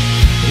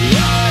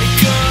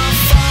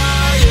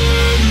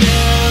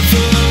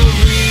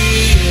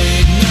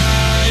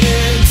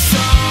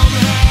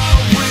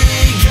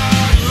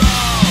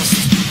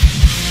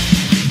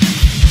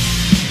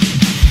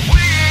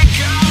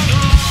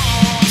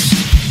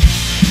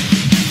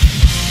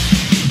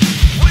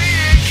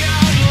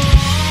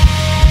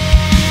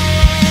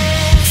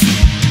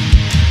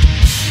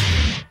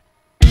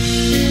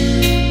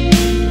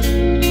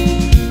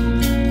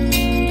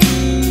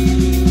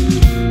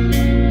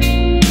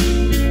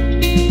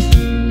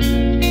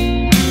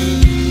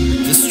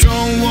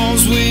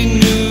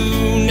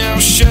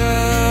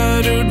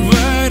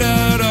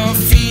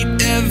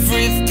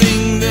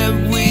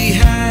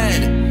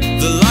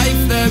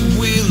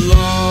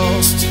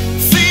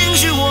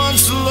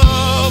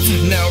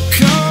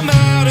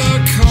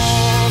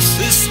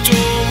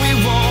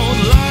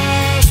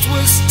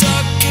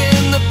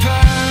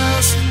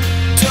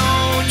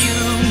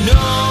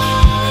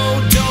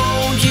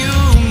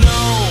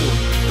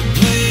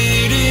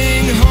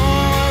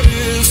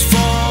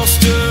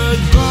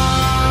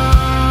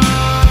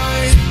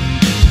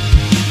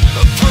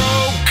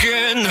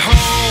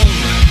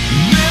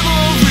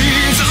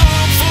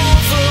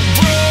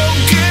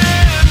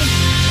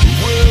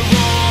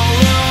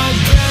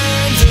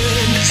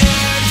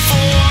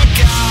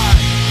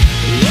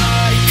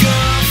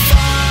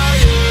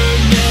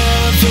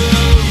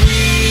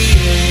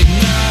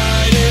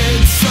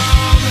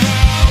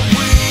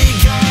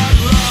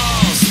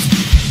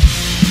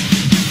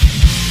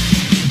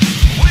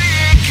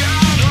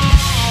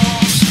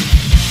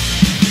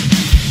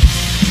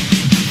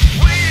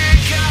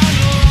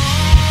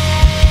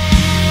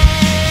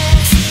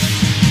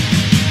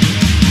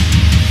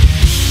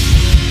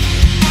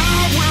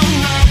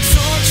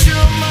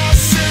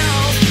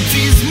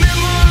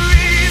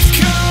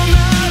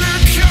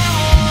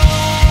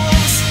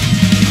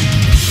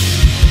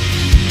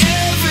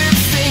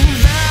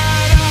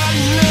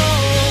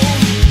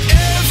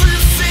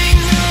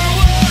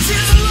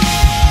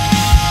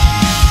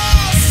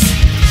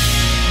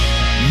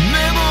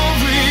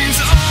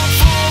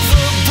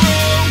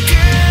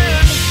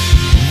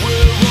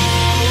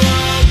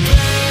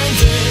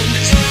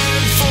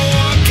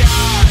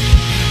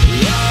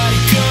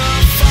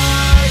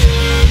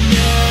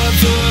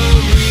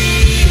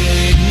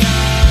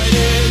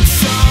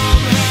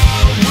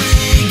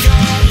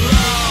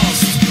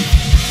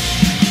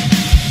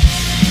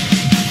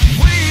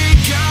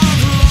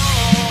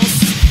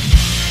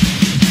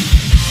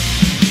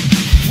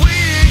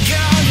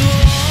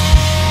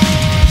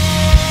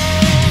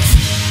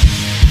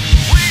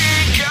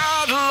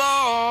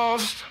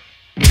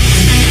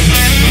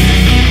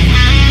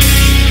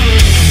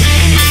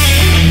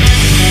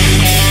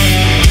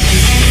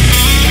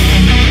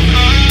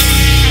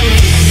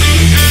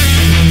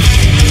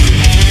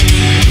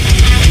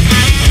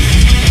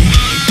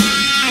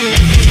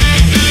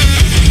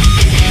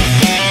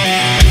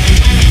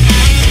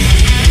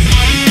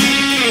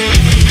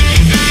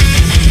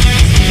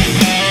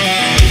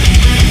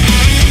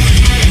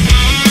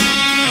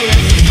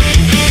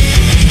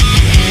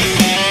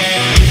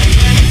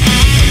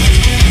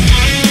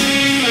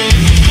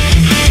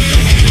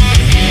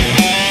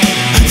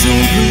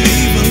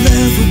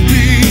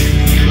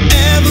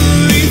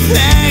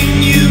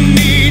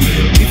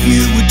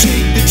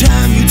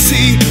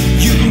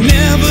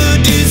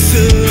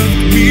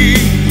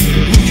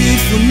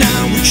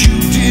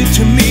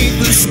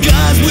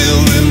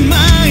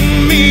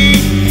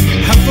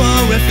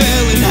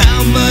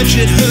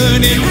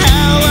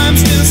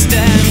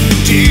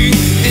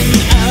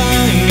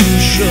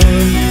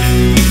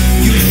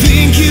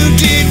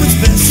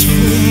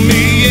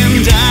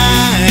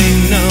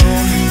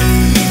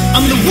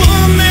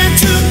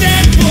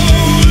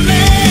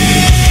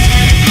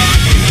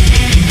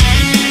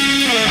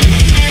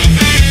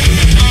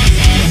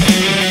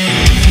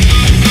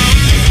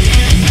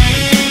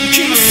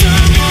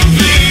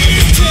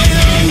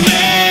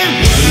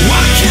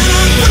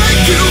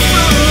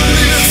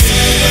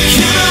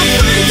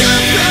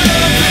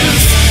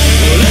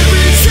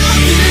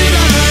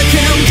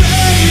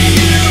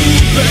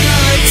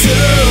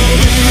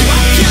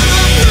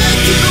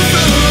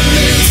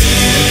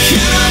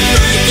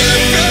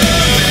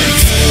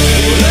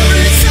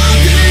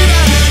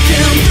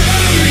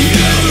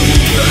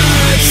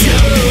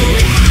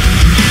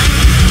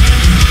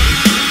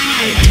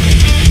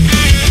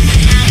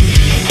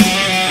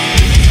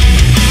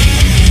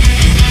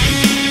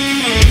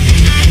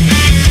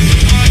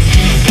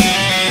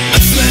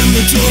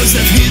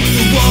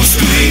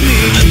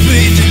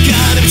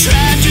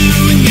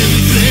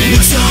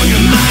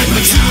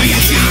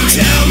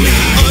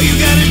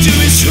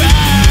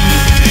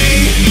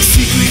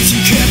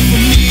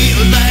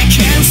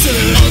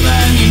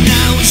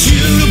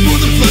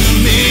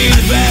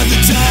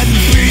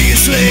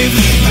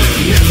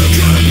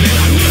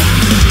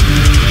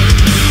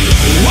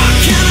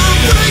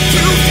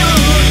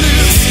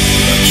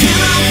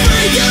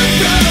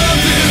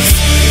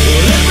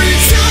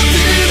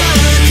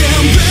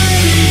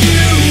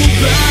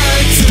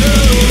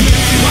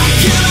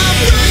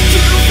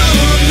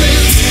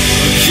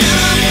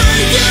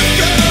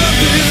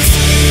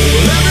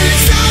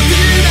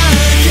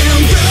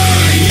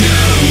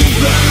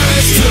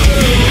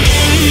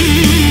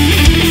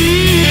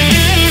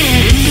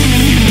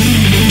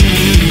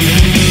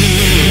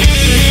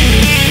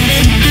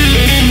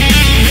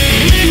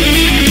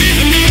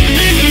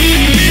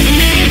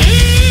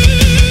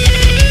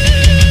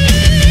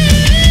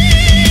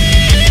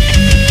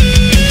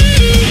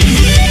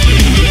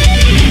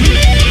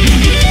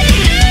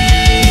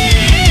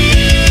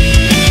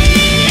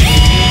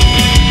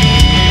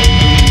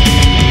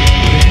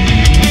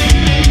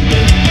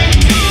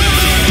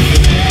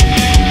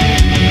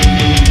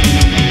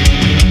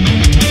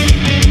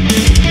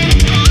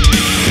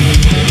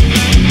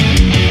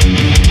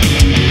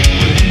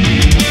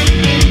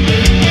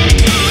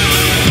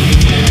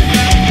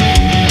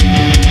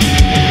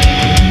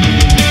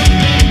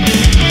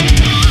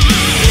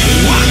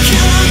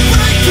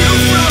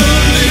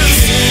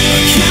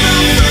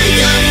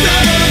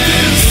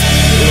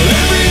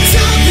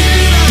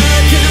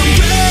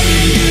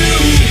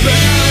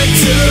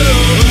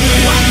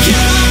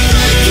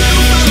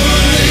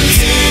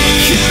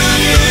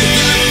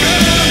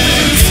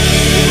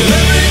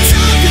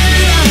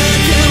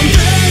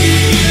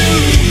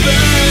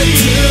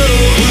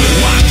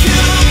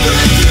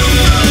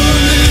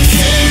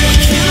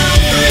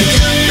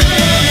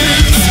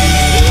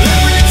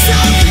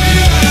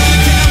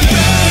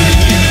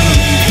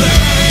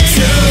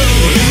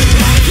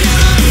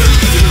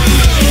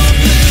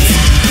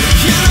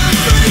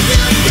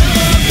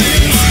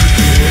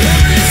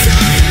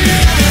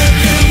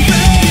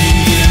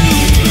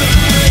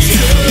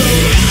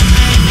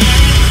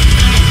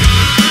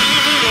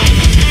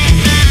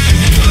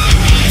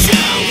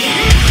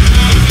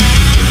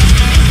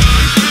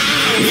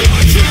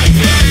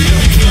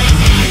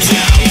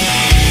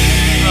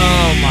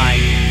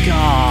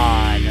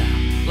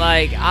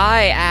 Like,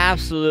 I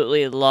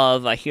absolutely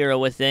love A Hero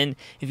Within.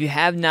 If you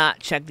have not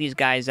checked these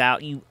guys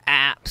out, you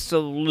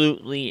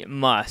absolutely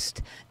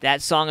must.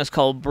 That song is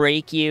called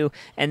Break You,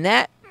 and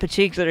that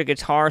particular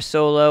guitar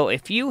solo,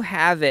 if you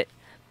have it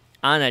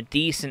on a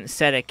decent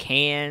set of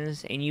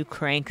cans and you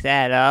crank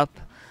that up,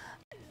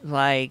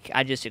 like,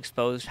 I just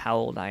exposed how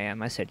old I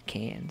am. I said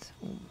cans.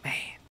 Oh, man.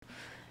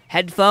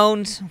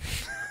 Headphones.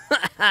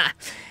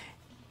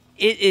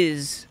 It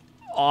is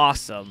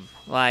awesome.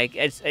 Like,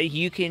 it's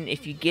you can,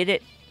 if you get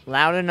it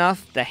loud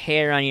enough, the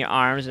hair on your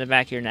arms and the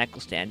back of your neck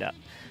will stand up.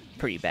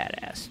 Pretty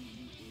badass.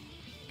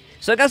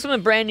 So I got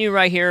something brand new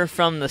right here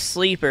from The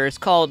Sleeper. It's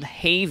called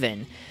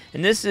Haven.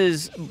 And this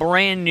is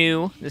brand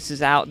new. This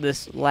is out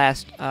this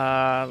last,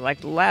 like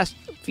the last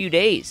few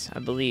days, I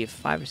believe.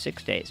 5 or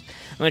 6 days.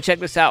 I'm going to check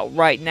this out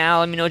right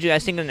now. Let me know what you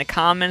guys think in the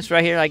comments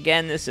right here.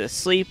 Again, this is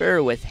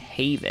Sleeper with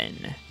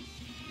Haven.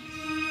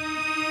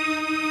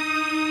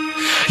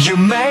 You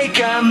make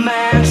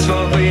amends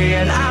for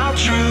being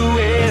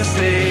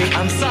altruistic.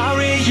 I'm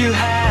sorry you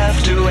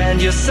have to, and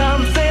you're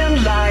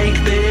something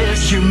like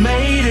this. You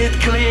made it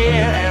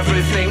clear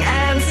everything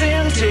ends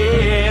in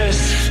tears.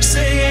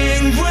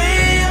 Saying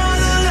we are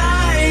the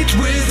light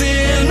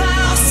within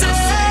ourselves.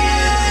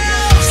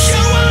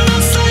 You are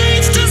not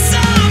slaves to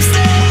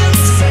substance.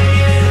 Say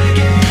it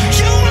again.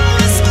 You are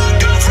a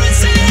spark of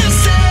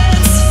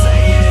resistance.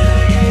 Say it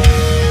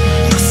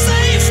again. Not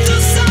slave to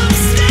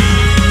substance.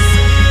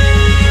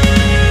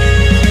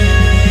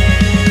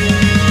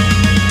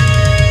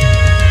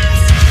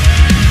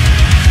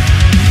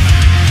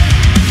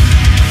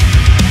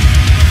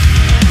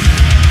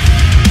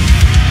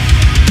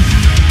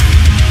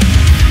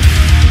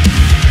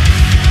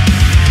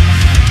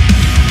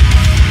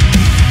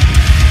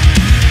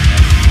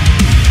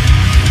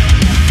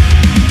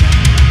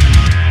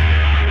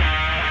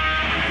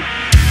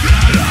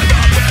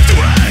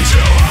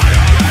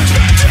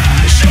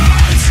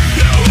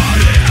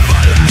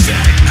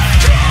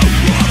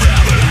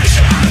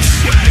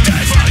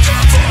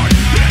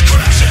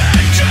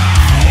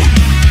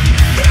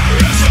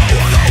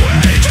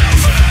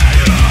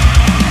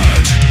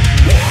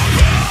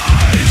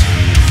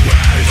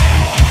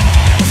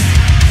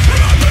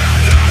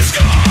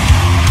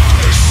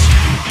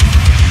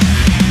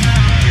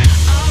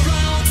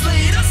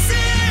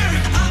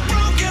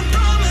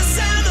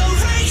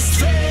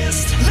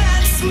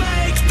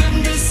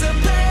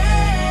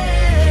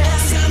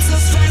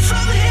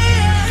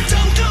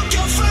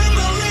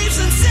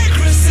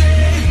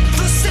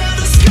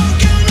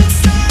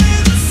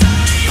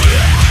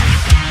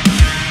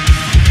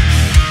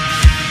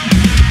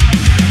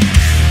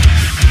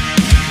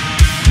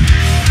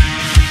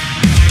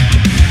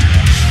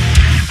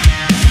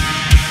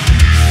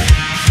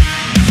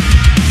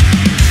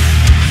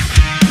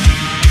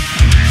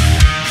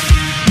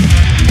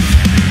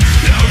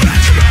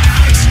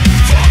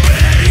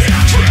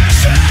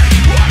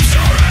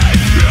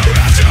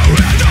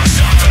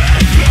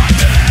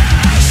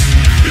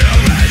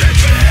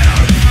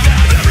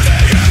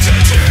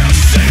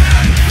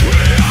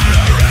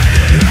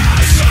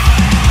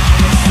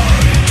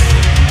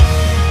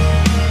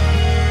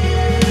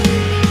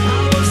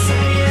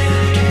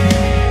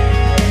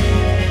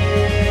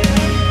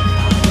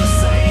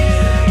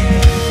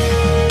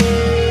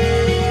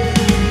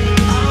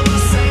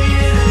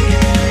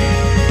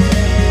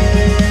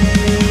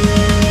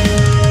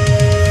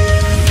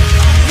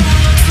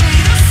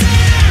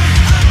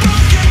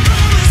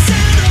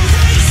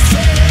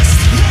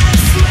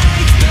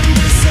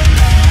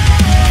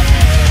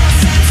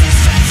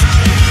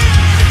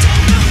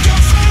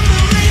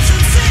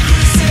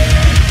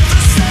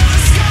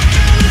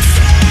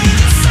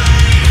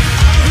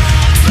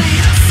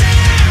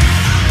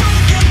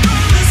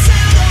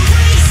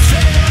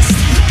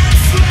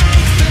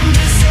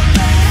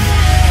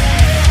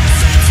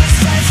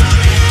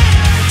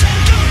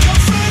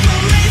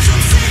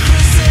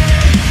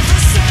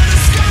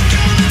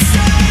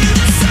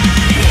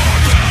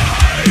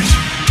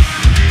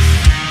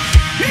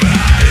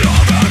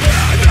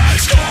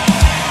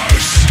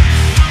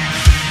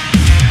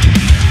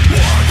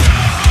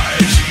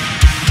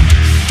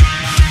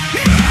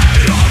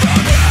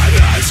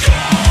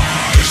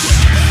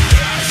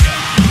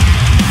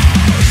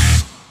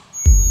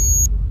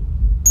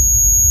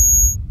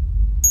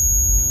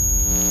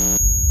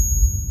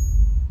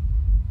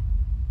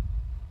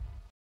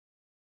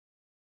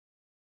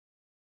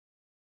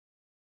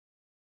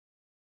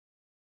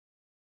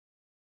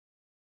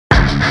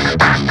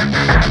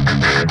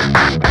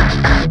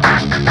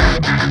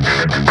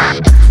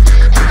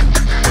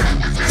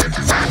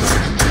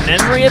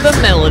 Memory of a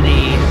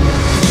Melody.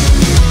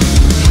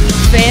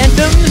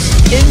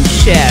 Phantoms in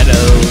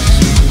Shadows.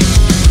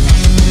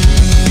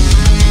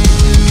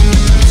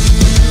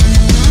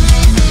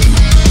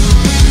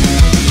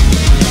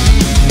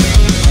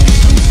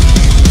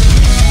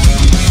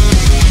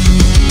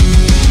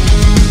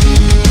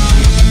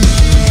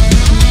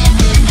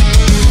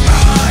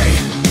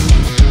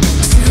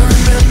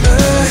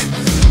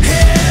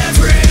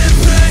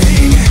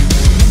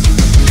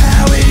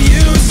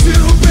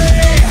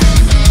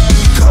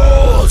 Cold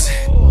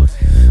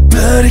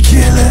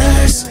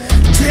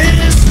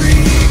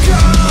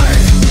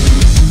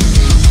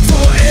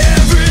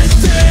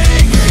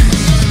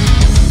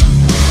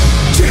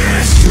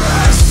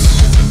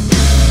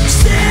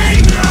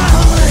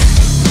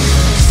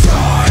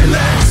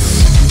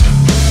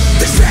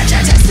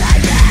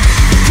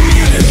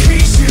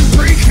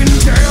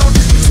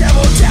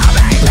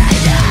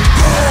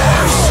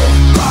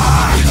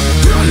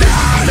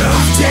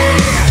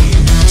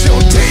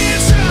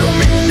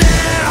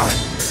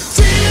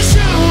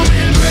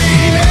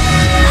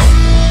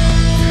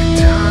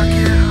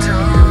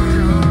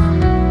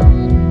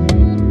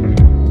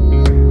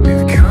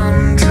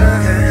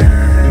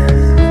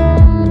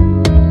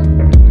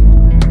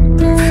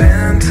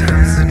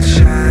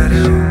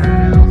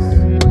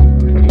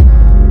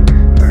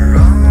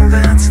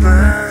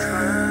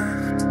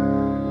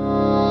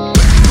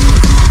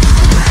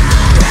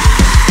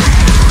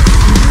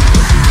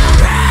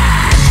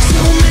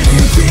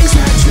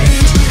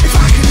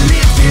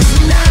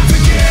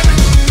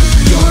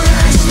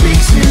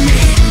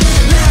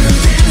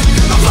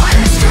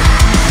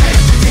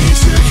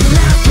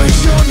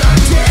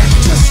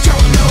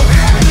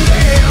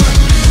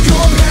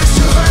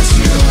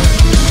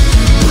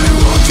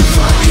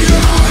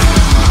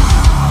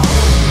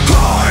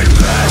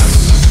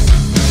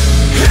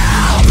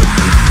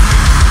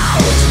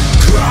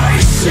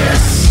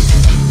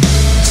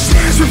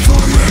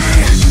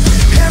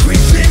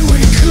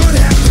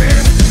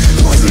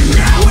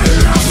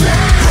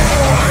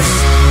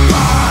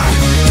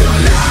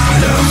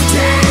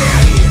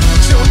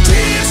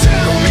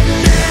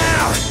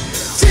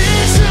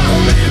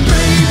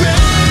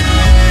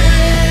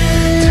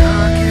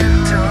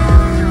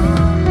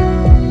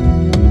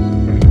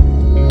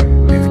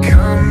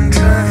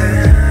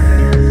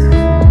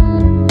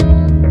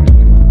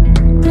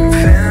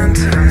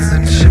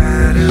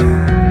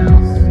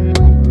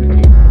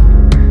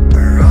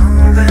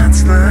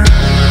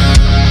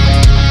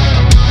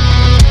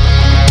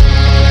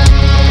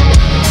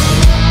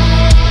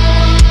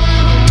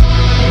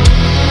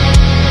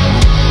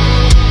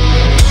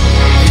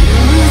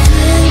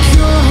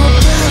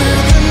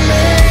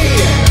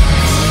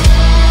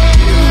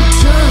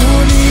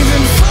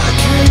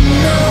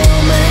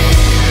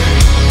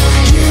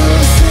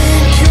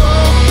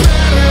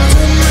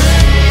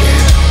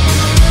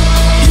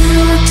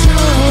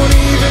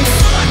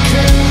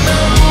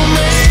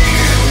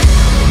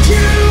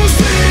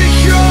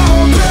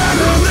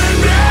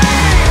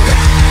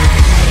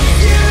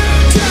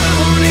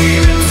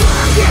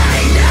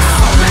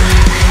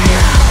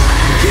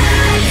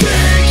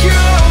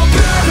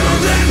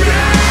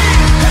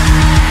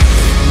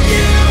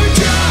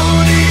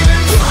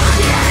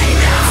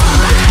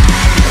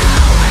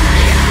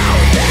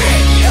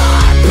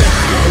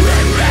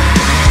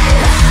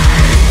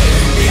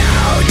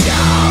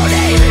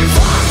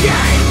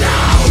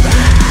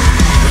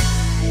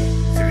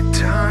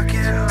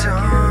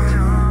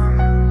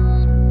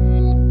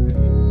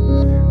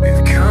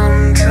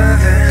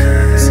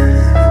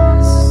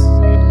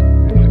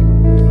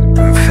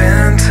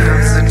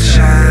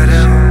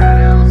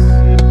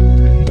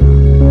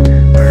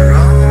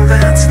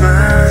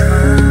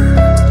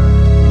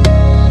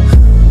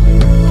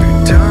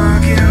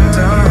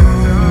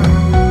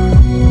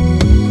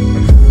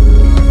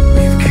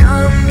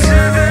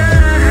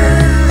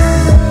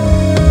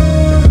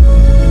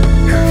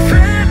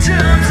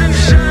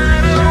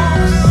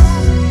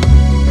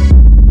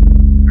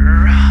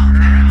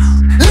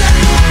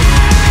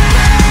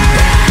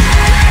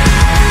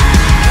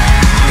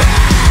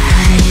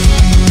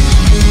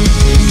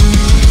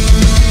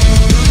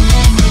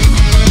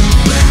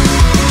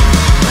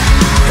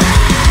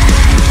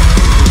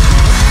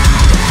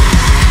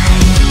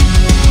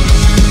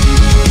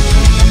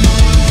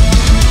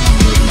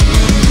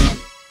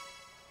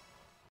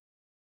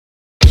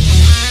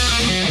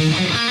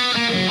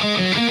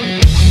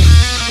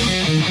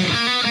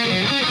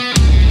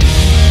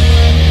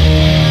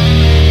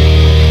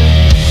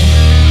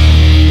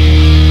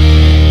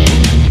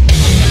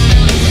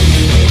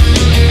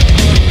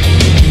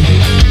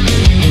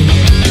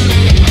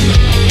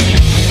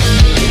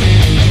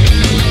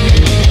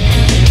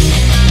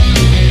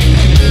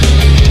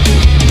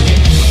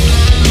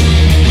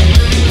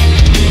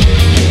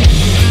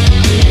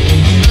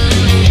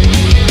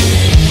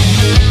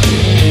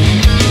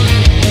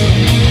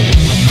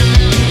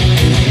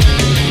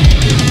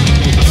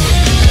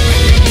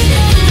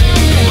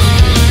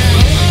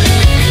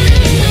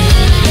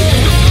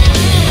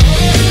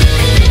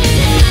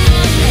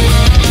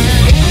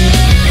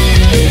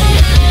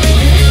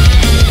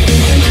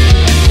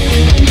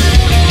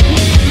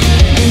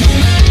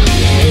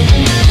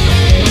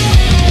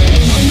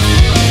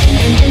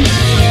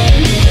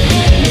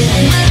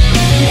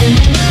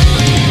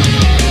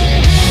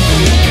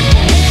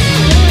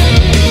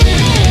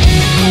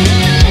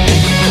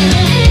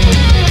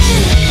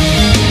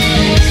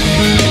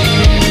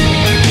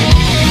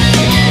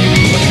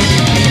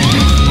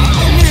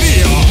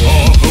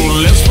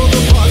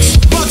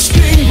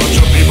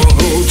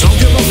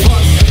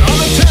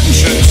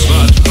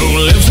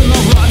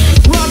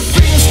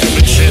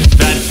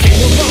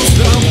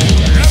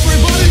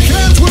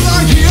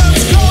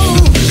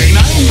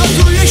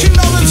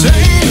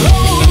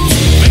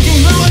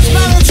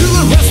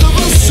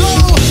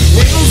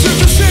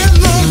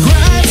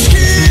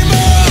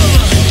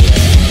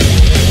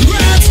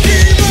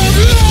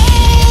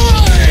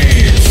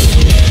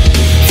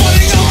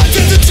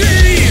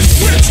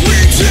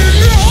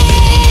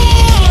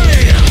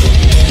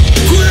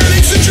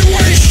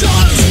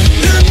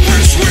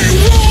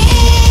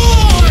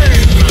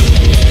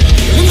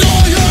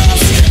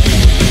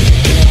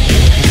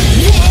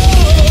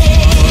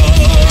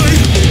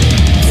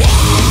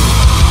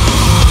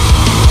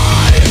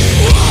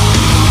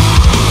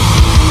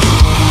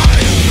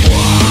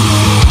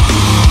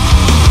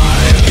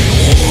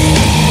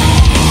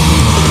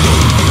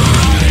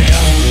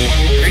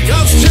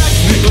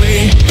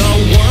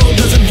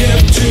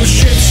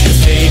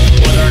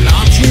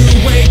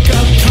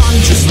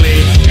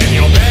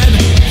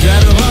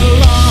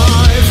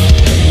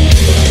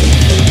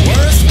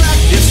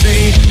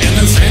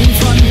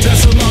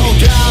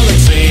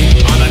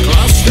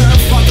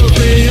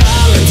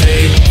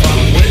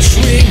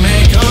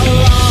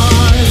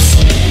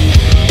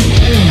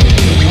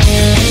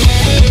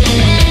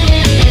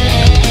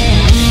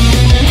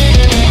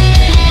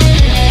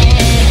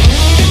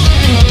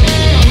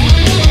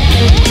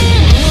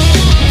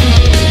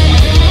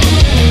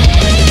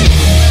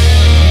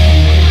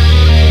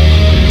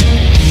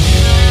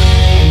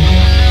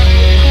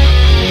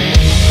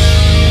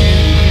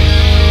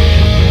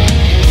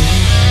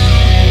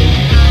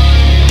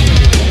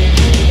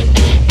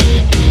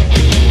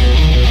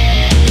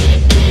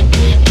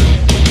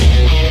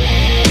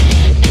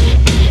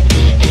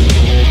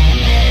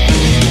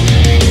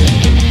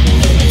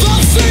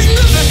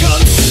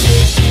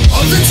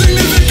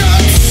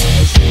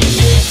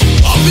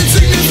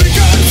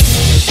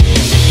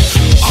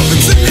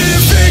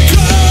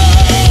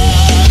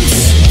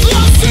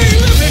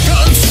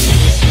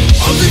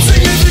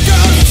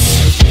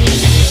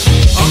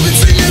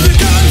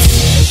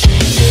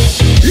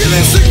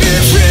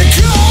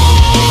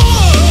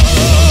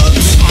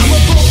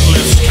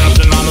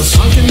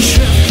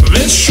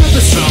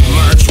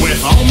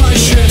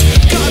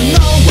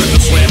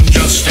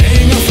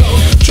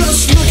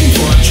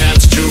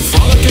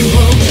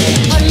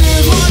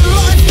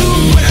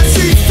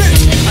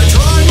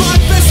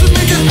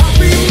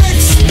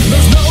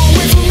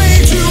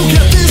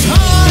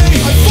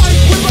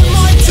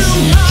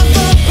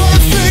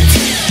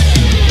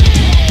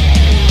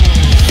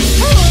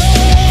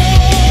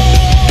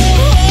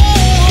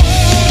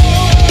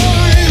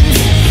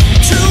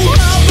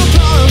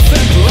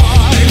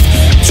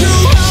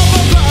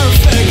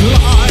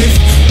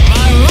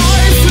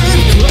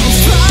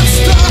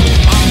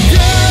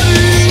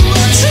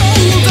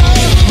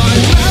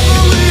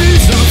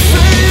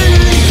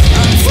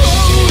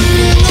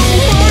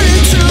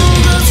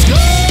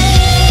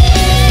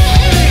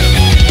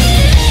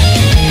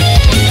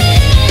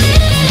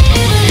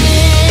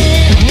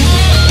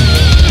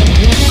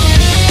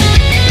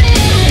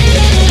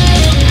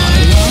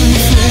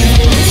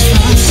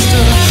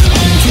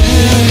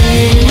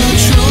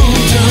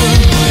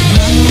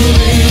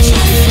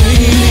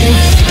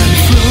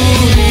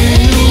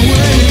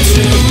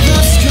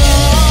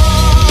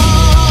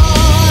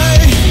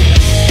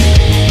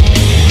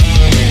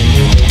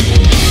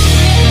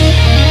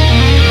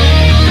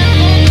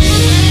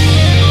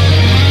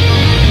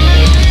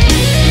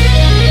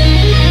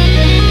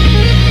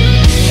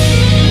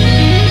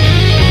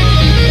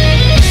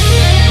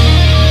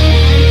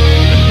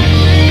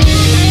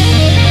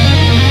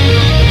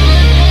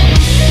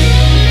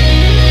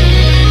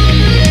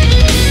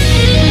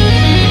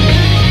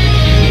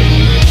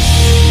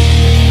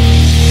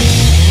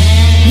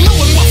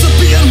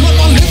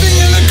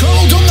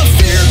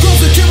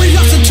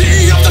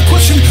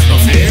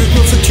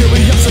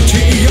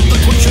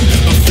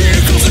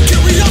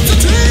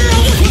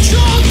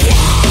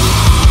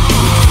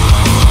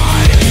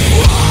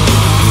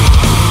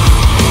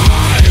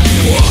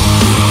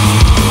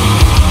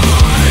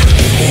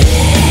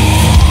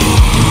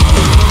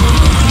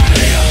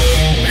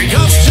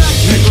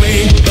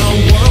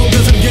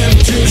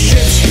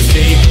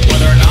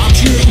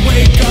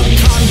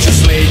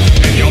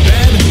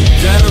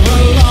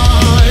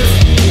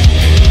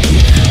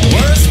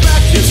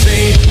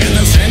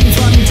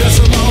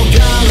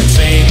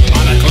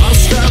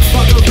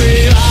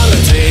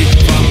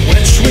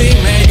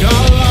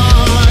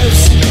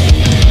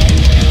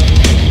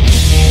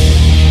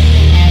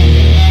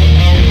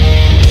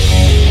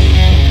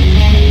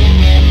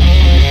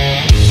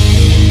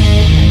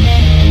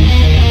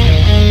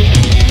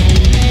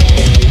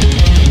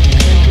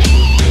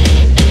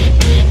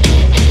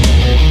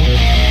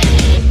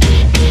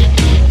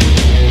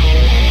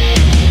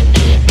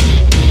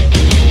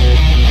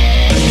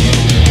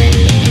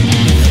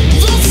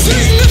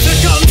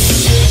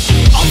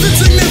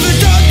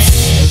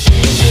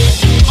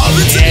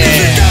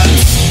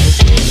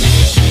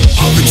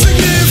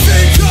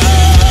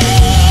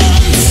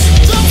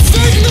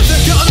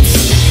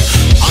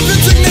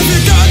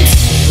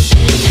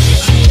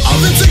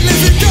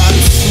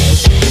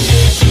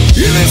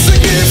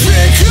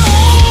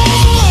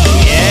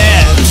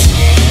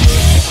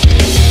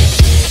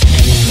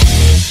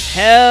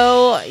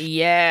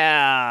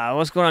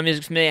What's going on,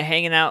 Music Familia?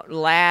 Hanging out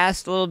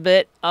last little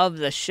bit of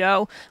the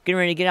show. Getting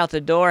ready to get out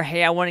the door.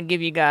 Hey, I want to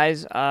give you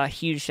guys a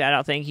huge shout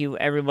out. Thank you,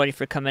 everybody,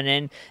 for coming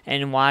in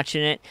and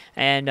watching it.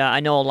 And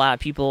I know a lot of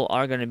people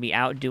are going to be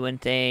out doing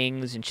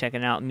things and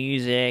checking out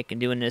music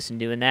and doing this and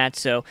doing that.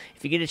 So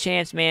if you get a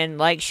chance, man,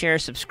 like, share,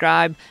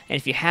 subscribe. And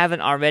if you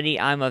haven't already,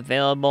 I'm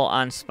available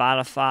on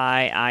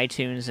Spotify,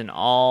 iTunes, and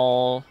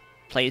all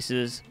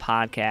places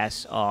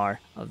podcasts are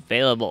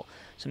available.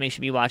 So make sure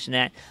to be watching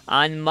that.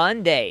 On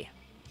Monday,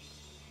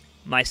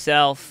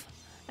 myself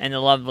and the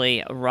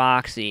lovely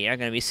Roxy are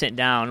going to be sitting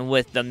down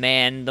with the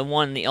man, the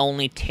one, the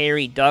only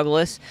Terry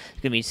Douglas.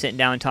 Going to be sitting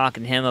down and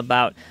talking to him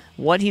about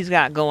what he's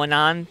got going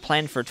on,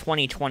 planned for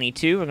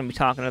 2022. We're going to be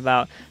talking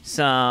about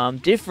some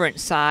different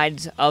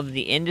sides of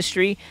the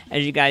industry.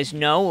 As you guys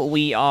know,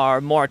 we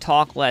are more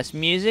talk, less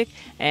music.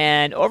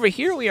 And over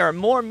here, we are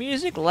more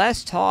music,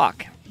 less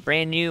talk.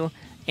 Brand new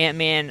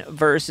Ant-Man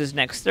versus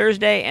next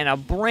Thursday, and a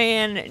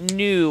brand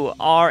new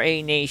RA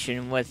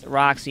Nation with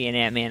Roxy and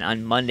Ant-Man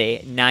on Monday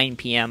at 9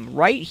 p.m.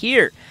 right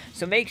here.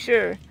 So make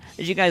sure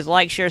that you guys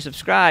like, share,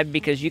 subscribe,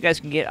 because you guys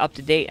can get up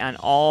to date on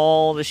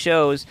all the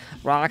shows.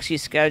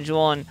 Roxy's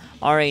scheduling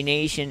RA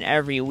Nation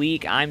every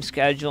week. I'm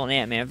scheduling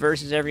Ant-Man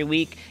versus every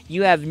week.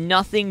 You have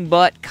nothing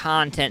but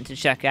content to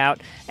check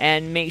out,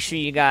 and make sure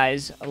you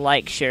guys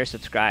like, share,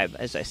 subscribe,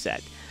 as I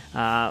said.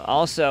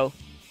 Also,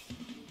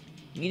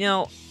 you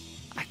know,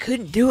 I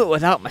couldn't do it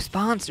without my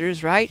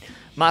sponsors, right?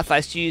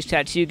 Modified Studios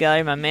Tattoo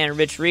Gallery, my man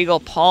Rich Regal,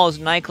 Paul's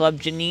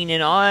Nightclub, Janine,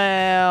 and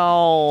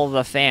all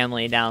the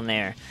family down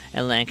there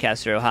in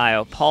Lancaster,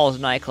 Ohio. Paul's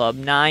Nightclub,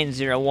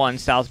 901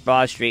 South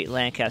Broad Street,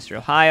 Lancaster,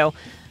 Ohio.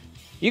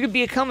 You could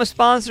become a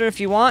sponsor if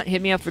you want.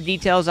 Hit me up for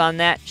details on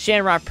that.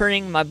 Shamrock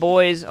Printing, my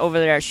boys over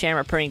there at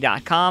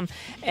shamrockprinting.com.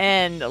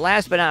 And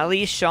last but not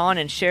least, Sean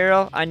and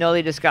Cheryl. I know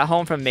they just got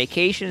home from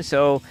vacation,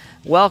 so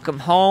welcome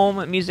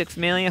home, Music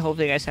Familia.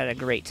 Hopefully you guys had a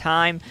great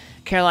time.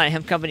 Carolina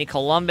Hemp Company,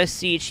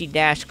 Columbus,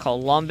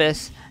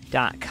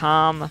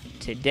 che-columbus.com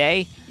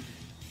today.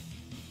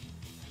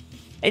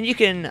 And you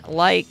can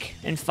like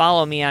and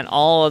follow me on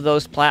all of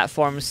those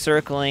platforms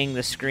circling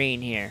the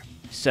screen here.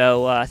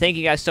 So thank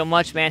you guys so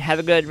much, man. Have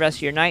a good rest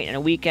of your night and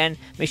a weekend.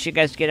 Make sure you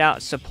guys get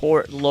out,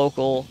 support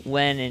local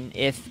when and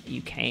if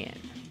you can.